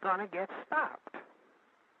if he's going to get stopped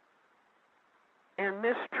and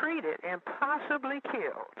mistreated and possibly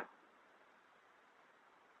killed?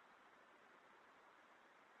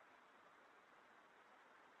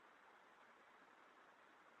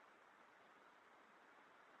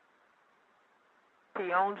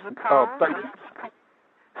 He owns the car.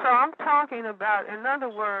 So I'm talking about, in other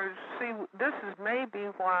words, see, this is maybe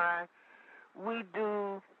why we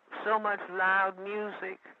do so much loud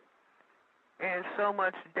music and so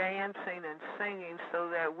much dancing and singing so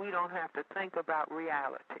that we don't have to think about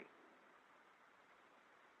reality.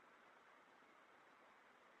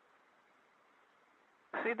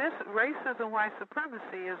 See, this racism, white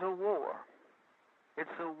supremacy is a war. It's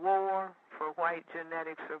a war for white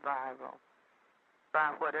genetic survival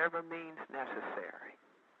by whatever means necessary.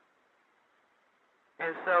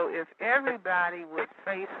 And so if everybody would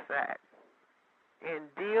face that and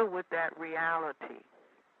deal with that reality,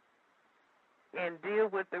 and deal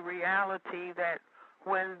with the reality that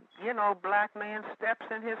when, black man steps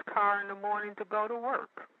in his car in the morning to go to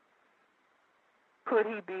work, could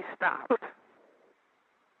he be stopped?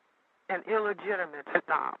 An illegitimate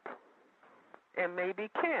stop, and may be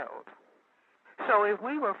killed. So if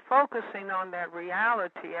we were focusing on that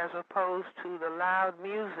reality as opposed to the loud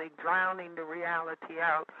music drowning the reality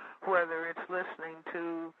out, whether it's listening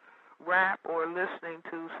to rap or listening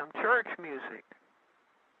to some church music,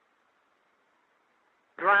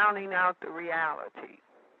 drowning out the reality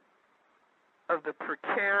of the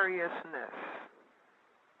precariousness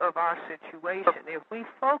of our situation. If we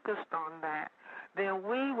focused on that, then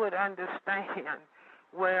we would understand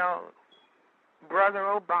well, Brother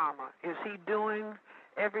Obama, is he doing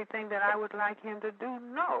everything that I would like him to do?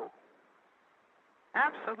 No.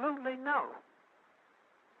 Absolutely no.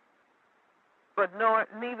 But no,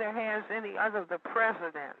 neither has any other of the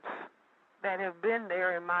presidents that have been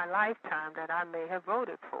there in my lifetime that I may have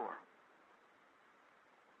voted for.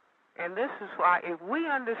 And this is why if we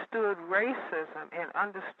understood racism and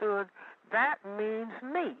understood that means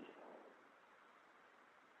me.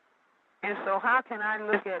 And so how can I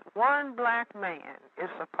look at one black man is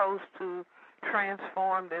supposed to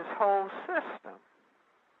transform this whole system?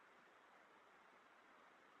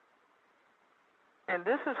 And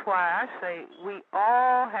this is why I say we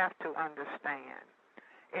all have to understand.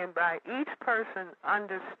 And by each person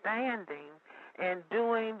understanding and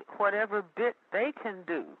doing whatever bit they can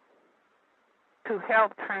do to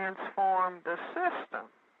help transform the system.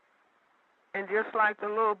 And just like the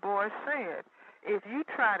little boy said, if you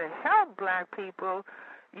try to help black people,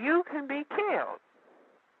 you can be killed.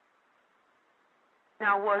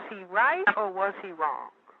 Now, was he right or was he wrong?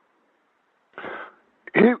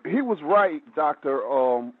 He was right, Dr.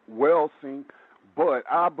 Welsing, but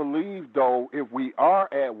I believe, though, if we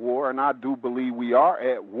are at war, and I do believe we are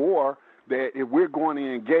at war, that if we're going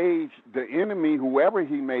to engage the enemy, whoever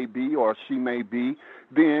he may be or she may be,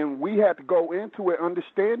 then we have to go into it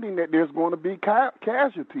understanding that there's going to be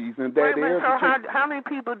casualties. And that how many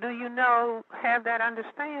people do you know have that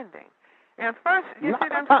understanding? And first, you see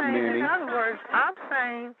what I'm saying? Many. In other words, I'm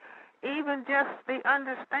saying even just the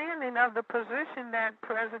understanding of the position that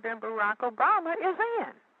President Barack Obama is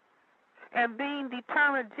in and being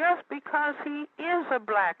determined just because he is a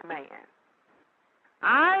black man.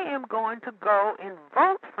 I am going to go and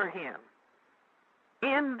vote for him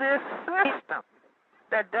in this system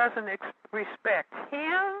that doesn't respect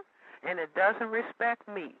him and it doesn't respect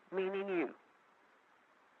me, meaning you.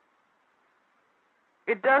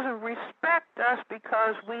 It doesn't respect us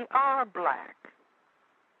because we are black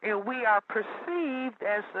and we are perceived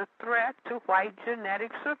as a threat to white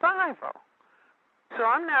genetic survival. So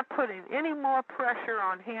I'm not putting any more pressure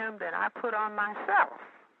on him than I put on myself.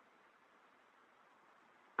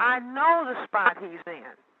 I know the spot he's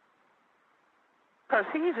in because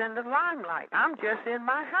he's in the limelight. I'm just in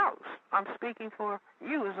my house. I'm speaking for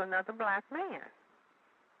you as another black man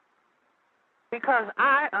because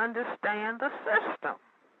I understand the system.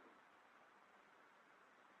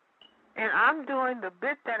 And I'm doing the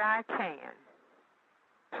bit that I can.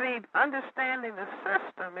 See, understanding the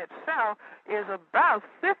system itself is about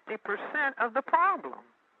 50% of the problem.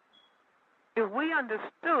 If we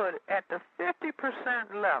understood at the 50%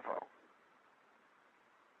 level,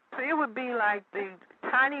 see, it would be like the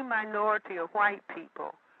tiny minority of white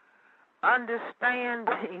people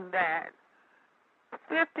understanding that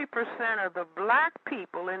 50% of the black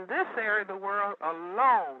people in this area of the world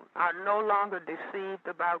alone are no longer deceived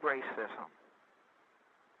about racism,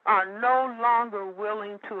 are no longer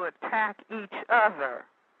willing to attack each other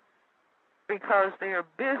because they are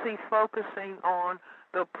busy focusing on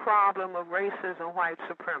the problem of racism, white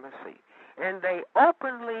supremacy. And they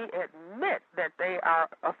openly admit that they are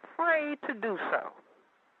afraid to do so.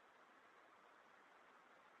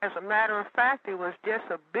 As a matter of fact, it was just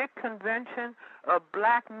a big convention of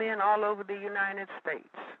black men all over the United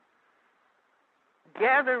States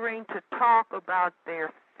gathering to talk about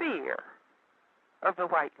their fear of the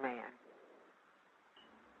white man.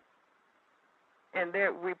 And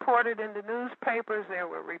they're reported in the newspapers. There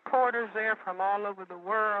were reporters there from all over the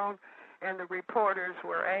world, and the reporters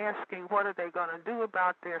were asking what are they going to do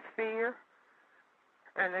about their fear.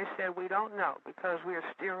 And they said, we don't know because we're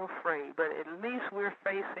still afraid, but at least we're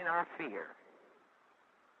facing our fear.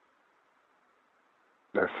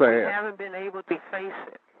 That's sad. We haven't been able to face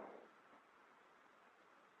it.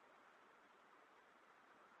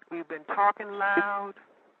 We've been talking loud,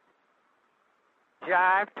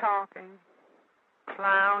 jive talking,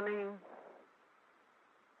 clowning,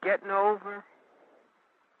 getting over.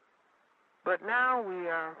 But now we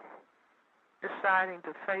are deciding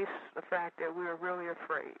to face the fact that we are really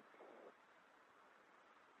afraid.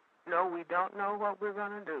 No, we don't know what we're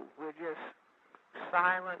going to do. We're just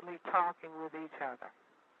silently talking with each other,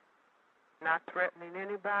 not threatening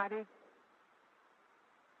anybody.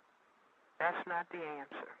 That's not the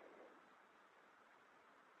answer.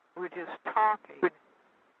 We're just talking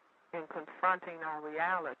and confronting our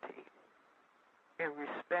reality and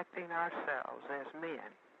respecting ourselves as men.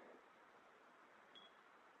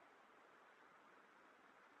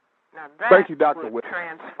 Now that Thank you, Dr. would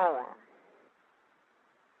transform.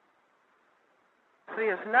 See,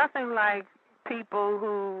 it's nothing like people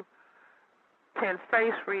who can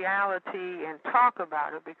face reality and talk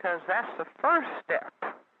about it because that's the first step.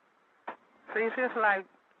 See, it's just like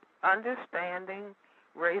understanding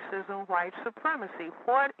racism, white supremacy,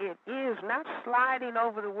 what it is, not sliding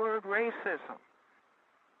over the word racism.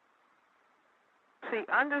 See,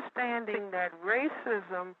 understanding that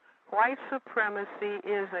racism, white supremacy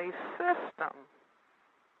is a system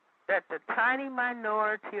that the tiny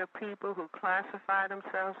minority of people who classify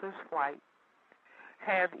themselves as white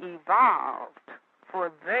have evolved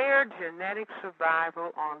for their genetic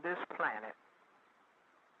survival on this planet.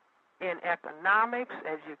 In economics,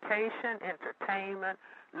 education, entertainment,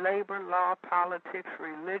 labor, law, politics,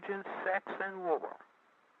 religion, sex, and war.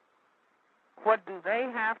 What do they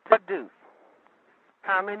have to do?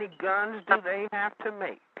 How many guns do they have to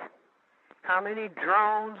make? How many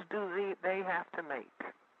drones do they have to make?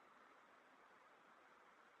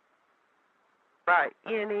 By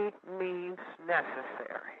any means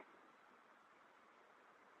necessary.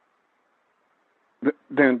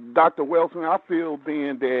 Then, Dr. Wilson, I feel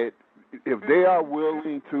then that if they are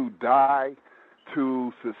willing to die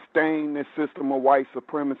to sustain this system of white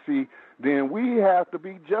supremacy, then we have to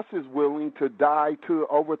be just as willing to die to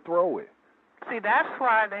overthrow it. See, that's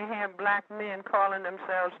why they have black men calling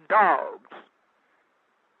themselves dogs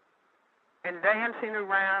and dancing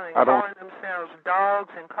around and calling themselves dogs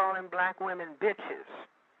and calling black women bitches.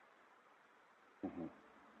 Mm-hmm.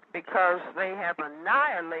 Because they have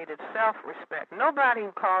annihilated self-respect. Nobody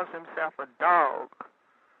who calls himself a dog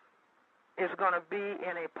is going to be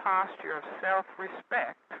in a posture of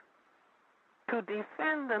self-respect to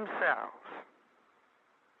defend themselves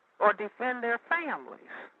or defend their families.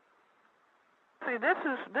 See, this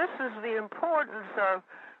is the importance of,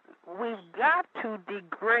 we've got to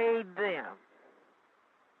degrade them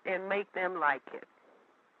and make them like it.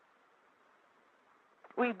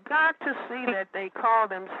 We've got to see that they call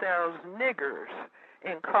themselves niggers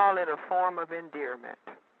and call it a form of endearment.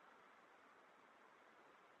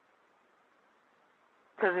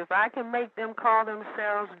 Because if I can make them call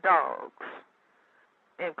themselves dogs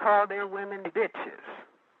and call their women bitches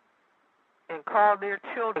and call their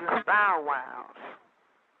children bow wows,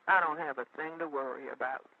 I don't have a thing to worry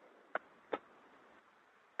about.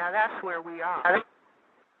 Now that's where we are.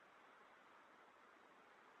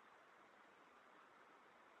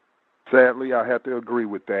 Sadly, I have to agree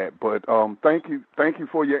with that. But thank you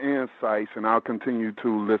for your insights, and I'll continue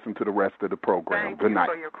to listen to the rest of the program. Good night. Thank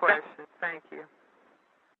you for your question. Thank you.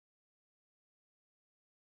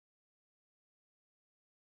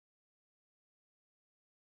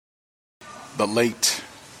 The late,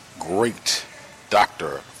 great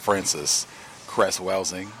Dr. Francis Cress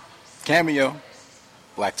Welsing, Cameo,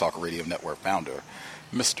 Black Talk Radio Network founder,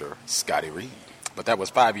 Mr. Scotty Reed. But that was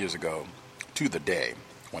 5 years ago to the day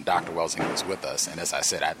when Dr. Welsing was with us. And as I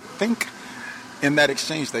said, I think in that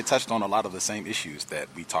exchange they touched on a lot of the same issues that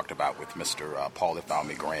we talked about with Mr. Paul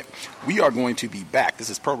Ifayomi Grant. We are going to be back. This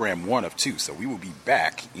is program 1 of 2, so we will be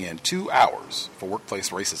back in 2 hours for Workplace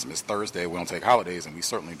Racism. It's Thursday. We don't take holidays, and we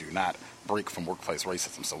certainly do not break from workplace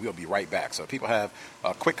racism. So we'll be right back. So if people have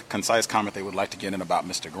a quick, concise comment they would like to get in about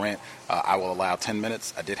Mr. Grant, I will allow 10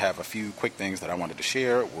 minutes. I did have a few quick things that I wanted to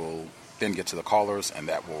share. We'll then get to the callers, and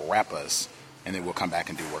that will wrap us. And then we'll come back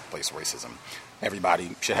and do workplace racism.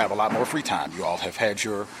 Everybody should have a lot more free time. You all have had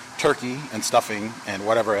your turkey and stuffing and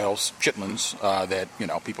whatever else, chitlins, that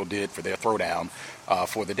people did for their throwdown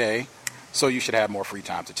for the day. So you should have more free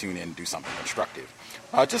time to tune in and do something constructive.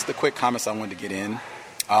 Just the quick comments I wanted to get in.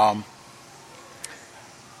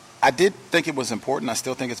 I did think it was important. I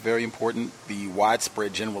still think it's very important. The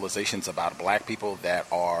widespread generalizations about black people that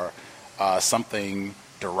are something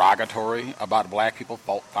derogatory about black people,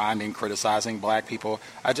 fault-finding, criticizing black people.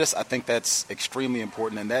 I think that's extremely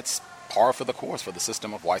important, and that's par for the course for the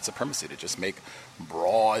system of white supremacy, to just make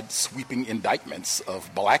broad, sweeping indictments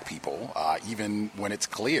of black people, even when it's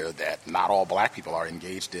clear that not all black people are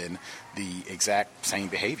engaged in the exact same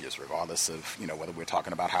behaviors, regardless of, whether we're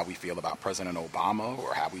talking about how we feel about President Obama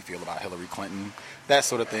or how we feel about Hillary Clinton. That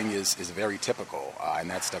sort of thing is very typical, and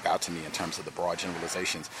that stuck out to me in terms of the broad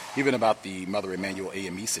generalizations, even about the Mother Emanuel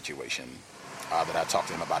AME situation that I talked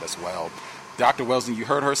to him about as well. Dr. Welsing, you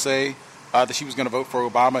heard her say that she was going to vote for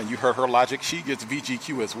Obama, and you heard her logic. She gets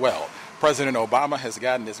VGQ as well. President Obama has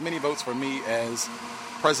gotten as many votes from me as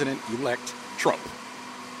President-elect Trump.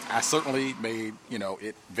 I certainly made,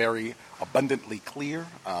 it very abundantly clear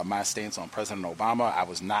my stance on President Obama. I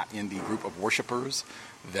was not in the group of worshipers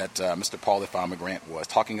that Mr. Paul Ifayomi Grant was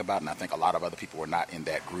talking about, and I think a lot of other people were not in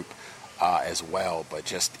that group as well. But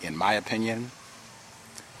just in my opinion,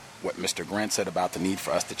 what Mr. Grant said about the need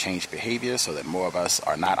for us to change behavior so that more of us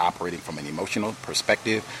are not operating from an emotional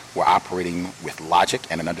perspective. We're operating with logic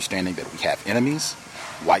and an understanding that we have enemies.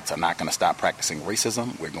 Whites are not going to stop practicing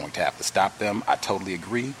racism. We're going to have to stop them. I totally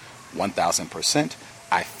agree, 1,000%.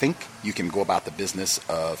 I think you can go about the business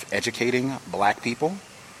of educating black people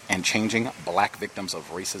and changing black victims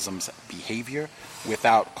of racism's behavior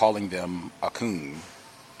without calling them a coon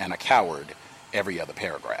and a coward every other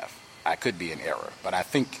paragraph. I could be in error, but I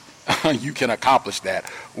think you can accomplish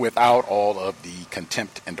that without all of the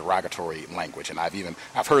contempt and derogatory language. And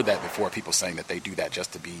I've heard that before, people saying that they do that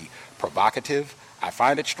just to be provocative. I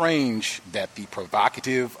find it strange that the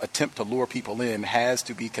provocative attempt to lure people in has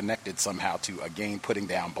to be connected somehow to, again, putting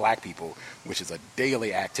down black people, which is a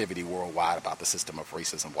daily activity worldwide about the system of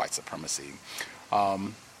racism, white supremacy.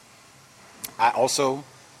 I also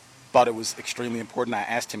thought it was extremely important. I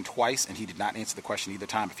asked him twice, and he did not answer the question either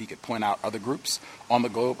time, if he could point out other groups on the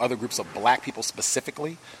globe, other groups of black people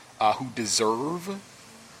specifically, who deserve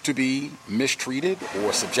to be mistreated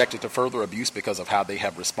or subjected to further abuse because of how they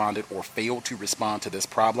have responded or failed to respond to this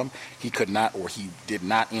problem. He could not, or he did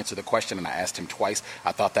not answer the question, and I asked him twice.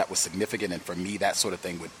 I thought that was significant, and for me, that sort of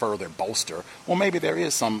thing would further bolster, well, maybe there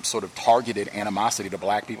is some sort of targeted animosity to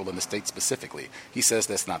black people in the state specifically. He says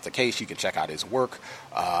that's not the case. You can check out his work.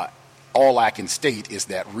 All I can state is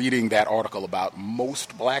that reading that article about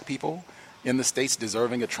most black people in the states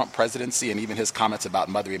deserving a Trump presidency, and even his comments about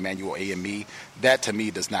Mother Emanuel AME, that to me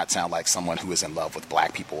does not sound like someone who is in love with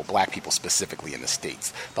black people specifically in the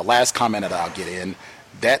states. The last comment that I'll get in,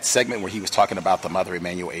 that segment where he was talking about the Mother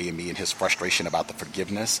Emanuel AME and his frustration about the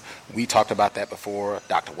forgiveness, we talked about that before.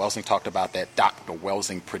 Dr. Welsing talked about that. Dr.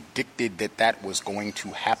 Welsing predicted that that was going to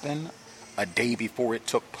happen a day before it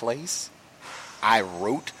took place. I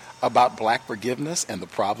wrote about black forgiveness and the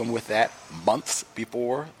problem with that months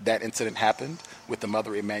before that incident happened with the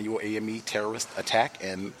Mother Emanuel AME terrorist attack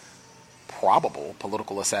and probable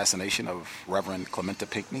political assassination of Reverend Clementa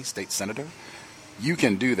Pinckney, state senator. You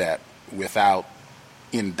can do that without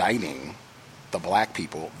indicting the black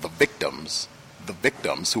people, the victims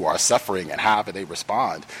who are suffering and however they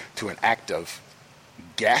respond to an act of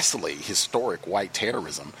ghastly, historic white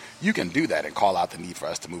terrorism. You can do that and call out the need for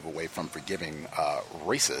us to move away from forgiving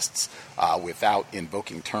racists without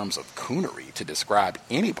invoking terms of coonery to describe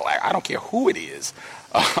any black, I don't care who it is,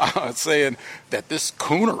 saying that this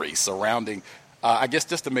coonery surrounding, I guess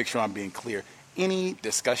just to make sure I'm being clear, any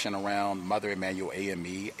discussion around Mother Emanuel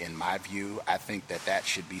AME, in my view, I think that that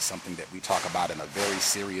should be something that we talk about in a very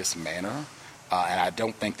serious manner. And I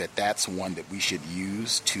don't think that that's one that we should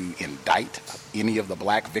use to indict any of the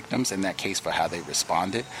black victims in that case for how they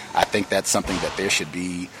responded. I think that's something that there should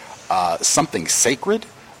be something sacred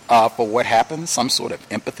for what happened, some sort of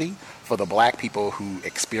empathy for the black people who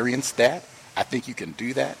experienced that. I think you can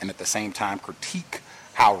do that and at the same time critique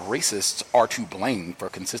how racists are to blame for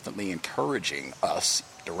consistently encouraging us,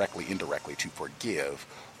 directly, indirectly, to forgive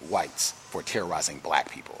whites for terrorizing black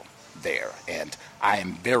people there. And I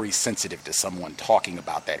am very sensitive to someone talking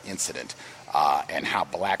about that incident and how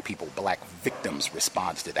black people, black victims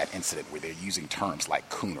respond to that incident where they're using terms like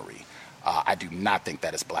coonery. I do not think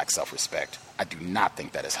that is black self-respect. I do not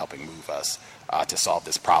think that is helping move us to solve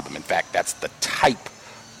this problem. In fact, that's the type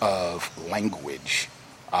of language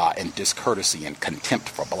and discourtesy and contempt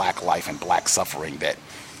for black life and black suffering that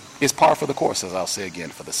is par for the course, as I'll say again,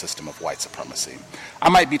 for the system of white supremacy. I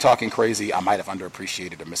might be talking crazy. I might have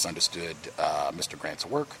underappreciated or misunderstood Mr. Grant's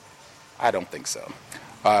work. I don't think so.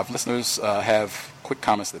 If listeners have quick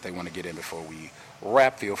comments that they want to get in before we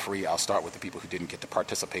wrap, feel free. I'll start with the people who didn't get to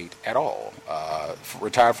participate at all.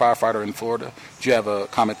 Retired firefighter in Florida, do you have a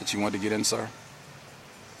comment that you wanted to get in, sir?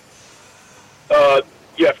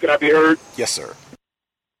 Yes, can I be heard? Yes, sir.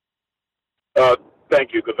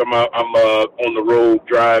 Thank you, because I'm on the road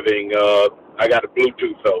driving. I got a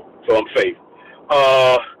Bluetooth, so I'm safe.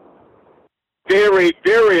 Very,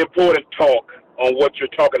 very important talk on what you're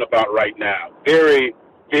talking about right now. Very,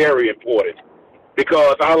 very important,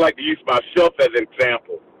 because I like to use myself as an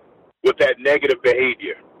example with that negative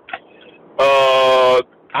behavior.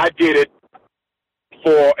 I did it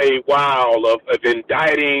for a while of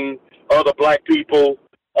indicting other black people,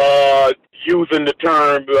 using the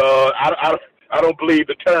term, I don't believe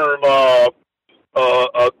the term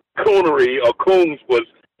coonery or coons was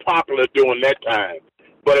popular during that time,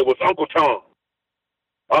 but it was Uncle Tom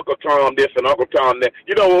this and Uncle Tom that.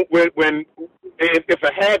 You know, when it's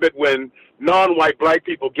a habit when non-white black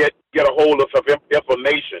people get a hold of some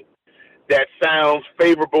information that sounds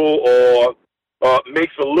favorable or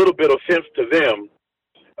makes a little bit of sense to them,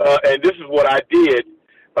 and this is what I did.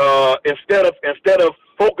 Instead of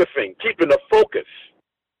focusing, keeping the focus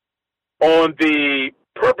on the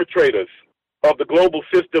perpetrators of the global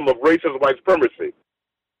system of racist white supremacy.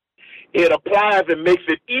 It applies and makes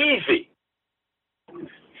it easy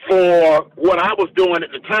for what I was doing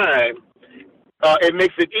at the time. It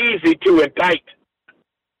makes it easy to indict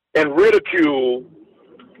and ridicule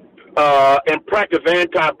and practice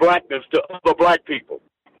anti-blackness to other black people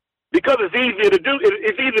because it's easier to do.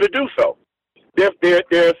 It's easier to do so.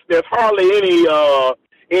 There's hardly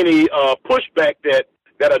any pushback that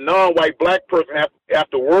a non-white black person have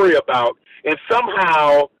to worry about, and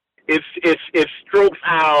somehow it strokes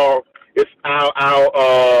our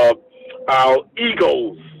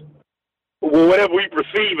egos, whatever we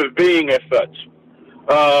perceive as being as such.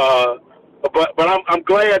 But I'm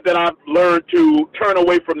glad that I've learned to turn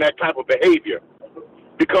away from that type of behavior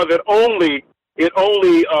because it only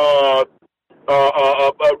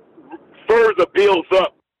further builds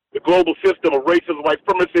up the global system of racist white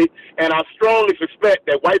supremacy, and I strongly suspect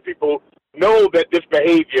that white people know that this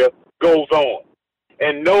behavior goes on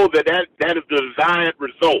and know that is the desired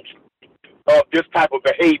result of this type of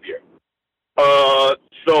behavior.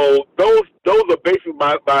 So those are basically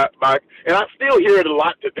my and I still hear it a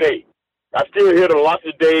lot today.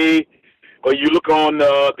 Or you look on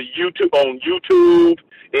the YouTube,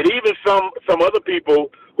 and even some other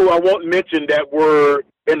people who I won't mention that were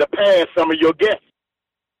in the past, some of your guests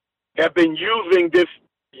have been using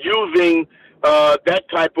that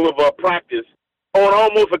type of practice on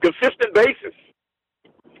almost a consistent basis.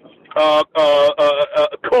 A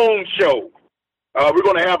coon show. We're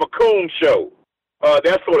going to have a coon show,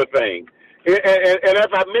 that sort of thing. And as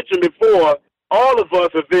I mentioned before, all of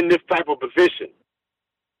us is in this type of position.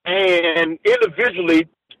 And individually,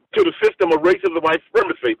 to the system of racism and white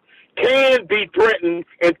supremacy, can be threatened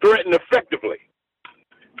and threatened effectively.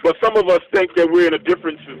 But some of us think that we're in a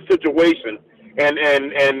different situation and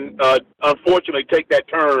unfortunately take that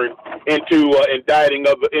turn into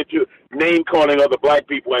into name-calling other black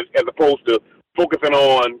people as opposed to focusing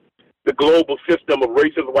on the global system of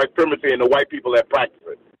racism and white supremacy and the white people that practice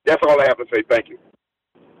it. That's all I have to say. Thank you.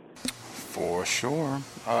 For sure.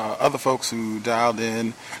 Other folks who dialed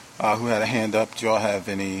in, who had a hand up, do y'all have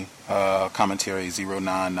any commentary?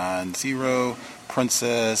 0990,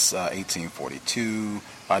 Princess, 1842.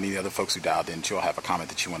 Any of the other folks who dialed in, do y'all have a comment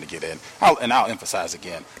that you want to get in? I'll emphasize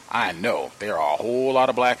again, I know there are a whole lot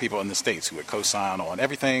of black people in the States who would co-sign on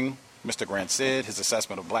everything Mr. Grant said, his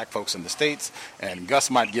assessment of black folks in the States, and Gus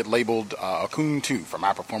might get labeled a coon too for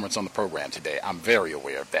my performance on the program today. I'm very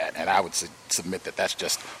aware of that, and I would submit that that's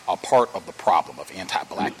just a part of the problem of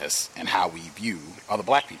anti-blackness and how we view other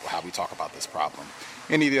black people, how we talk about this problem.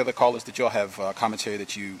 Any of the other callers that y'all have commentary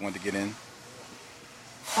that you want to get in?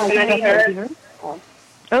 Oh, y'all go ahead.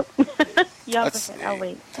 I'll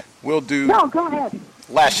wait. We'll do. No, go ahead.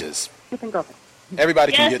 Lashes. You can go.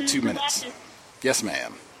 Everybody can get 2 minutes. Yes,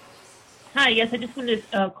 ma'am. Hi, yes, I just wanted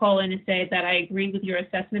to call in and say that I agree with your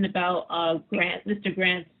assessment about Mr.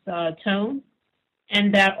 Grant's tone,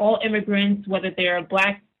 and that all immigrants, whether they're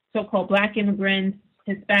black, so-called black immigrants,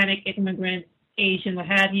 Hispanic immigrants, Asian, what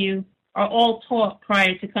have you, are all taught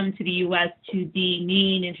prior to coming to the U.S. to be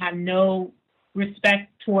mean and have no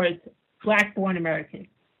respect towards black-born Americans.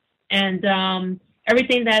 And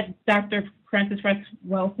everything that Dr. Francis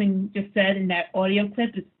Welsing just said in that audio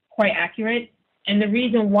clip is quite accurate. And the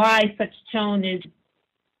reason why such tone is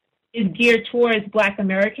geared towards black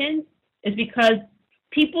Americans is because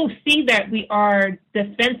people see that we are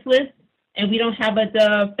defenseless and we don't have a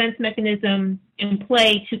defense mechanism in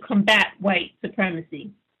play to combat white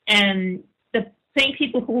supremacy. And the same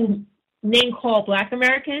people who name call black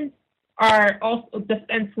Americans are also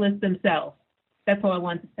defenseless themselves. That's all I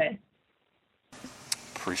wanted to say.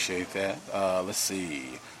 Appreciate that. Let's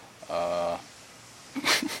see.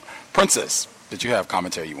 Princess, did you have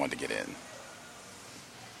commentary you wanted to get in?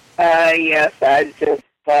 Yes, I just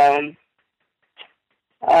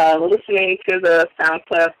listening to the sound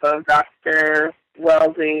clip of Dr.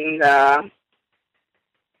 Welding kind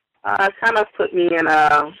of put me in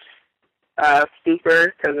a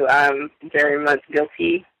stupor because I'm very much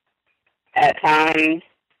guilty at times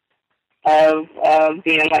of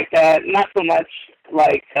being like that. Not so much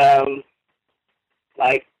like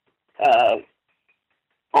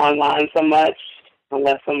online so much,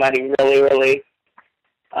 unless somebody really, really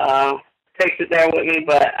takes it there with me.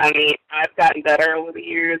 But I mean, I've gotten better over the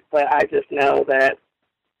years, but I just know that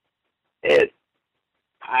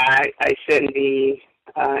I shouldn't be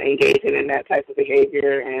engaging in that type of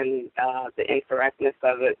behavior and the incorrectness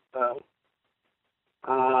of it. So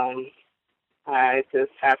I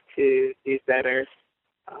just have to do better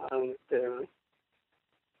to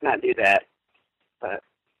not do that. But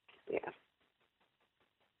yeah.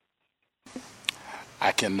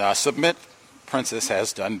 I can submit Princess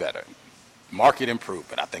has done better. Market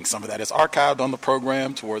improvement. I think some of that is archived on the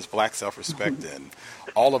program towards black self-respect and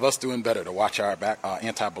all of us doing better to watch our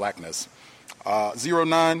anti-blackness.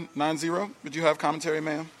 0990, would you have commentary,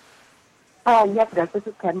 ma'am? Yes, Gus. This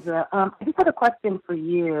is Kendra. I just had a question for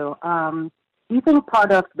you. Do you think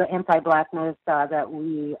part of the anti-blackness that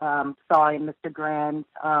we saw in Mr. Grant,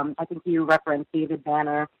 I think you referenced David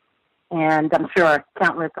Banner, and I'm sure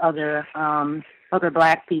countless other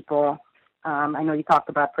black people, I know you talked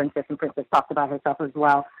about Princess, and Princess talked about herself as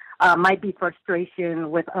well, might be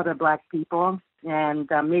frustration with other black people and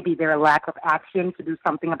maybe their lack of action to do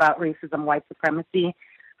something about racism, white supremacy.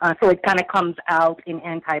 So it kind of comes out in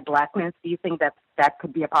anti-blackness. Do you think that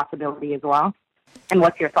could be a possibility as well? And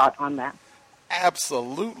what's your thought on that?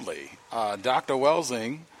 Absolutely. Dr.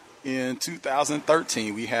 Welsing, in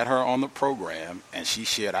 2013, we had her on the program, and she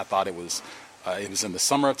shared, I thought it was in the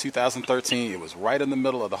summer of 2013. It was right in the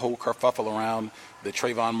middle of the whole kerfuffle around the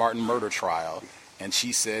Trayvon Martin murder trial. And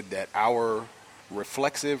she said that our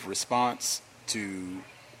reflexive response to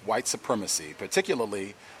white supremacy,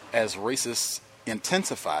 particularly as racists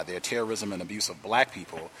intensify their terrorism and abuse of black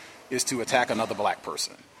people, is to attack another black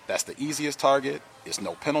person. That's the easiest target. It's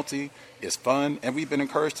no penalty. It's fun, and we've been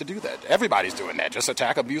encouraged to do that. Everybody's doing that. Just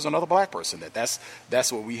attack, abuse another black person.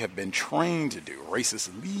 That's what we have been trained to do. Racists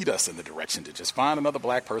lead us in the direction to just find another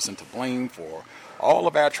black person to blame for all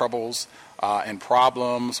of our troubles and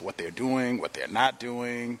problems, what they're doing, what they're not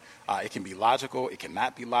doing. It can be logical. It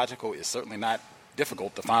cannot be logical. It's certainly not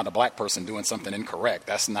difficult to find a black person doing something incorrect.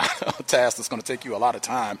 That's not a task that's going to take you a lot of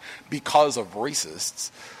time because of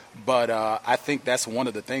racists. But I think that's one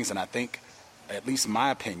of the things, and I think, at least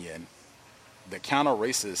my opinion, the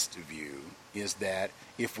counter-racist view is that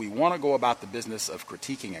if we want to go about the business of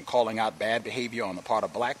critiquing and calling out bad behavior on the part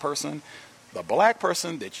of black person, the black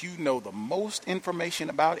person that you know the most information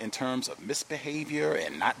about in terms of misbehavior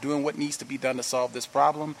and not doing what needs to be done to solve this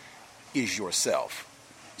problem is yourself.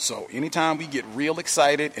 So anytime we get real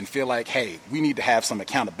excited and feel like, hey, we need to have some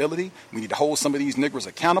accountability, we need to hold some of these niggers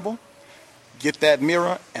accountable, get that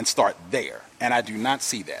mirror and start there. And I do not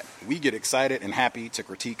see that. We get excited and happy to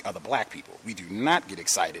critique other black people. We do not get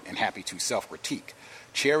excited and happy to self-critique.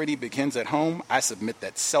 Charity begins at home. I submit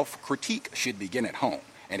that self-critique should begin at home.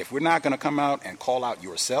 And if we're not going to come out and call out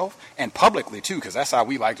yourself, and publicly too, because that's how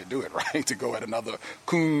we like to do it, right? To go at another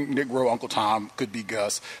coon, Negro, Uncle Tom, could be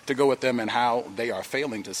Gus, to go at them and how they are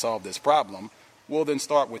failing to solve this problem, well, then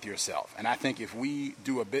start with yourself. And I think if we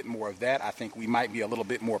do a bit more of that, I think we might be a little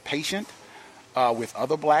bit more patient with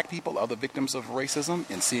other black people, other victims of racism,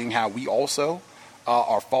 and seeing how we also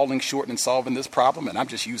are falling short in solving this problem. And I'm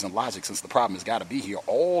just using logic since the problem has got to be here.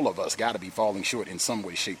 All of us got to be falling short in some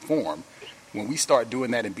way, shape, form. When we start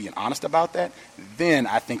doing that and being honest about that, then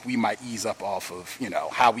I think we might ease up off of,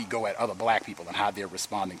 how we go at other black people and how they're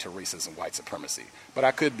responding to racism, white supremacy. But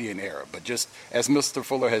I could be in error. But just as Mr.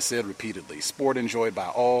 Fuller has said repeatedly, sport enjoyed by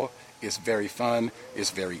all. It's very fun, it's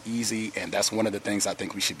very easy, and that's one of the things I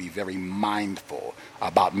think we should be very mindful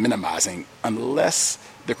about minimizing unless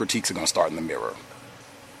the critiques are going to start in the mirror.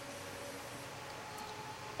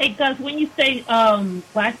 Hey, Gus, when you say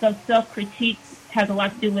lack of self-critique has a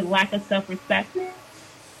lot to do with lack of self-respect?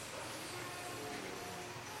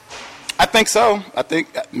 I think so. I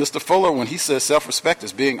think Mr. Fuller, when he says self-respect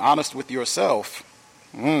is being honest with yourself,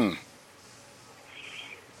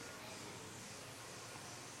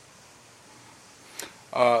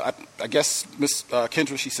 I guess Ms.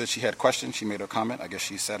 Kendra, she said she had questions. She made her comment. I guess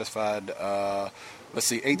she's satisfied. Let's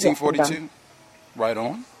see, 1842. Yes, right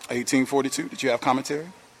on. 1842. Did you have commentary?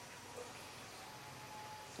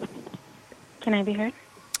 Can I be heard?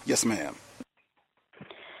 Yes, ma'am.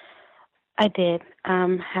 I did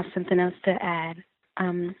have something else to add.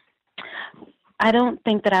 I don't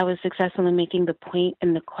think that I was successful in making the point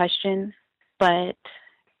in the question, but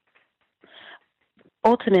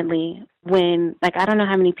ultimately, when, I don't know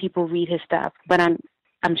how many people read his stuff, but I'm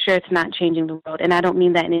sure it's not changing the world. And I don't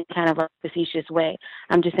mean that in any kind of a facetious way.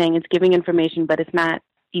 I'm just saying it's giving information, but it's not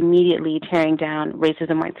immediately tearing down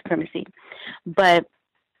racism, white supremacy. But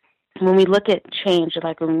when we look at change,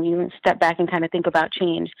 when we step back and kind of think about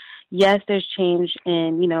change, yes, there's change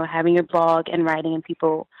in, having your blog and writing and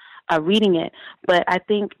people reading it. But I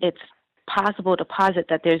think it's possible to posit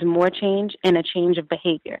that there's more change and a change of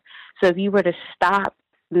behavior. So if you were to stop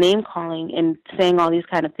name calling and saying all these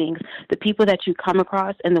kind of things, the people that you come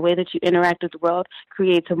across and the way that you interact with the world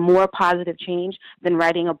creates a more positive change than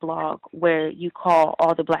writing a blog where you call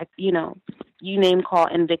all the black, you name call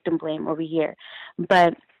and victim blame over here.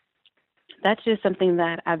 But that's just something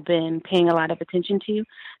that I've been paying a lot of attention to,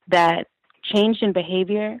 that change in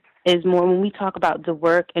behavior is more when we talk about the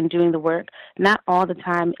work and doing the work, not all the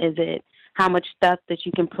time is it how much stuff that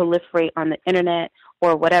you can proliferate on the internet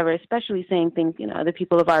or whatever, especially saying things, other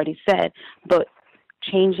people have already said, but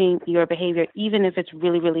changing your behavior, even if it's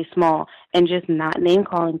really, really small, and just not name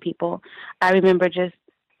calling people. I remember just,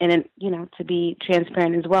 to be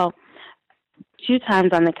transparent as well, 2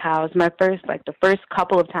 times on the cows, the first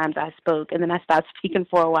couple of times I spoke, and then I stopped speaking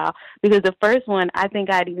for a while, because the first one, I think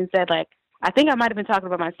I'd even said, I think I might have been talking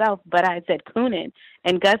about myself, but I had said coonin,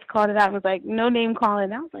 and Gus called it out and was like, no name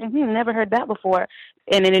calling. I was like, never heard that before,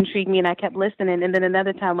 and it intrigued me, and I kept listening. And then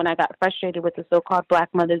another time when I got frustrated with the so-called Black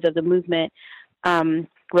mothers of the movement,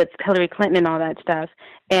 with Hillary Clinton and all that stuff,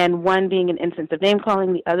 and one being an instance of name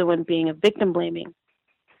calling, the other one being a victim blaming,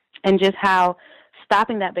 and just how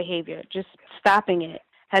stopping that behavior, just stopping it,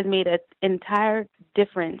 has made an entire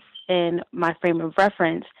difference in my frame of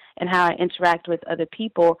reference and how I interact with other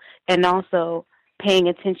people, and also paying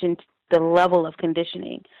attention to the level of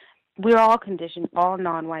conditioning. We're all conditioned, all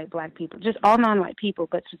non-white Black people, just all non-white people,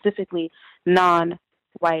 but specifically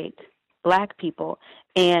non-white Black people.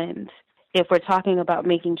 And if we're talking about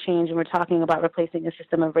making change and we're talking about replacing a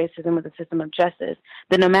system of racism with a system of justice,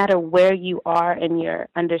 then no matter where you are in your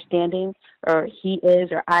understanding, or he is,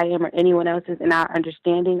 or I am, or anyone else is in our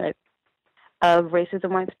understanding of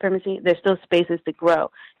racism, white supremacy, there's still spaces to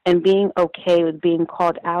grow. And being okay with being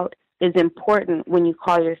called out is important when you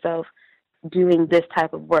call yourself doing this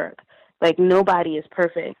type of work. Like, nobody is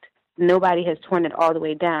perfect. Nobody has torn it all the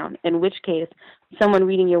way down, in which case someone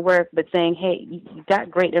reading your work but saying, hey, you got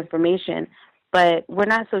great information, but we're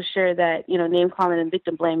not so sure that, name calling and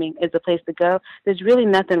victim blaming is the place to go. There's really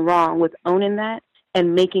nothing wrong with owning that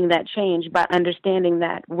and making that change by understanding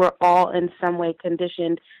that we're all in some way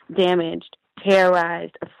conditioned, damaged,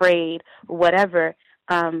 terrorized, afraid, whatever,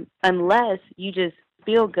 unless you just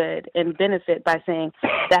feel good and benefit by saying,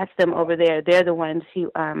 that's them over there. They're the ones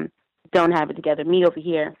who don't have it together. Me over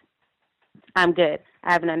here, I'm good.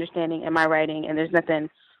 I have an understanding in my writing, and there's nothing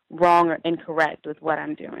wrong or incorrect with what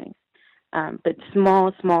I'm doing. But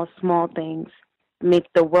small, small, small things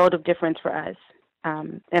make the world of difference for us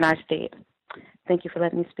in our state. Thank you for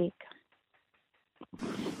letting me speak.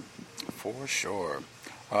 For sure.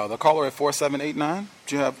 The caller at 4789,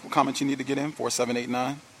 do you have comments you need to get in?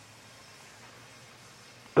 4789?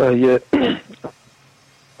 Yeah.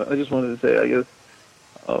 I just wanted to say, I guess,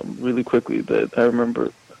 really quickly, that I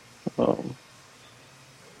remember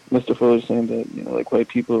Mr. Fuller saying that, white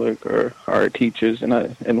people are our teachers, and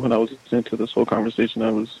when I was listening to this whole conversation,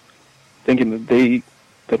 I was thinking that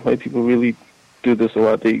white people really do this a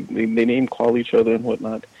lot. They name call each other and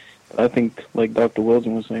whatnot. I think, like Dr.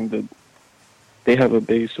 Wilson was saying, that they have a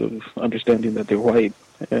base of understanding that they're white,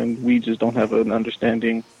 and we just don't have an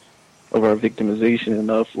understanding of our victimization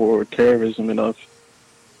enough, or terrorism enough,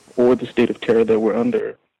 or the state of terror that we're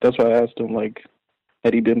under. That's why I asked him,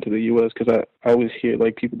 had he been to the U.S., because I always hear,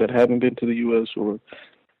 people that haven't been to the U.S. or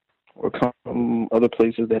come from other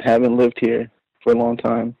places that haven't lived here for a long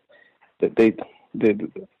time, that they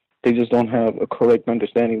just don't have a correct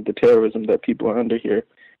understanding of the terrorism that people are under here.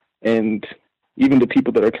 And even the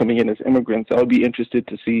people that are coming in as immigrants, I would be interested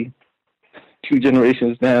to see 2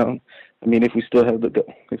 generations down. I mean, if we still have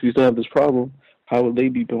this problem, how will they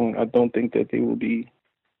be doing? I don't think that they will be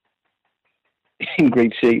in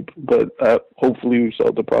great shape, but hopefully we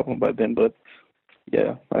solve the problem by then. But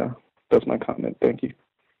yeah, that's my comment. Thank you.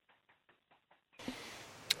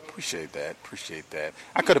 Appreciate that.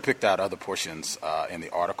 I could have picked out other portions in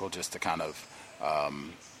the article just to kind of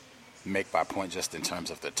make my point just in terms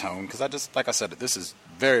of the tone, because like I said, this is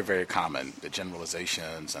very, very common, the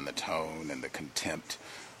generalizations and the tone and the contempt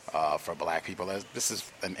for Black people. This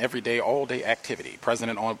is an everyday, all-day activity.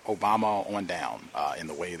 President Obama on down in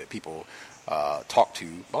the way that people talk to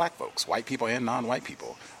Black folks, white people and non-white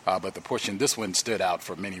people. But this one stood out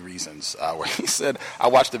for many reasons, where he said, I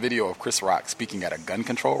watched a video of Chris Rock speaking at a gun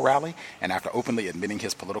control rally, and after openly admitting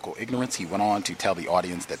his political ignorance, he went on to tell the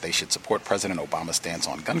audience that they should support President Obama's stance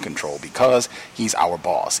on gun control because he's our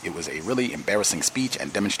boss. It was a really embarrassing speech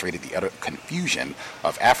and demonstrated the utter confusion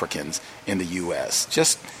of Africans in the U.S.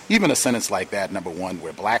 Just even a sentence like that, number one,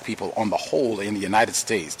 where Black people on the whole in the United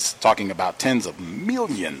States, talking about tens of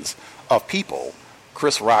millions of people,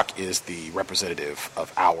 Chris Rock is the representative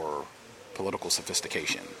of our political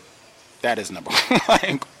sophistication. That is number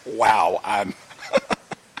one. Wow, I'm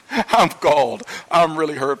galled. I'm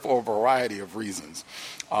really hurt for a variety of reasons.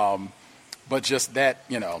 But just that,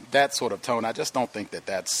 that sort of tone, I just don't think that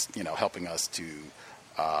that's, helping us to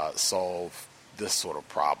solve this sort of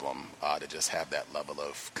problem to just have that level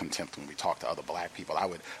of contempt when we talk to other black people. I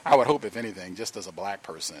would hope, if anything, just as a black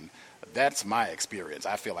person, that's my experience.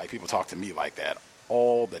 I feel like people talk to me like that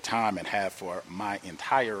all the time and have for my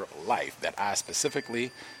entire life, that I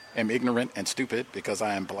specifically am ignorant and stupid because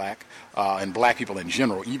I am black, and black people in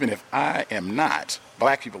general, even if I am not,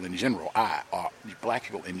 black people in general are.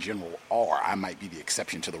 I might be the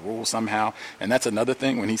exception to the rule somehow. And that's another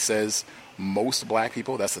thing when he says most black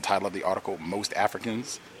people, that's the title of the article, most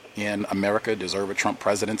Africans in America deserve a Trump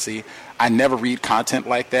presidency. I never read content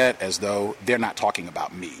like that as though they're not talking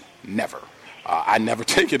about me. Never. I never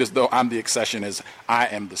take it as though I'm the exception, as I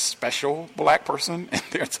am the special black person, and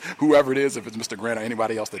there's whoever it is, if it's Mr. Grant or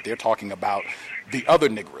anybody else, that they're talking about the other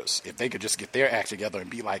Negroes. If they could just get their act together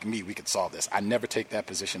and be like me, we could solve this. I never take that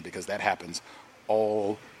position because that happens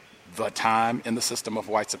all the time in the system of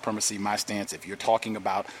white supremacy. My stance, if you're talking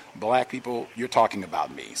about black people, you're talking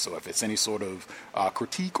about me. So if it's any sort of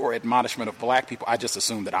critique or admonishment of black people, I just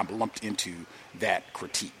assume that I'm lumped into that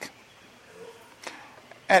critique.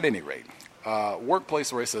 At any rate,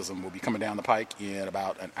 workplace racism will be coming down the pike in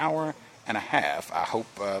about an hour and a half. I hope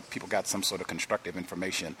people got some sort of constructive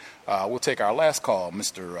information. We'll take our last call,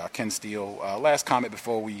 Mr. Ken Steele. Last comment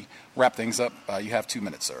before we wrap things up. You have 2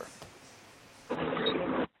 minutes, sir.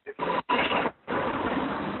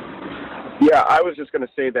 Yeah, I was just going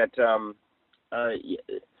to say that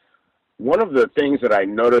one of the things that I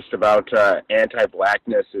noticed about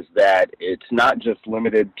anti-blackness is that it's not just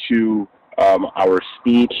limited to our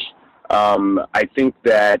speech. I think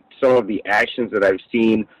that some of the actions that I've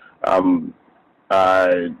seen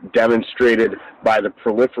demonstrated by the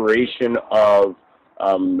proliferation of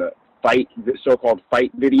so-called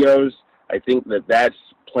fight videos, I think that that's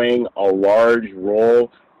playing a large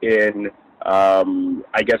role in,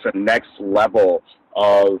 I guess, a next level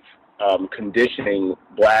of conditioning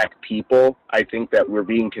black people. I think that we're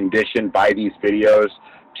being conditioned by these videos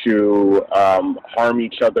to harm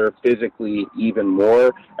each other physically even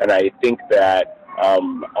more, and I think that a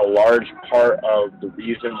large part of the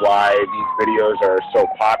reason why these videos are so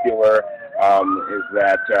popular is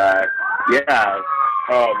that,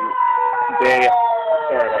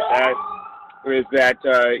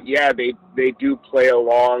 they do play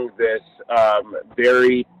along this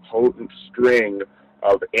very potent string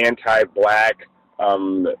of anti-black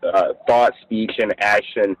thought, speech, and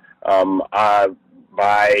action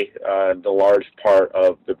by the large part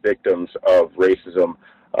of the victims of racism,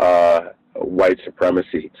 white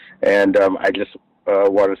supremacy. And I just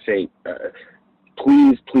want to say,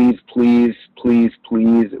 please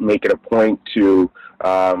make it a point to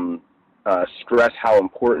stress how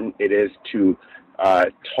important it is to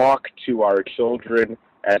talk to our children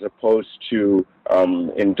as opposed to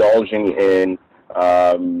indulging in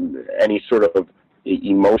any sort of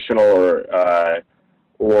emotional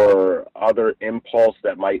or other impulse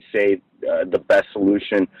that might say the best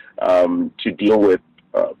solution to deal with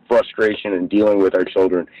frustration and dealing with our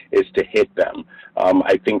children is to hit them.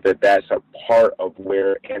 I think that that's a part of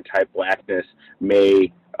where anti-blackness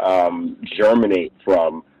may germinate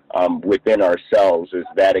from within ourselves, is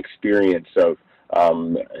that experience of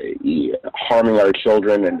harming our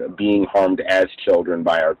children and being harmed as children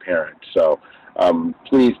by our parents. So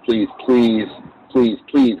please give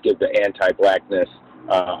the anti-blackness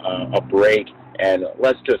a break, and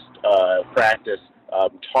let's just practice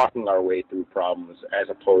talking our way through problems as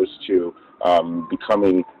opposed to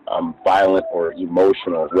becoming violent or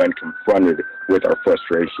emotional when confronted with our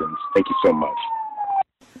frustrations. Thank you so much.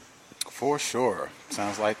 For sure.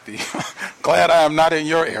 Sounds like glad I am not in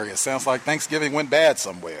your area. Sounds like Thanksgiving went bad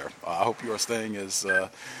somewhere. I hope you are staying as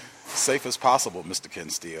safe as possible, Mr. Ken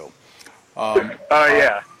Steele.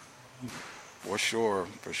 Yeah. For sure.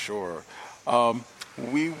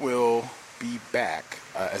 We will be back,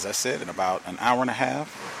 as I said, in about an hour and a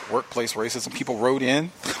half. Workplace racism. People wrote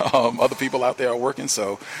in. Other people out there are working,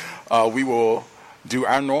 so we will do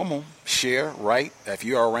our normal share, right? If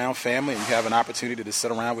you are around family and you have an opportunity to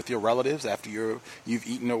sit around with your relatives after you've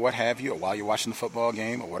eaten or what have you, or while you're watching the football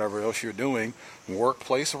game or whatever else you're doing,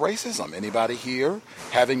 workplace racism. Anybody here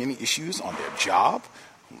having any issues on their job?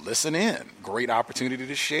 Listen in. Great opportunity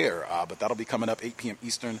to share. But that'll be coming up 8 p.m.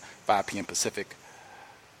 Eastern, 5 p.m. Pacific.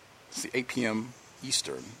 8 p.m.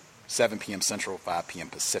 Eastern, 7 p.m. Central, 5 p.m.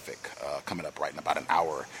 Pacific, coming up right in about an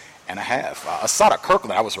hour and a half. Asada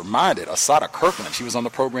Kirkland, I was reminded, she was on the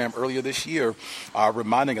program earlier this year,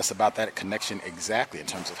 reminding us about that connection exactly in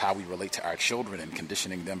terms of how we relate to our children and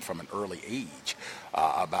conditioning them from an early age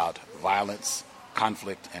about violence,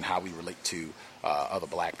 conflict, and how we relate to other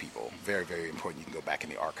black people. Very, very important. You can go back in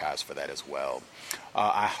the archives for that as well.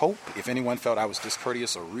 I hope if anyone felt I was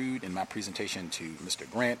discourteous or rude in my presentation to Mr.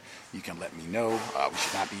 Grant, you can let me know. We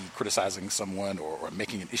should not be criticizing someone or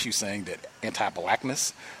making an issue saying that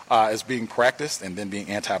anti-blackness is being practiced and then being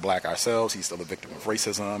anti-black ourselves. He's still a victim of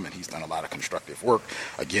racism, and he's done a lot of constructive work.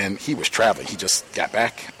 Again, he was traveling. He just got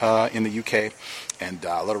back in the UK and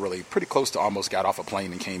literally pretty close to almost got off a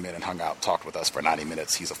plane and came in and hung out, talked with us for 90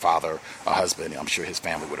 minutes. He's a father, a husband, and I'm sure his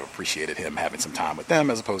family would have appreciated him having some time with them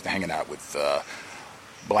as opposed to hanging out with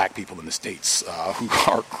black people in the States who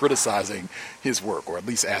are criticizing his work, or at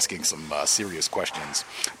least asking some serious questions.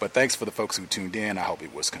 But thanks for the folks who tuned in. I hope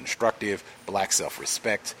it was constructive. Black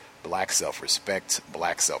self-respect, black self-respect,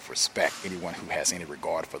 black self-respect. Anyone who has any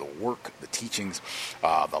regard for the work, the teachings,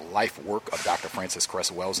 the life work of Dr. Frances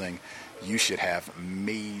Cress Welsing, you should have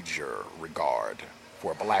major regard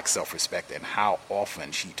for black self-respect and how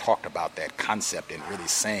often she talked about that concept and really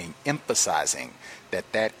saying, emphasizing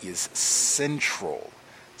that is central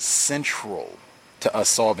to us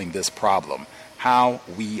solving this problem. How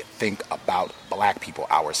we think about black people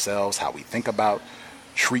ourselves, how we think about,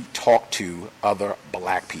 talk to other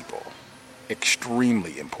black people.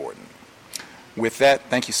 Extremely important. With that,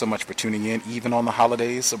 thank you so much for tuning in. Even on the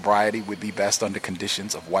holidays, sobriety would be best under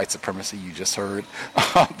conditions of white supremacy. You just heard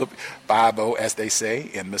the 5-0, as they say,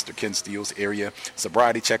 in Mr. Ken Steele's area.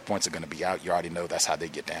 Sobriety checkpoints are going to be out. You already know that's how they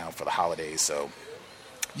get down for the holidays. So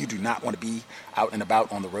you do not want to be out and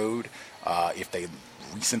about on the road. If they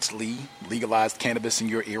recently legalized cannabis in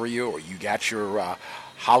your area, or you got your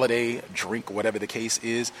holiday drink, whatever the case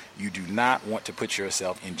is, you do not want to put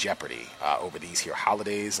yourself in jeopardy over these here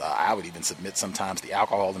holidays. I would even submit sometimes the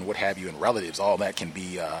alcohol and what have you and relatives, all that can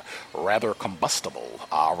be rather combustible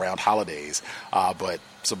around holidays. But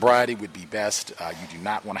sobriety would be best. You do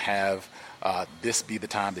not want to have this be the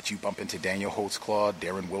time that you bump into Daniel Holtzclaw,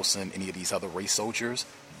 Darren Wilson, any of these other race soldiers,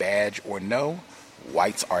 badge or no.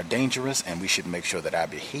 Whites are dangerous, and we should make sure that our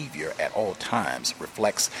behavior at all times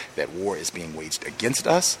reflects that war is being waged against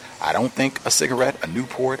us. I don't think a cigarette, a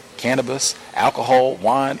Newport, cannabis, alcohol,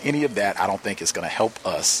 wine, any of that, I don't think is going to help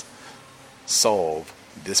us solve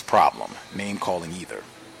this problem, name calling either.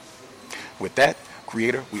 With that,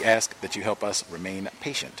 Creator, we ask that you help us remain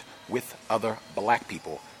patient with other black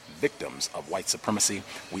people, victims of white supremacy.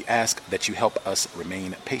 We ask that you help us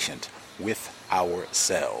remain patient with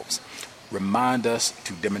ourselves. Remind us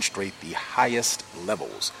to demonstrate the highest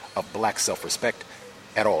levels of black self-respect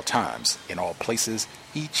at all times, in all places,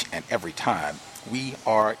 each and every time we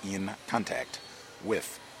are in contact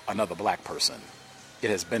with another black person. It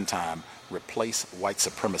has been time. Replace white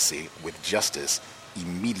supremacy with justice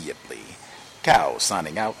immediately. Cow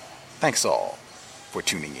signing out. Thanks all for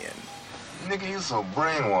tuning in. Nigga, you so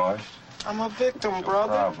brainwashed. I'm a victim,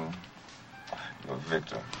 brother. Problem. You're a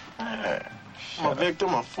victim. Yeah. I'm a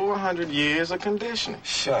victim of 400 years of conditioning.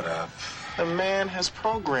 Shut up. The man has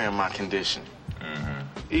programmed my conditioning.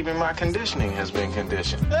 Mm-hmm. Even my conditioning has been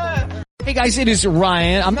conditioned. Hey guys, it is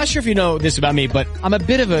Ryan. I'm not sure if you know this about me, but I'm a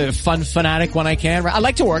bit of a fun fanatic when I can. I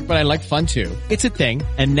like to work, but I like fun too. It's a thing.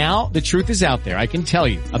 And now the truth is out there. I can tell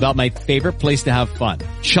you about my favorite place to have fun.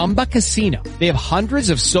 Chumba Casino. They have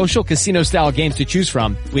hundreds of social casino style games to choose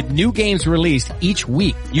from with new games released each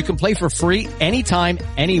week. You can play for free anytime,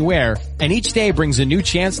 anywhere. And each day brings a new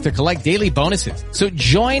chance to collect daily bonuses. So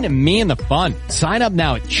join me in the fun. Sign up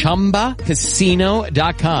now at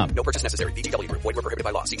ChumbaCasino.com. No purchase necessary. VGW Group. Void where prohibited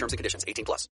by law. See terms and conditions. 18+.